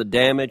assess the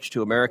damage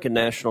to American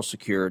national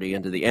security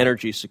and to the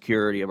energy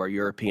security of our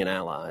European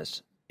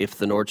allies if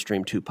the Nord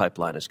Stream 2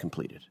 pipeline is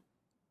completed?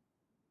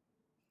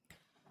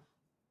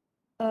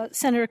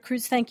 Senator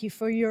Cruz, thank you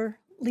for your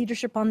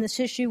leadership on this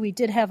issue. We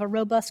did have a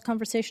robust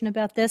conversation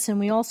about this, and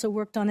we also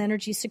worked on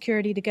energy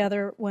security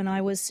together when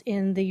I was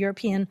in the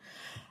European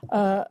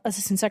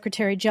Assistant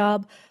Secretary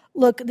job.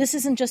 Look, this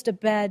isn't just a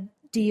bad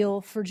deal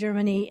for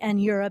Germany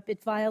and Europe.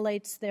 It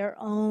violates their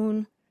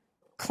own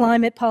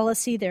climate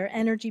policy, their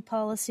energy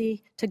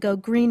policy to go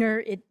greener.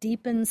 It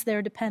deepens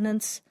their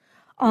dependence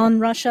on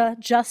Russia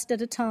just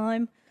at a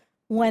time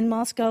when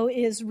Moscow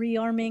is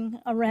rearming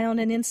around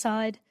and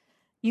inside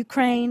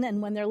Ukraine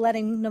and when they're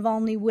letting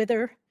Navalny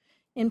wither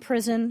in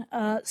prison.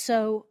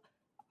 So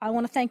I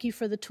want to thank you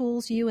for the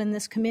tools you and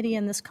this committee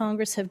and this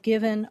Congress have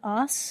given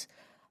us.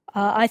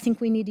 I think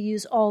we need to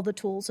use all the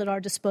tools at our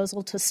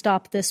disposal to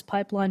stop this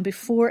pipeline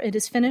before it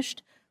is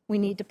finished. We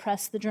need to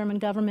press the German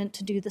government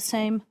to do the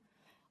same.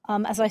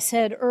 As I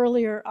said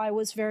earlier, I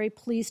was very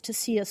pleased to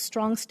see a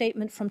strong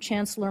statement from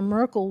Chancellor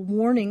Merkel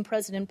warning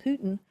President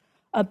Putin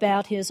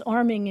about his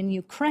arming in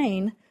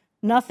Ukraine.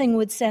 Nothing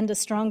would send a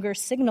stronger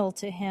signal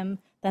to him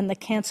than the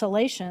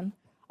cancellation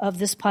of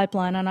this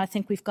pipeline, and I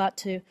think we've got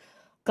to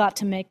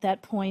make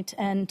that point,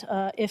 and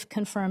if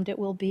confirmed, it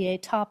will be a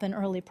top and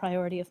early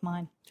priority of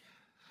mine.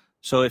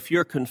 So if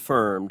you're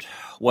confirmed,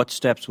 what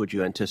steps would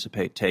you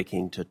anticipate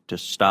taking to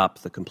stop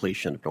the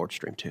completion of Nord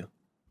Stream 2?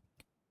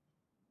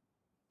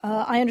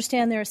 I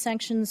understand there are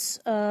sanctions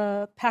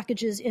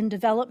packages in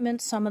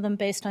development, some of them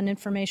based on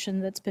information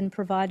that's been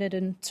provided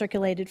and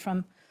circulated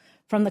from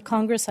the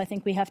Congress. I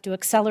think we have to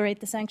accelerate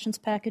the sanctions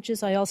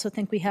packages. I also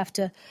think we have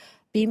to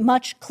be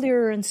much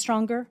clearer and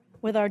stronger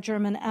with our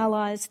German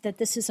allies that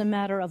this is a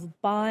matter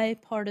of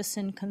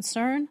bipartisan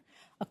concern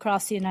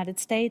across the United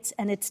States,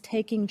 and it's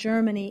taking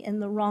Germany in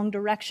the wrong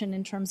direction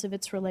in terms of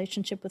its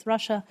relationship with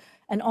Russia.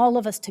 And all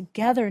of us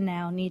together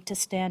now need to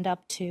stand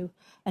up to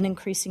an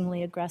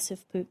increasingly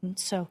aggressive Putin.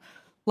 So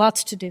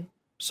lots to do.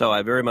 So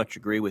I very much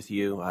agree with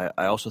you.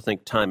 I also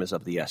think time is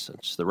of the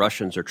essence. The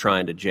Russians are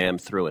trying to jam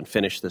through and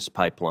finish this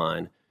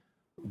pipeline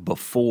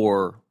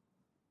before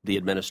the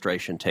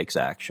administration takes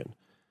action.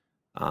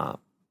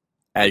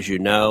 As you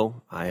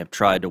know, I have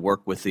tried to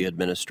work with the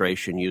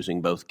administration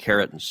using both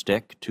carrot and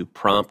stick to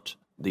prompt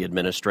the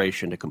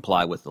administration to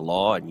comply with the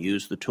law and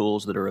use the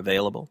tools that are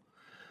available.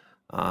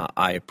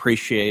 I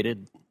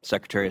appreciated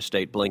Secretary of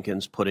State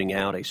Blinken's putting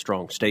out a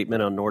strong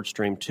statement on Nord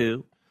Stream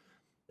 2.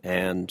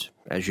 And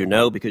as you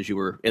know, because you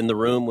were in the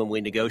room when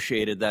we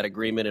negotiated that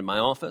agreement in my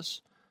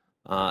office,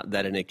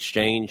 that in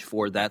exchange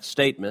for that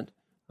statement,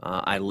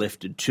 I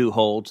lifted 2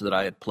 holds that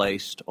I had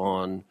placed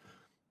on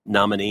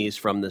nominees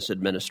from this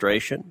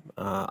administration.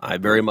 I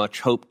very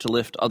much hope to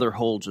lift other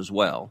holds as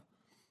well.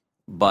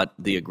 But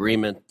the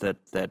agreement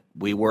that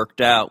we worked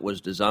out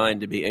was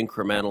designed to be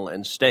incremental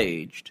and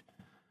staged.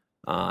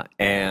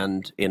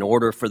 And in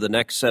order for the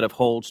next set of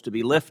holds to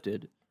be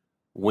lifted,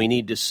 we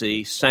need to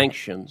see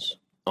sanctions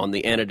on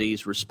the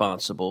entities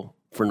responsible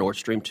for Nord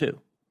Stream 2.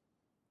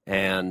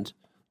 And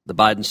the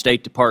Biden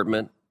State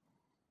Department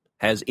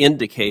has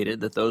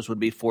indicated that those would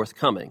be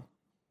forthcoming,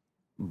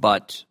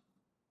 but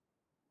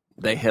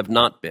they have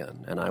not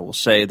been. And I will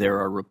say there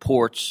are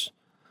reports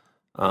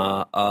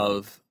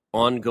of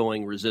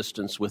ongoing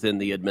resistance within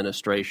the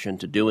administration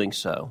to doing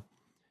so.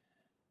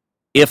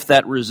 If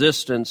that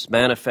resistance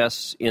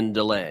manifests in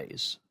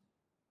delays,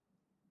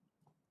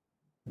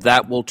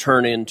 that will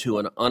turn into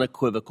an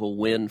unequivocal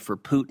win for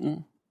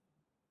Putin,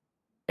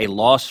 a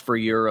loss for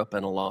Europe,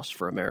 and a loss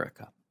for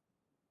America.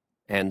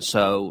 And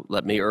so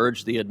let me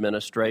urge the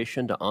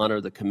administration to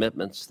honor the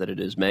commitments that it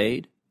has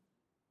made,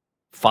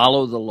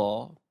 follow the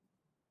law,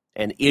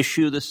 and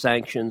issue the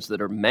sanctions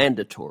that are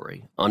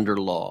mandatory under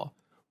law.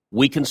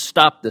 We can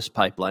stop this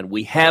pipeline.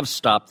 We have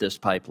stopped this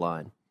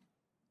pipeline.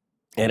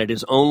 And it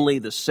is only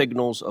the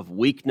signals of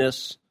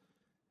weakness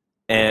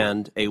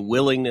and a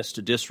willingness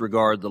to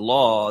disregard the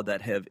law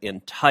that have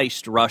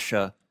enticed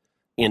Russia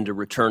into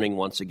returning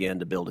once again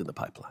to building the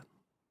pipeline.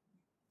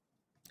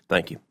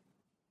 Thank you.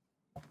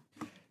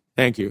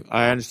 Thank you.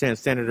 I understand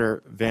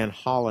Senator Van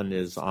Hollen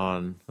is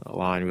on the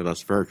line with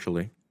us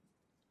virtually.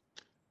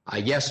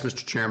 Yes,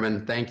 Mr.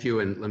 Chairman, thank you.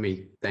 And let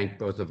me thank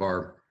both of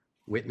our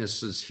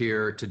witnesses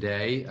here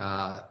today.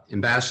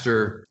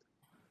 Ambassador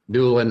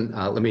Nuland,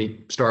 let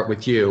me start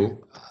with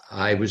you.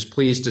 I was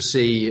pleased to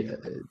see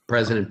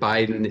President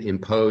Biden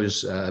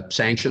impose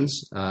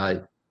sanctions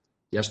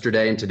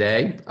yesterday and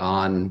today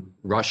on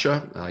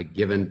Russia,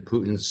 given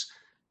Putin's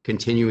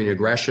continuing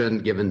aggression,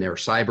 given their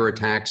cyber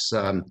attacks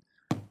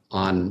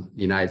on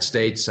the United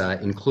States,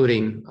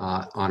 including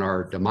on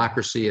our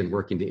democracy and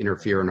working to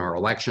interfere in our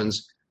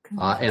elections.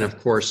 And of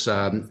course,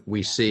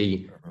 we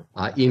see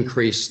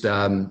increased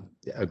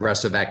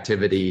aggressive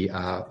activity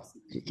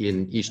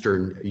in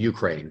eastern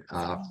Ukraine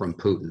from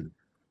Putin.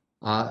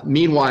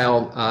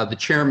 Meanwhile, the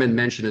chairman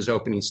mentioned in his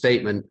opening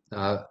statement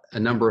a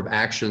number of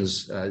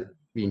actions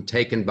being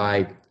taken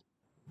by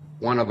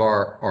one of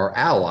our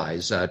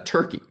allies,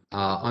 Turkey.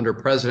 Under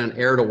President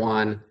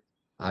Erdogan,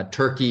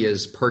 Turkey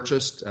has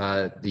purchased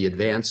the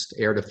advanced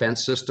air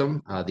defense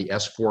system, the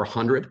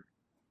S-400,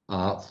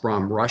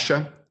 from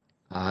Russia.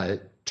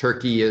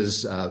 Turkey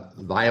has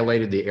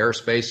violated the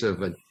airspace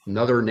of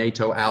another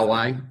NATO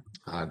ally,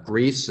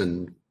 Greece,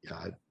 and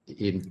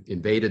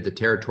invaded the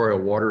territorial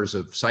waters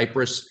of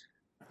Cyprus.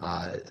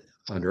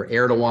 Under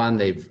Erdogan,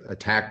 they've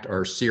attacked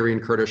our Syrian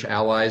Kurdish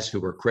allies who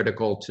were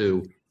critical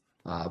to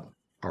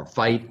our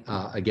fight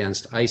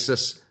against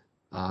ISIS.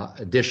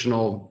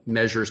 Additional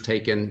measures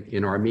taken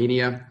in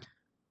Armenia.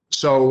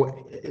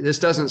 So this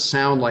doesn't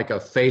sound like a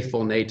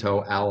faithful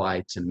NATO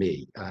ally to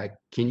me.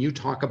 Can you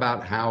talk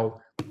about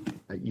how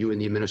you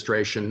and the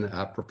administration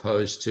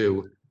propose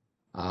to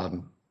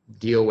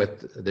deal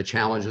with the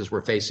challenges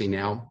we're facing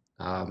now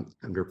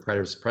under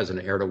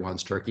President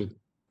Erdogan's Turkey?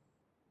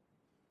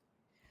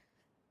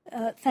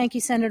 Thank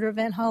you, Senator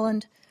Van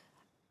Hollen.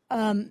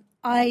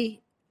 I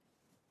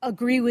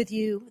agree with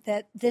you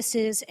that this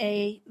is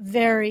a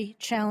very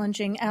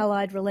challenging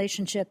allied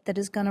relationship that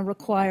is going to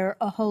require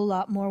a whole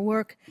lot more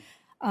work.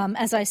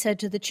 As I said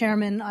to the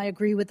chairman, I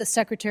agree with the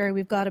secretary.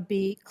 We've got to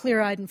be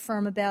clear-eyed and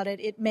firm about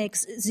it. It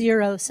makes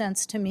zero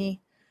sense to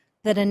me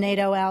that a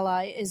NATO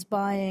ally is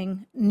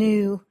buying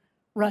new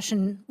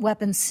Russian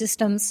weapons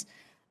systems.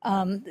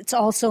 It's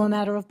also a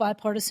matter of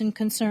bipartisan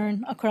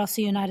concern across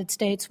the United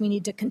States. We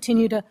need to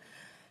continue to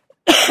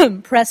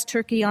press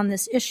Turkey on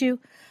this issue,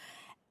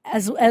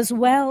 as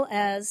well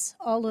as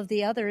all of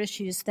the other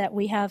issues that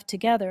we have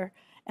together.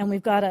 And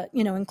we've got to,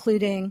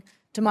 including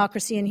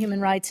democracy and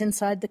human rights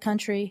inside the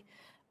country,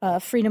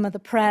 freedom of the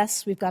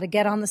press. We've got to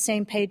get on the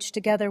same page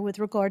together with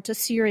regard to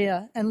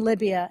Syria and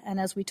Libya, and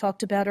as we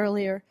talked about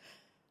earlier,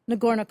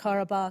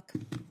 Nagorno-Karabakh.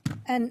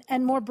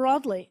 And more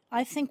broadly,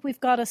 I think we've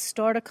got to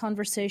start a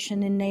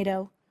conversation in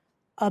NATO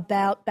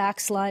about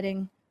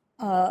backsliding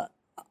on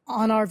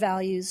our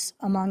values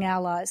among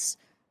allies.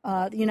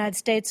 The United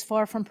States,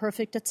 far from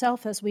perfect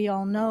itself, as we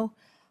all know,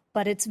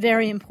 but it's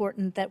very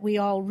important that we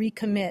all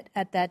recommit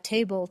at that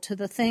table to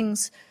the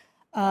things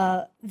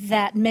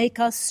that make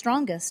us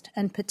strongest,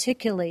 and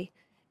particularly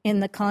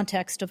in the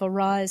context of a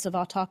rise of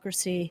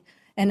autocracy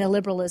and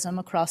illiberalism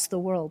across the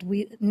world.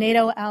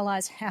 NATO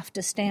allies have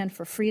to stand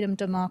for freedom,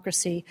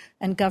 democracy,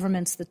 and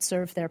governments that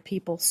serve their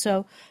people.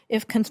 So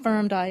if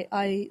confirmed,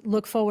 I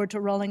look forward to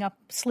rolling up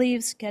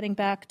sleeves, getting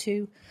back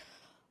to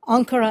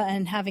Ankara,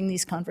 and having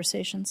these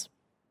conversations.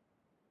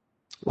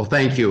 Well,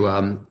 thank you.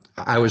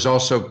 I was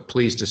also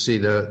pleased to see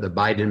the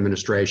Biden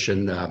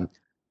administration,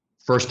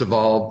 first of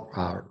all,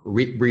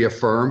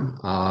 reaffirm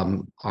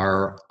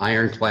our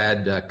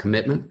ironclad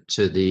commitment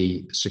to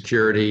the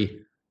security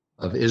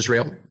of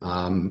Israel,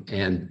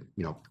 and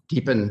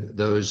deepen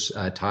those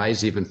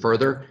ties even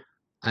further.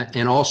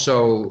 And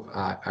also,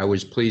 I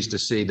was pleased to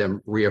see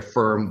them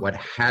reaffirm what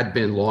had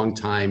been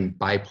longtime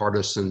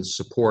bipartisan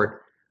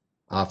support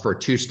for a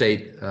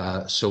two-state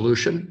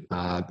solution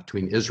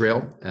between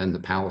Israel and the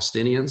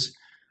Palestinians.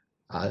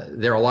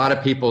 There are a lot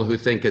of people who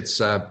think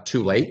it's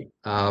too late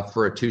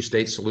for a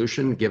two-state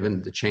solution,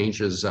 given the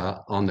changes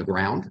on the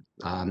ground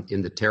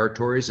in the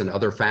territories and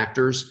other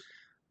factors.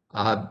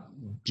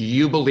 Do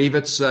you believe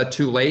it's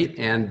too late?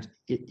 And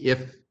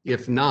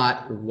if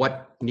not,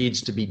 what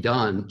needs to be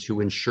done to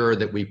ensure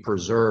that we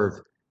preserve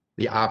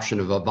the option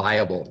of a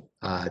viable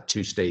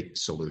two-state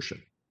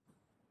solution?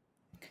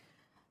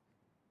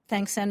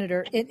 Thanks,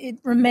 Senator. It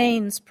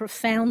remains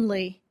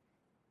profoundly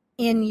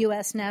in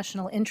U.S.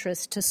 national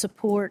interest to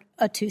support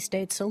a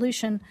two-state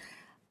solution.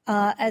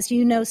 As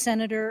you know,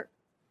 Senator,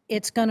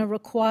 it's going to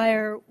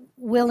require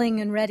willing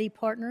and ready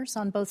partners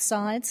on both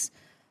sides.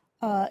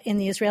 In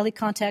the Israeli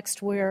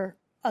context, we're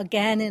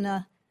again in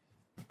a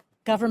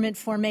government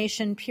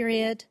formation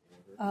period.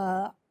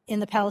 In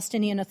the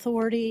Palestinian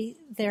Authority,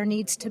 there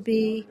needs to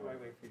be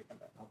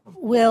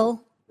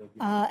will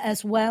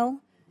as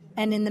well.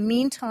 And in the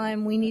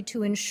meantime, we need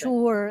to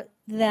ensure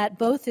that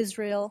both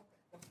Israel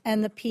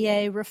and the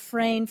PA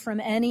refrain from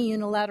any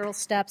unilateral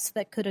steps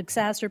that could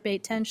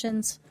exacerbate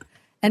tensions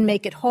and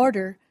make it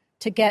harder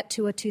to get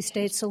to a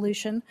two-state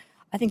solution.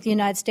 I think the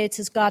United States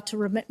has got to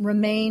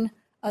remain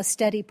a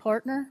steady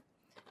partner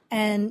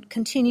and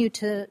continue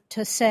to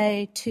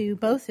say to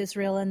both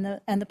Israel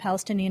and the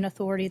Palestinian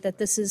Authority that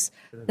this is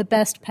the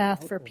best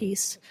path for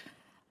peace.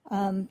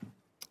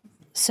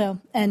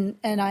 So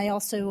I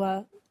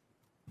also,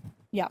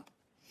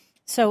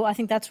 So I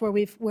think that's where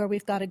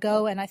we've got to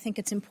go, and I think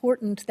it's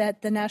important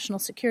that the National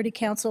Security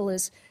Council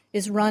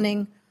is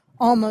running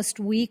almost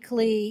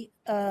weekly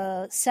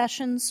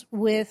sessions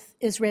with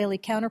Israeli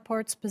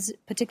counterparts,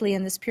 particularly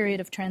in this period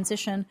of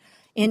transition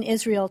in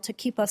Israel, to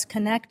keep us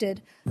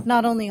connected,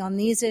 not only on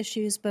these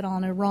issues, but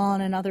on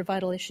Iran and other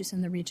vital issues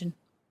in the region.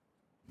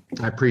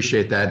 I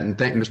appreciate that. And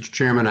thank you, Mr.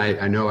 Chairman.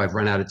 I know I've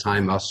run out of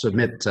time. I'll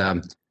submit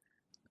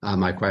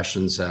my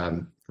questions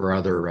for our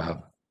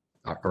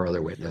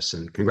other witness.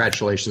 And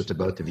congratulations to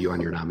both of you on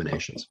your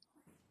nominations.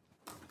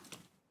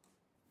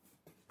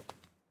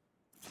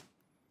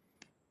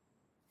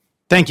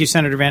 Thank you,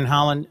 Senator Van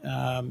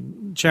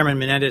Hollen. Chairman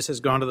Menendez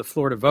has gone to the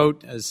floor to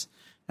vote. As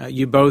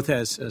you both,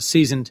 as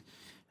seasoned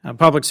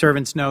public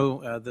servants,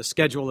 know, the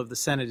schedule of the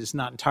Senate is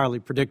not entirely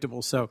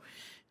predictable. So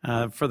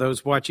for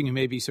those watching who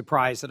may be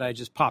surprised that I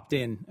just popped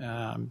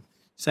in,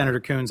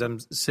 Senator Coons, I'm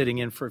sitting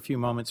in for a few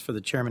moments for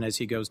the chairman as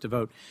he goes to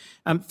vote.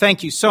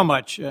 Thank you so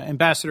much,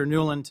 Ambassador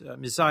Nuland,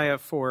 Ms. Zaya,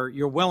 for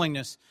your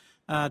willingness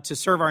to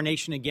serve our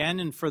nation again,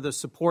 and for the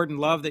support and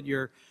love that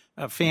your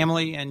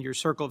family and your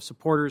circle of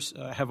supporters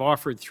have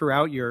offered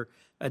throughout your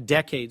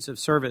decades of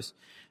service.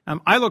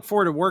 I look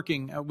forward to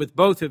working with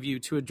both of you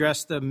to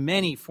address the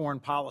many foreign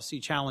policy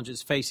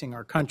challenges facing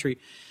our country,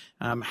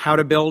 how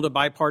to build a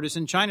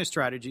bipartisan China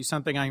strategy,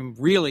 something I'm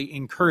really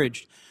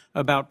encouraged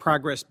about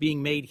progress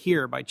being made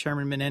here by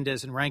Chairman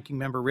Menendez and Ranking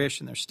Member Risch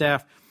and their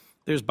staff.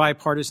 There's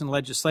bipartisan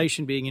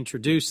legislation being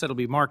introduced that'll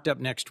be marked up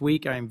next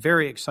week. I am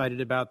very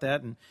excited about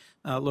that and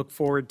look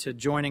forward to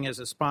joining as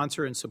a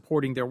sponsor and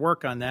supporting their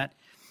work on that.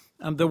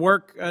 The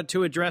work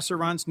to address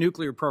Iran's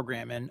nuclear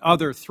program and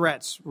other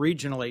threats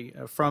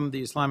regionally from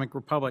the Islamic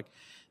Republic,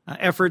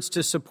 efforts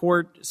to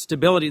support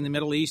stability in the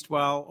Middle East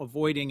while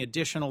avoiding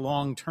additional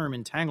long-term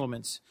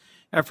entanglements,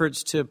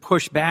 efforts to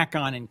push back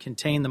on and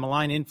contain the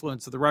malign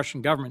influence of the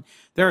Russian government.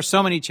 There are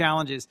so many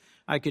challenges.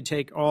 I could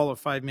take all of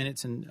 5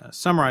 minutes in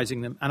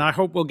summarizing them, and I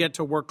hope we'll get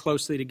to work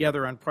closely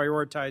together on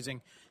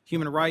prioritizing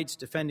human rights,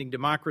 defending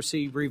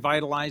democracy,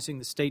 revitalizing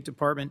the State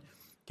Department,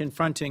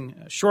 confronting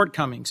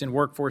shortcomings in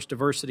workforce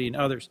diversity and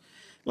others.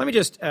 Let me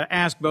just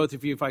ask both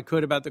of you, if I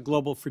could, about the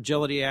Global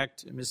Fragility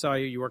Act. Ms.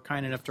 Zaya, you were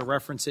kind enough to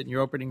reference it in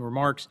your opening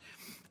remarks.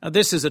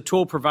 This is a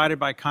tool provided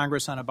by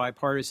Congress on a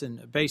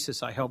bipartisan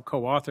basis I helped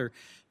co-author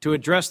to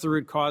address the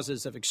root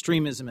causes of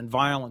extremism and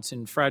violence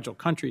in fragile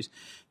countries.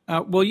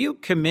 Will you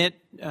commit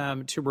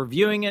to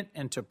reviewing it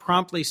and to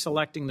promptly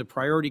selecting the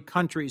priority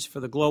countries for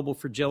the Global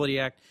Fragility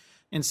Act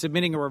and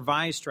submitting a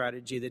revised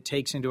strategy that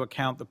takes into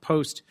account the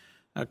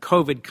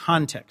post-COVID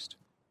context?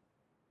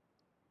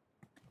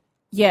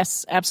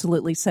 Yes,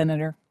 absolutely,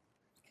 Senator.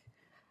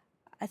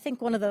 I think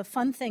one of the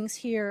fun things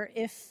here,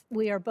 if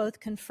we are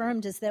both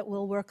confirmed, is that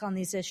we'll work on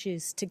these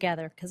issues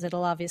together, because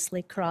it'll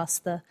obviously cross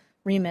the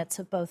remits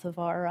of both of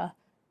our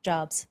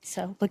jobs.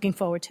 So looking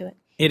forward to it.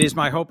 It is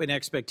my hope and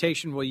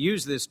expectation we'll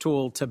use this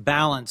tool to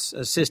balance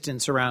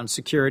assistance around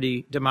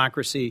security,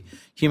 democracy,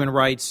 human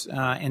rights,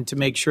 and to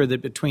make sure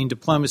that between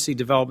diplomacy,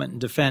 development, and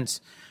defense,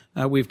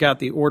 we've got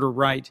the order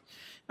right.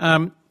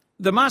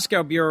 The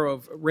Moscow Bureau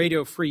of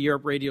Radio Free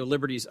Europe, Radio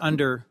Liberty is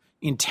under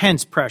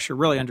intense pressure,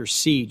 really under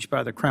siege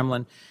by the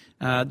Kremlin.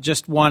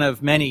 Just one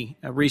of many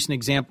recent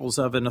examples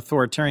of an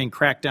authoritarian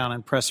crackdown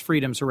on press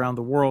freedoms around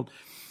the world.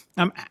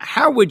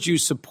 How would you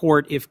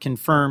support, if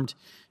confirmed,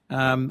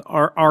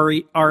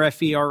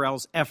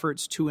 RFE-RL's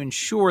efforts to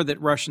ensure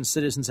that Russian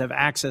citizens have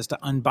access to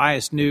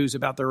unbiased news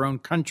about their own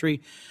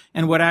country?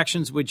 And what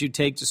actions would you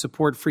take to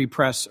support free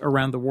press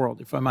around the world,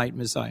 if I might,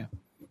 Ms. Zaya?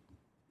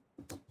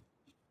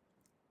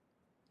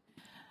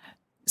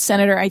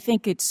 Senator, I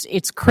think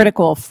it's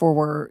critical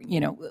for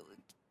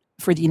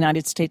the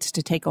United States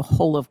to take a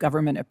whole of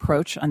government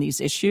approach on these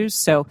issues.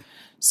 So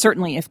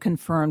certainly, if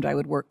confirmed, I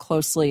would work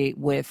closely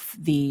with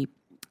the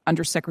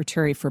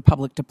Undersecretary for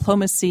Public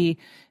Diplomacy,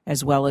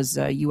 as well as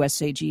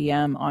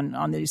USAGM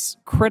on this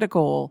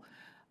critical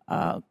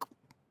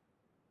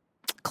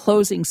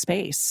closing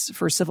space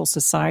for civil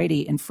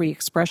society and free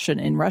expression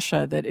in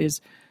Russia that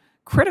is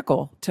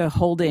critical to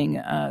holding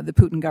the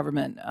Putin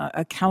government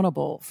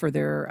accountable for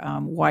their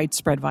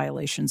widespread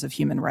violations of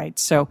human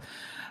rights. So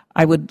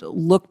I would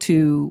look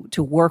to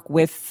work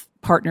with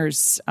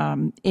partners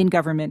in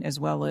government as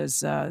well as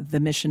the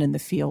mission in the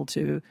field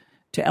to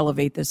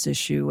elevate this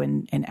issue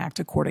and act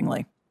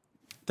accordingly.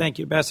 Thank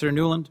you. Ambassador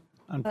Nuland,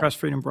 on press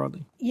freedom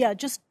broadly. Yeah,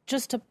 just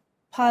to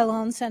pile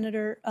on,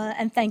 Senator,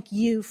 and thank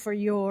you for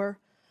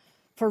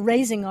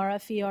raising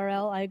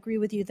RFE-RL. I agree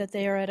with you that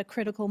they are at a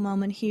critical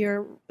moment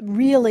here.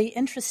 Really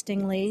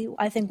interestingly,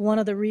 I think one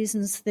of the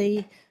reasons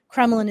the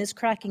Kremlin is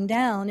cracking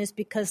down is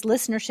because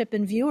listenership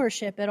and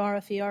viewership at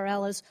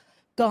RFE-RL has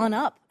gone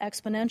up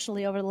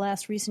exponentially over the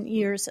last recent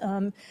years,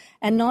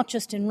 and not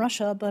just in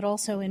Russia, but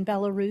also in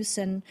Belarus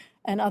and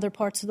other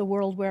parts of the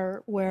world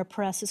where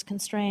press is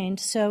constrained.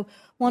 So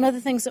one of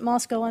the things that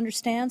Moscow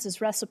understands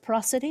is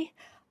reciprocity.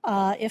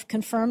 If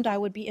confirmed, I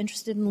would be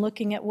interested in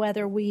looking at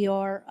whether we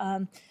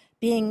are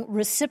being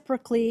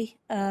reciprocally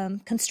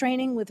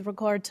constraining with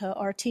regard to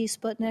RT,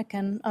 Sputnik,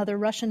 and other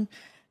Russian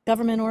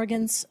government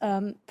organs.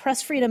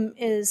 Press freedom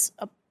is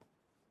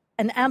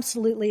an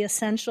absolutely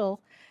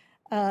essential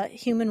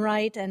human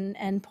right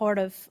and part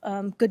of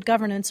good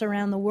governance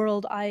around the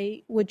world.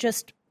 I would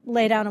just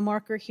lay down a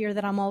marker here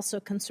that I'm also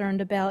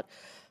concerned about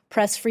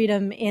press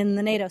freedom in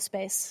the NATO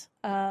space.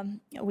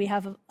 We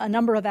have a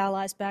number of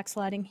allies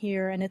backsliding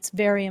here, and it's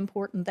very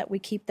important that we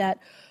keep that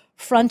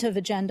front of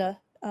agenda.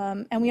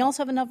 And we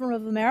also have a number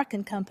of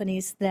American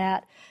companies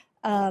that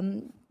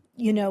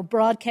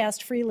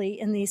broadcast freely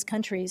in these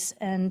countries,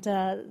 and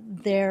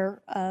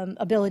their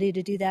ability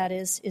to do that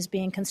is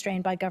being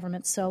constrained by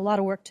governments. So a lot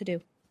of work to do.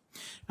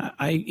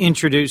 I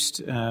introduced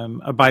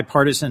a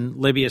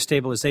bipartisan Libya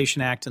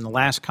Stabilization Act in the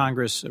last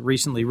Congress,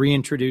 recently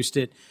reintroduced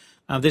it.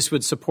 This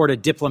would support a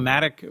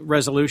diplomatic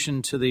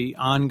resolution to the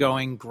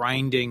ongoing,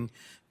 grinding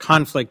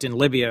conflict in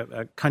Libya,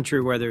 a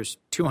country where there's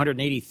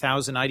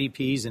 280,000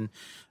 IDPs and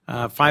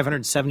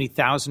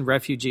 570,000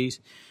 refugees.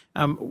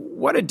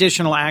 What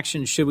additional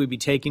action should we be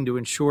taking to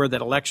ensure that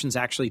elections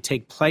actually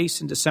take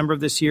place in December of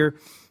this year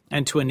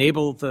and to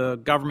enable the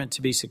government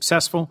to be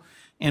successful?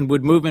 And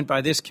would movement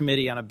by this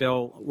committee on a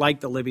bill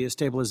like the Libya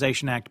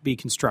Stabilization Act be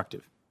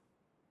constructive?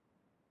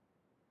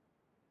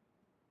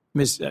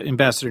 Ms.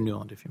 Ambassador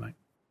Nuland, if you might.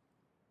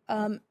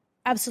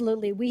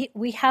 Absolutely.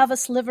 We have a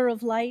sliver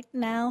of light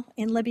now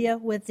in Libya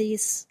with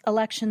these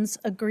elections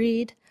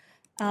agreed,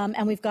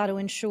 and we've got to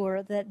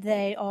ensure that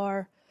they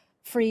are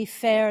free,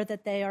 fair,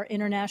 that they are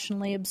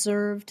internationally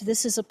observed.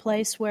 This is a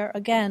place where,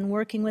 again,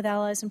 working with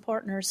allies and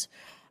partners,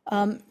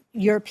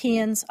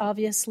 Europeans,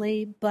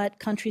 obviously, but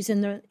countries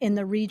in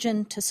the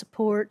region to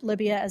support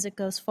Libya as it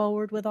goes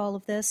forward with all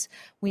of this.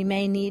 We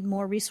may need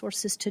more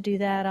resources to do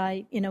that.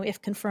 I,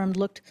 if confirmed,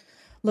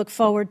 look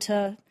forward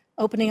to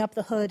opening up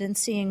the hood and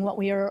seeing what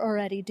we are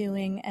already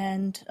doing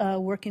and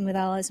working with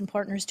allies and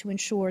partners to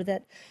ensure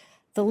that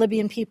the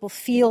Libyan people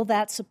feel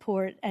that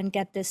support and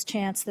get this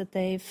chance that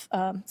they've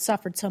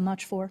suffered so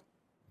much for.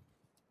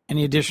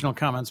 Any additional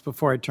comments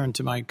before I turn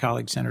to my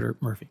colleague, Senator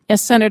Murphy?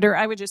 Yes, Senator,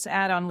 I would just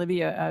add on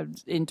Libya,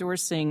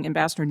 endorsing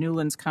Ambassador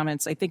Nuland's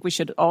comments. I think we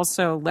should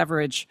also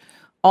leverage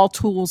all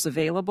tools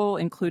available,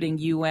 including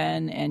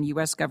UN and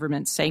U.S.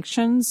 government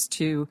sanctions,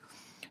 to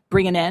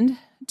bring an end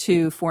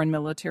to foreign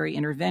military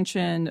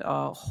intervention,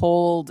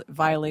 hold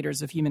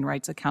violators of human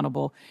rights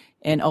accountable,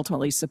 and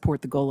ultimately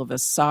support the goal of a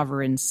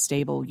sovereign,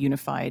 stable,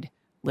 unified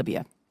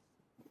Libya.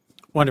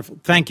 Wonderful.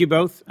 Thank you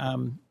both.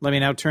 Let me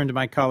now turn to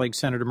my colleague,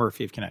 Senator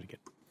Murphy of Connecticut.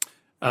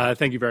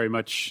 Thank you very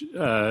much,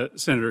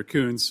 Senator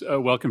Coons.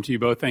 Welcome to you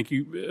both. Thank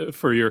you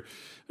for your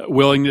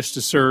willingness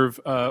to serve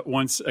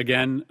once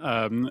again.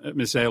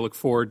 Ms. Zaya, I look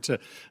forward to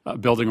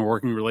building a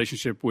working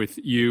relationship with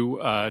you,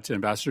 to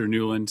Ambassador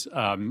Nuland.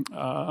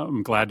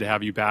 I'm glad to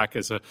have you back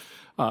as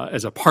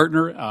a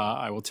partner.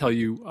 I will tell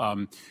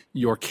you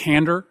your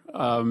candor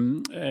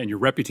and your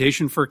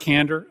reputation for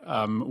candor.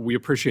 We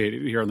appreciate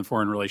it here on the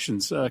Foreign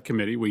Relations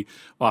Committee. We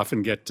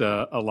often get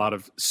a lot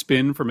of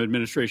spin from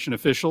administration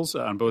officials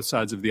on both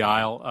sides of the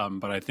aisle,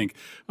 but I think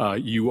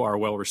you are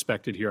well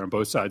respected here on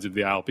both sides of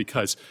the aisle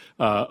because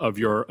of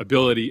your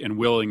ability and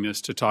willingness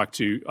to talk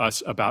to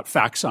us about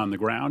facts on the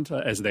ground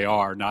as they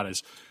are, not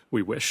as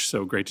we wish.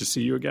 So great to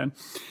see you again.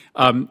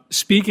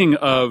 Speaking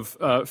of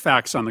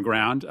facts on the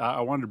ground,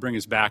 I wanted to bring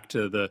us back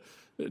to the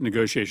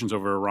negotiations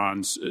over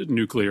Iran's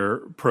nuclear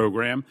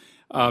program.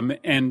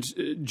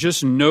 And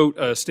just note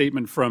a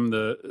statement from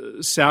the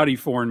Saudi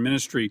Foreign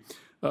Ministry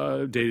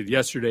dated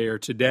yesterday or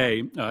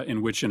today,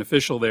 in which an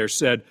official there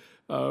said,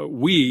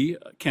 we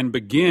can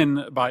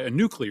begin by a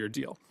nuclear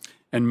deal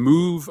and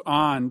move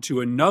on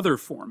to another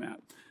format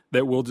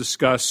that will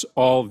discuss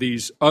all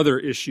these other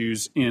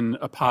issues in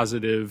a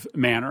positive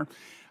manner.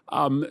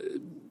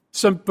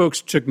 Some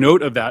folks took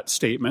note of that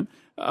statement,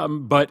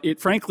 but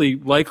it frankly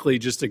likely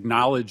just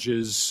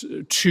acknowledges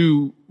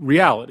two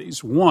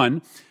realities.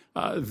 One,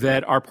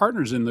 that our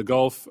partners in the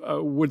Gulf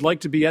would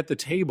like to be at the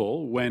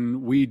table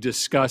when we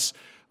discuss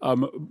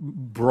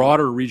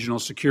broader regional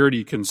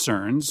security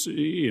concerns,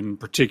 in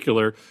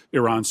particular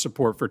Iran's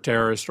support for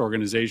terrorist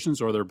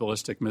organizations or their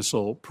ballistic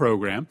missile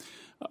program,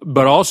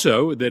 but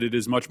also that it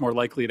is much more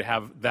likely to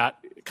have that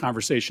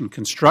conversation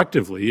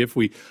constructively if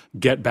we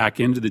get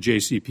back into the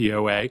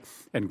JCPOA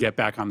and get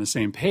back on the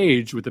same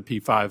page with the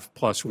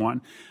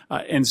P5+1.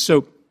 And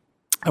so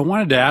I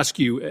wanted to ask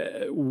you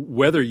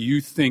whether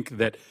you think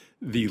that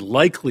the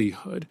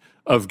likelihood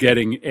of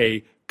getting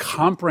a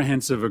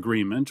comprehensive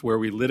agreement where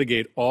we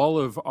litigate all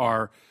of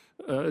our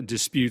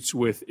disputes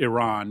with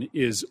Iran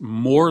is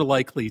more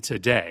likely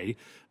today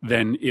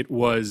than it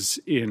was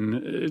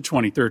in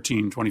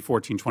 2013,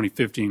 2014,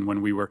 2015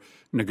 when we were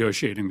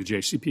negotiating the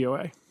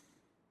JCPOA.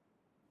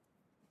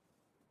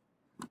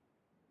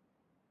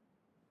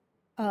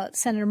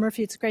 Senator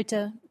Murphy, it's great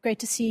to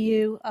see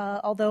you.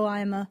 Although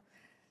I'm a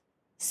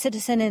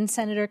citizen in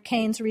Senator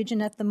Kane's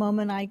region at the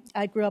moment,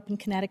 I grew up in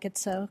Connecticut,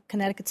 so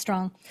Connecticut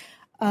strong.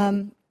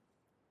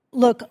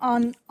 Look,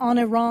 on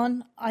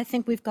Iran, I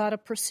think we've got to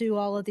pursue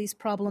all of these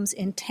problems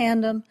in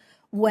tandem,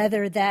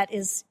 whether that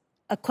is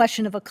a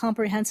question of a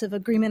comprehensive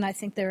agreement. I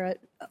think there are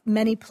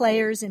many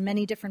players in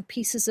many different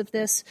pieces of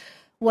this.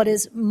 What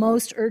is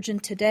most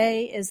urgent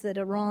today is that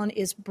Iran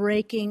is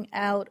breaking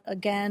out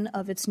again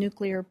of its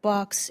nuclear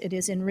box. It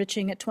is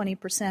enriching at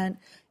 20%.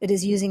 It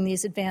is using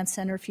these advanced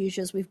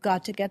centrifuges. We've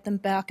got to get them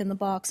back in the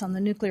box on the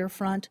nuclear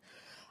front.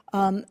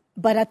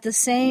 But at the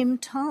same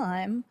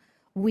time,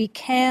 we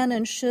can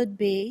and should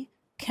be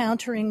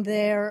countering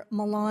their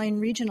malign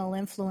regional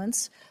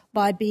influence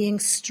by being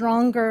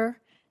stronger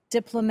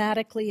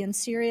diplomatically in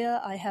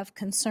Syria. I have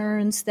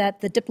concerns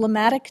that the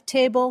diplomatic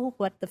table,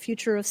 what the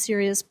future of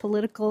Syria's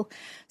political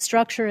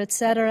structure, et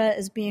cetera,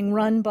 is being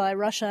run by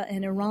Russia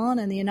and Iran,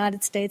 and the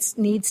United States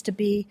needs to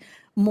be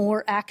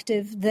more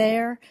active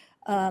there.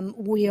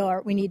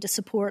 We need to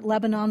support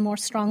Lebanon more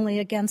strongly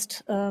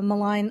against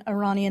malign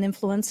Iranian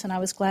influence, and I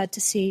was glad to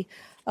see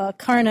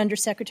current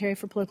Undersecretary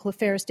for Political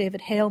Affairs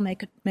David Hale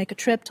make a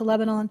trip to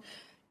Lebanon.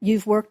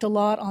 You've worked a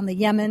lot on the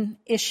Yemen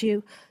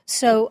issue.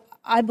 So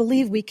I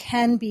believe we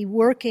can be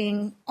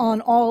working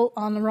on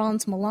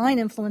Iran's malign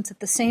influence at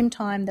the same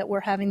time that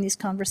we're having these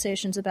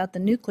conversations about the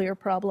nuclear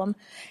problem.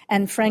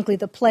 And frankly,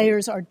 the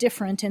players are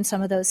different in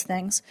some of those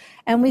things.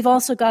 And we've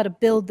also got to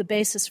build the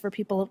basis for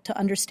people to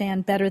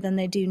understand better than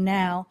they do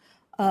now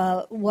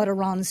what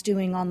Iran's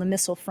doing on the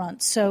missile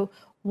front. So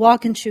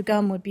walk and chew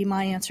gum would be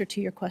my answer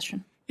to your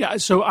question. Yeah,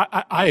 so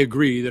I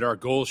agree that our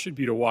goal should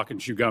be to walk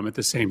and chew gum at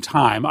the same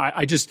time.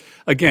 I just,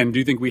 again,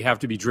 do think we have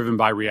to be driven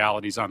by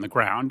realities on the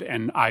ground.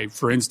 And I,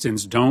 for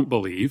instance, don't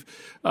believe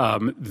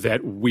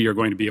that we are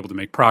going to be able to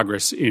make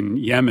progress in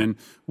Yemen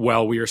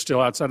while we are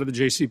still outside of the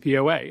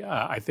JCPOA.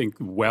 I think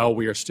while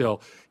we are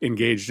still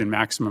engaged in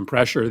maximum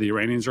pressure, the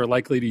Iranians are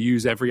likely to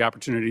use every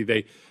opportunity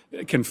they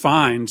can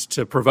find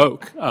to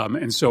provoke.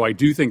 And so I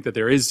do think that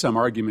there is some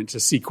argument to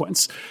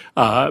sequence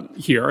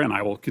here, and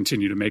I will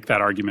continue to make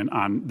that argument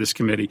on this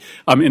committee.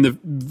 In the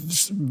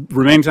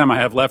remaining time I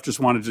have left, just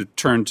wanted to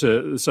turn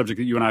to the subject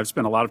that you and I have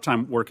spent a lot of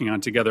time working on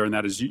together, and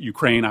that is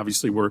Ukraine.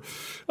 Obviously, we're,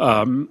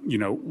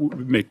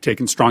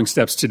 taking strong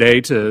steps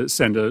today to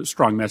send a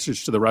strong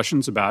message to the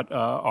Russians about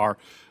the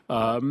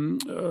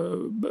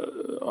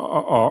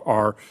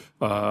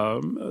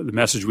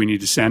message we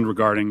need to send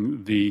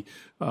regarding the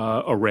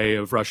array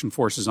of Russian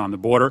forces on the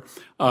border.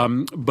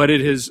 But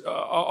it has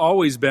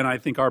always been, I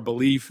think, our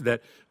belief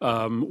that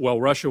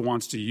while Russia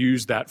wants to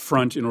use that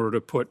front in order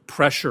to put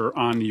pressure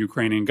on the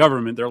Ukrainian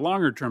government, their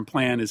longer-term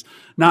plan is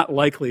not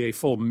likely a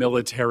full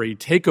military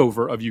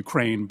takeover of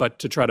Ukraine, but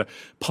to try to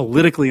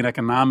politically and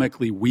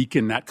economically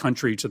weaken that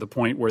country to the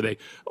point where they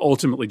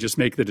ultimately just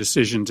make the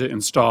decision to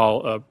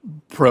install a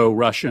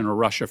pro-Russian or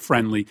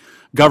Russia-friendly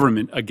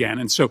government again.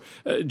 And so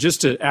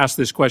just to ask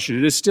this question,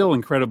 it is still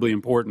incredibly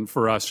important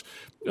for us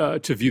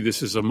to view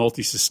this as a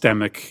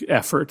multi-systemic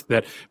effort,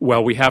 that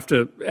while we have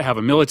to have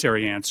a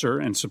military answer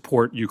and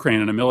support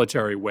Ukraine in a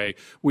military way,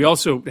 we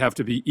also have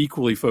to be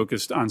equally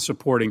focused on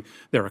supporting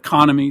their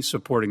economy,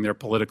 supporting their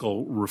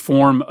political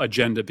reform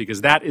agenda,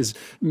 because that is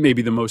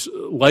maybe the most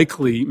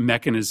likely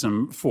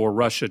mechanism for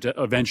Russia to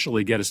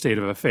eventually get a state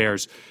of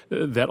affairs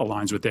that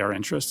aligns with their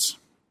interests.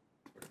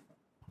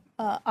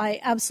 I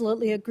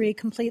absolutely agree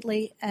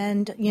completely.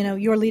 And,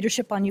 your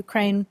leadership on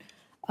Ukraine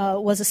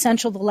was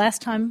essential the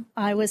last time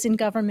I was in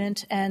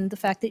government, and the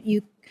fact that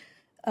you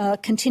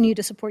continue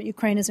to support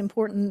Ukraine is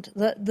important.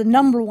 The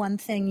number one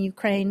thing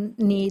Ukraine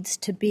needs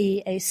to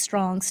be a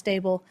strong,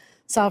 stable,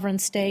 sovereign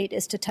state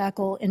is to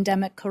tackle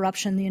endemic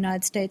corruption. The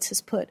United States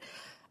has put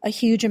a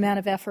huge amount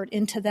of effort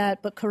into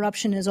that, but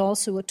corruption is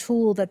also a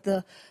tool that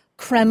the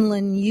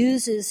Kremlin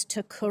uses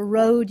to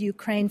corrode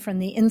Ukraine from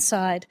the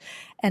inside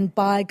and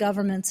by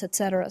governments, et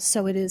cetera.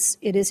 So it is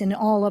in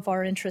all of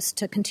our interests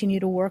to continue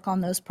to work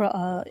on those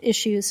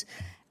issues.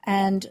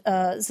 And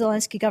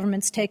Zelensky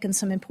government's taken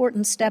some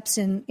important steps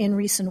in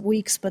recent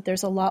weeks, but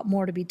there's a lot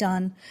more to be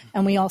done.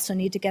 And we also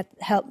need to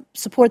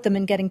support them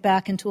in getting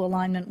back into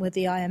alignment with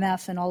the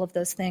IMF and all of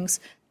those things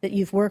that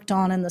you've worked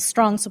on. And the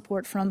strong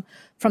support from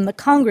the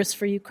Congress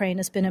for Ukraine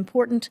has been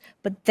important,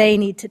 but they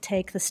need to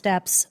take the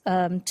steps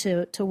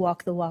to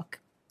walk the walk.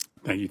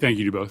 Thank you. Thank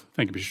you to both.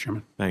 Thank you, Mr.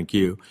 Chairman. Thank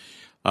you.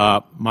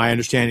 My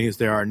understanding is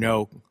there are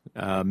no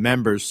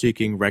members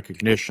seeking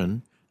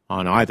recognition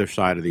on either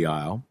side of the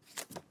aisle.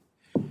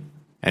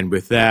 And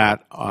with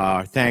that,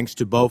 thanks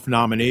to both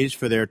nominees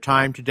for their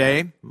time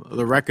today.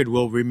 The record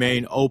will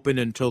remain open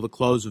until the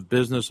close of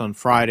business on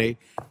Friday,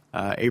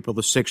 April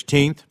the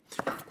 16th.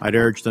 I'd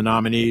urge the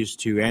nominees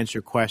to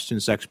answer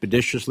questions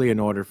expeditiously in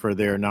order for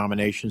their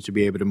nominations to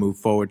be able to move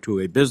forward to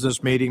a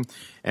business meeting.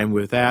 And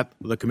with that,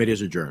 the committee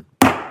is adjourned.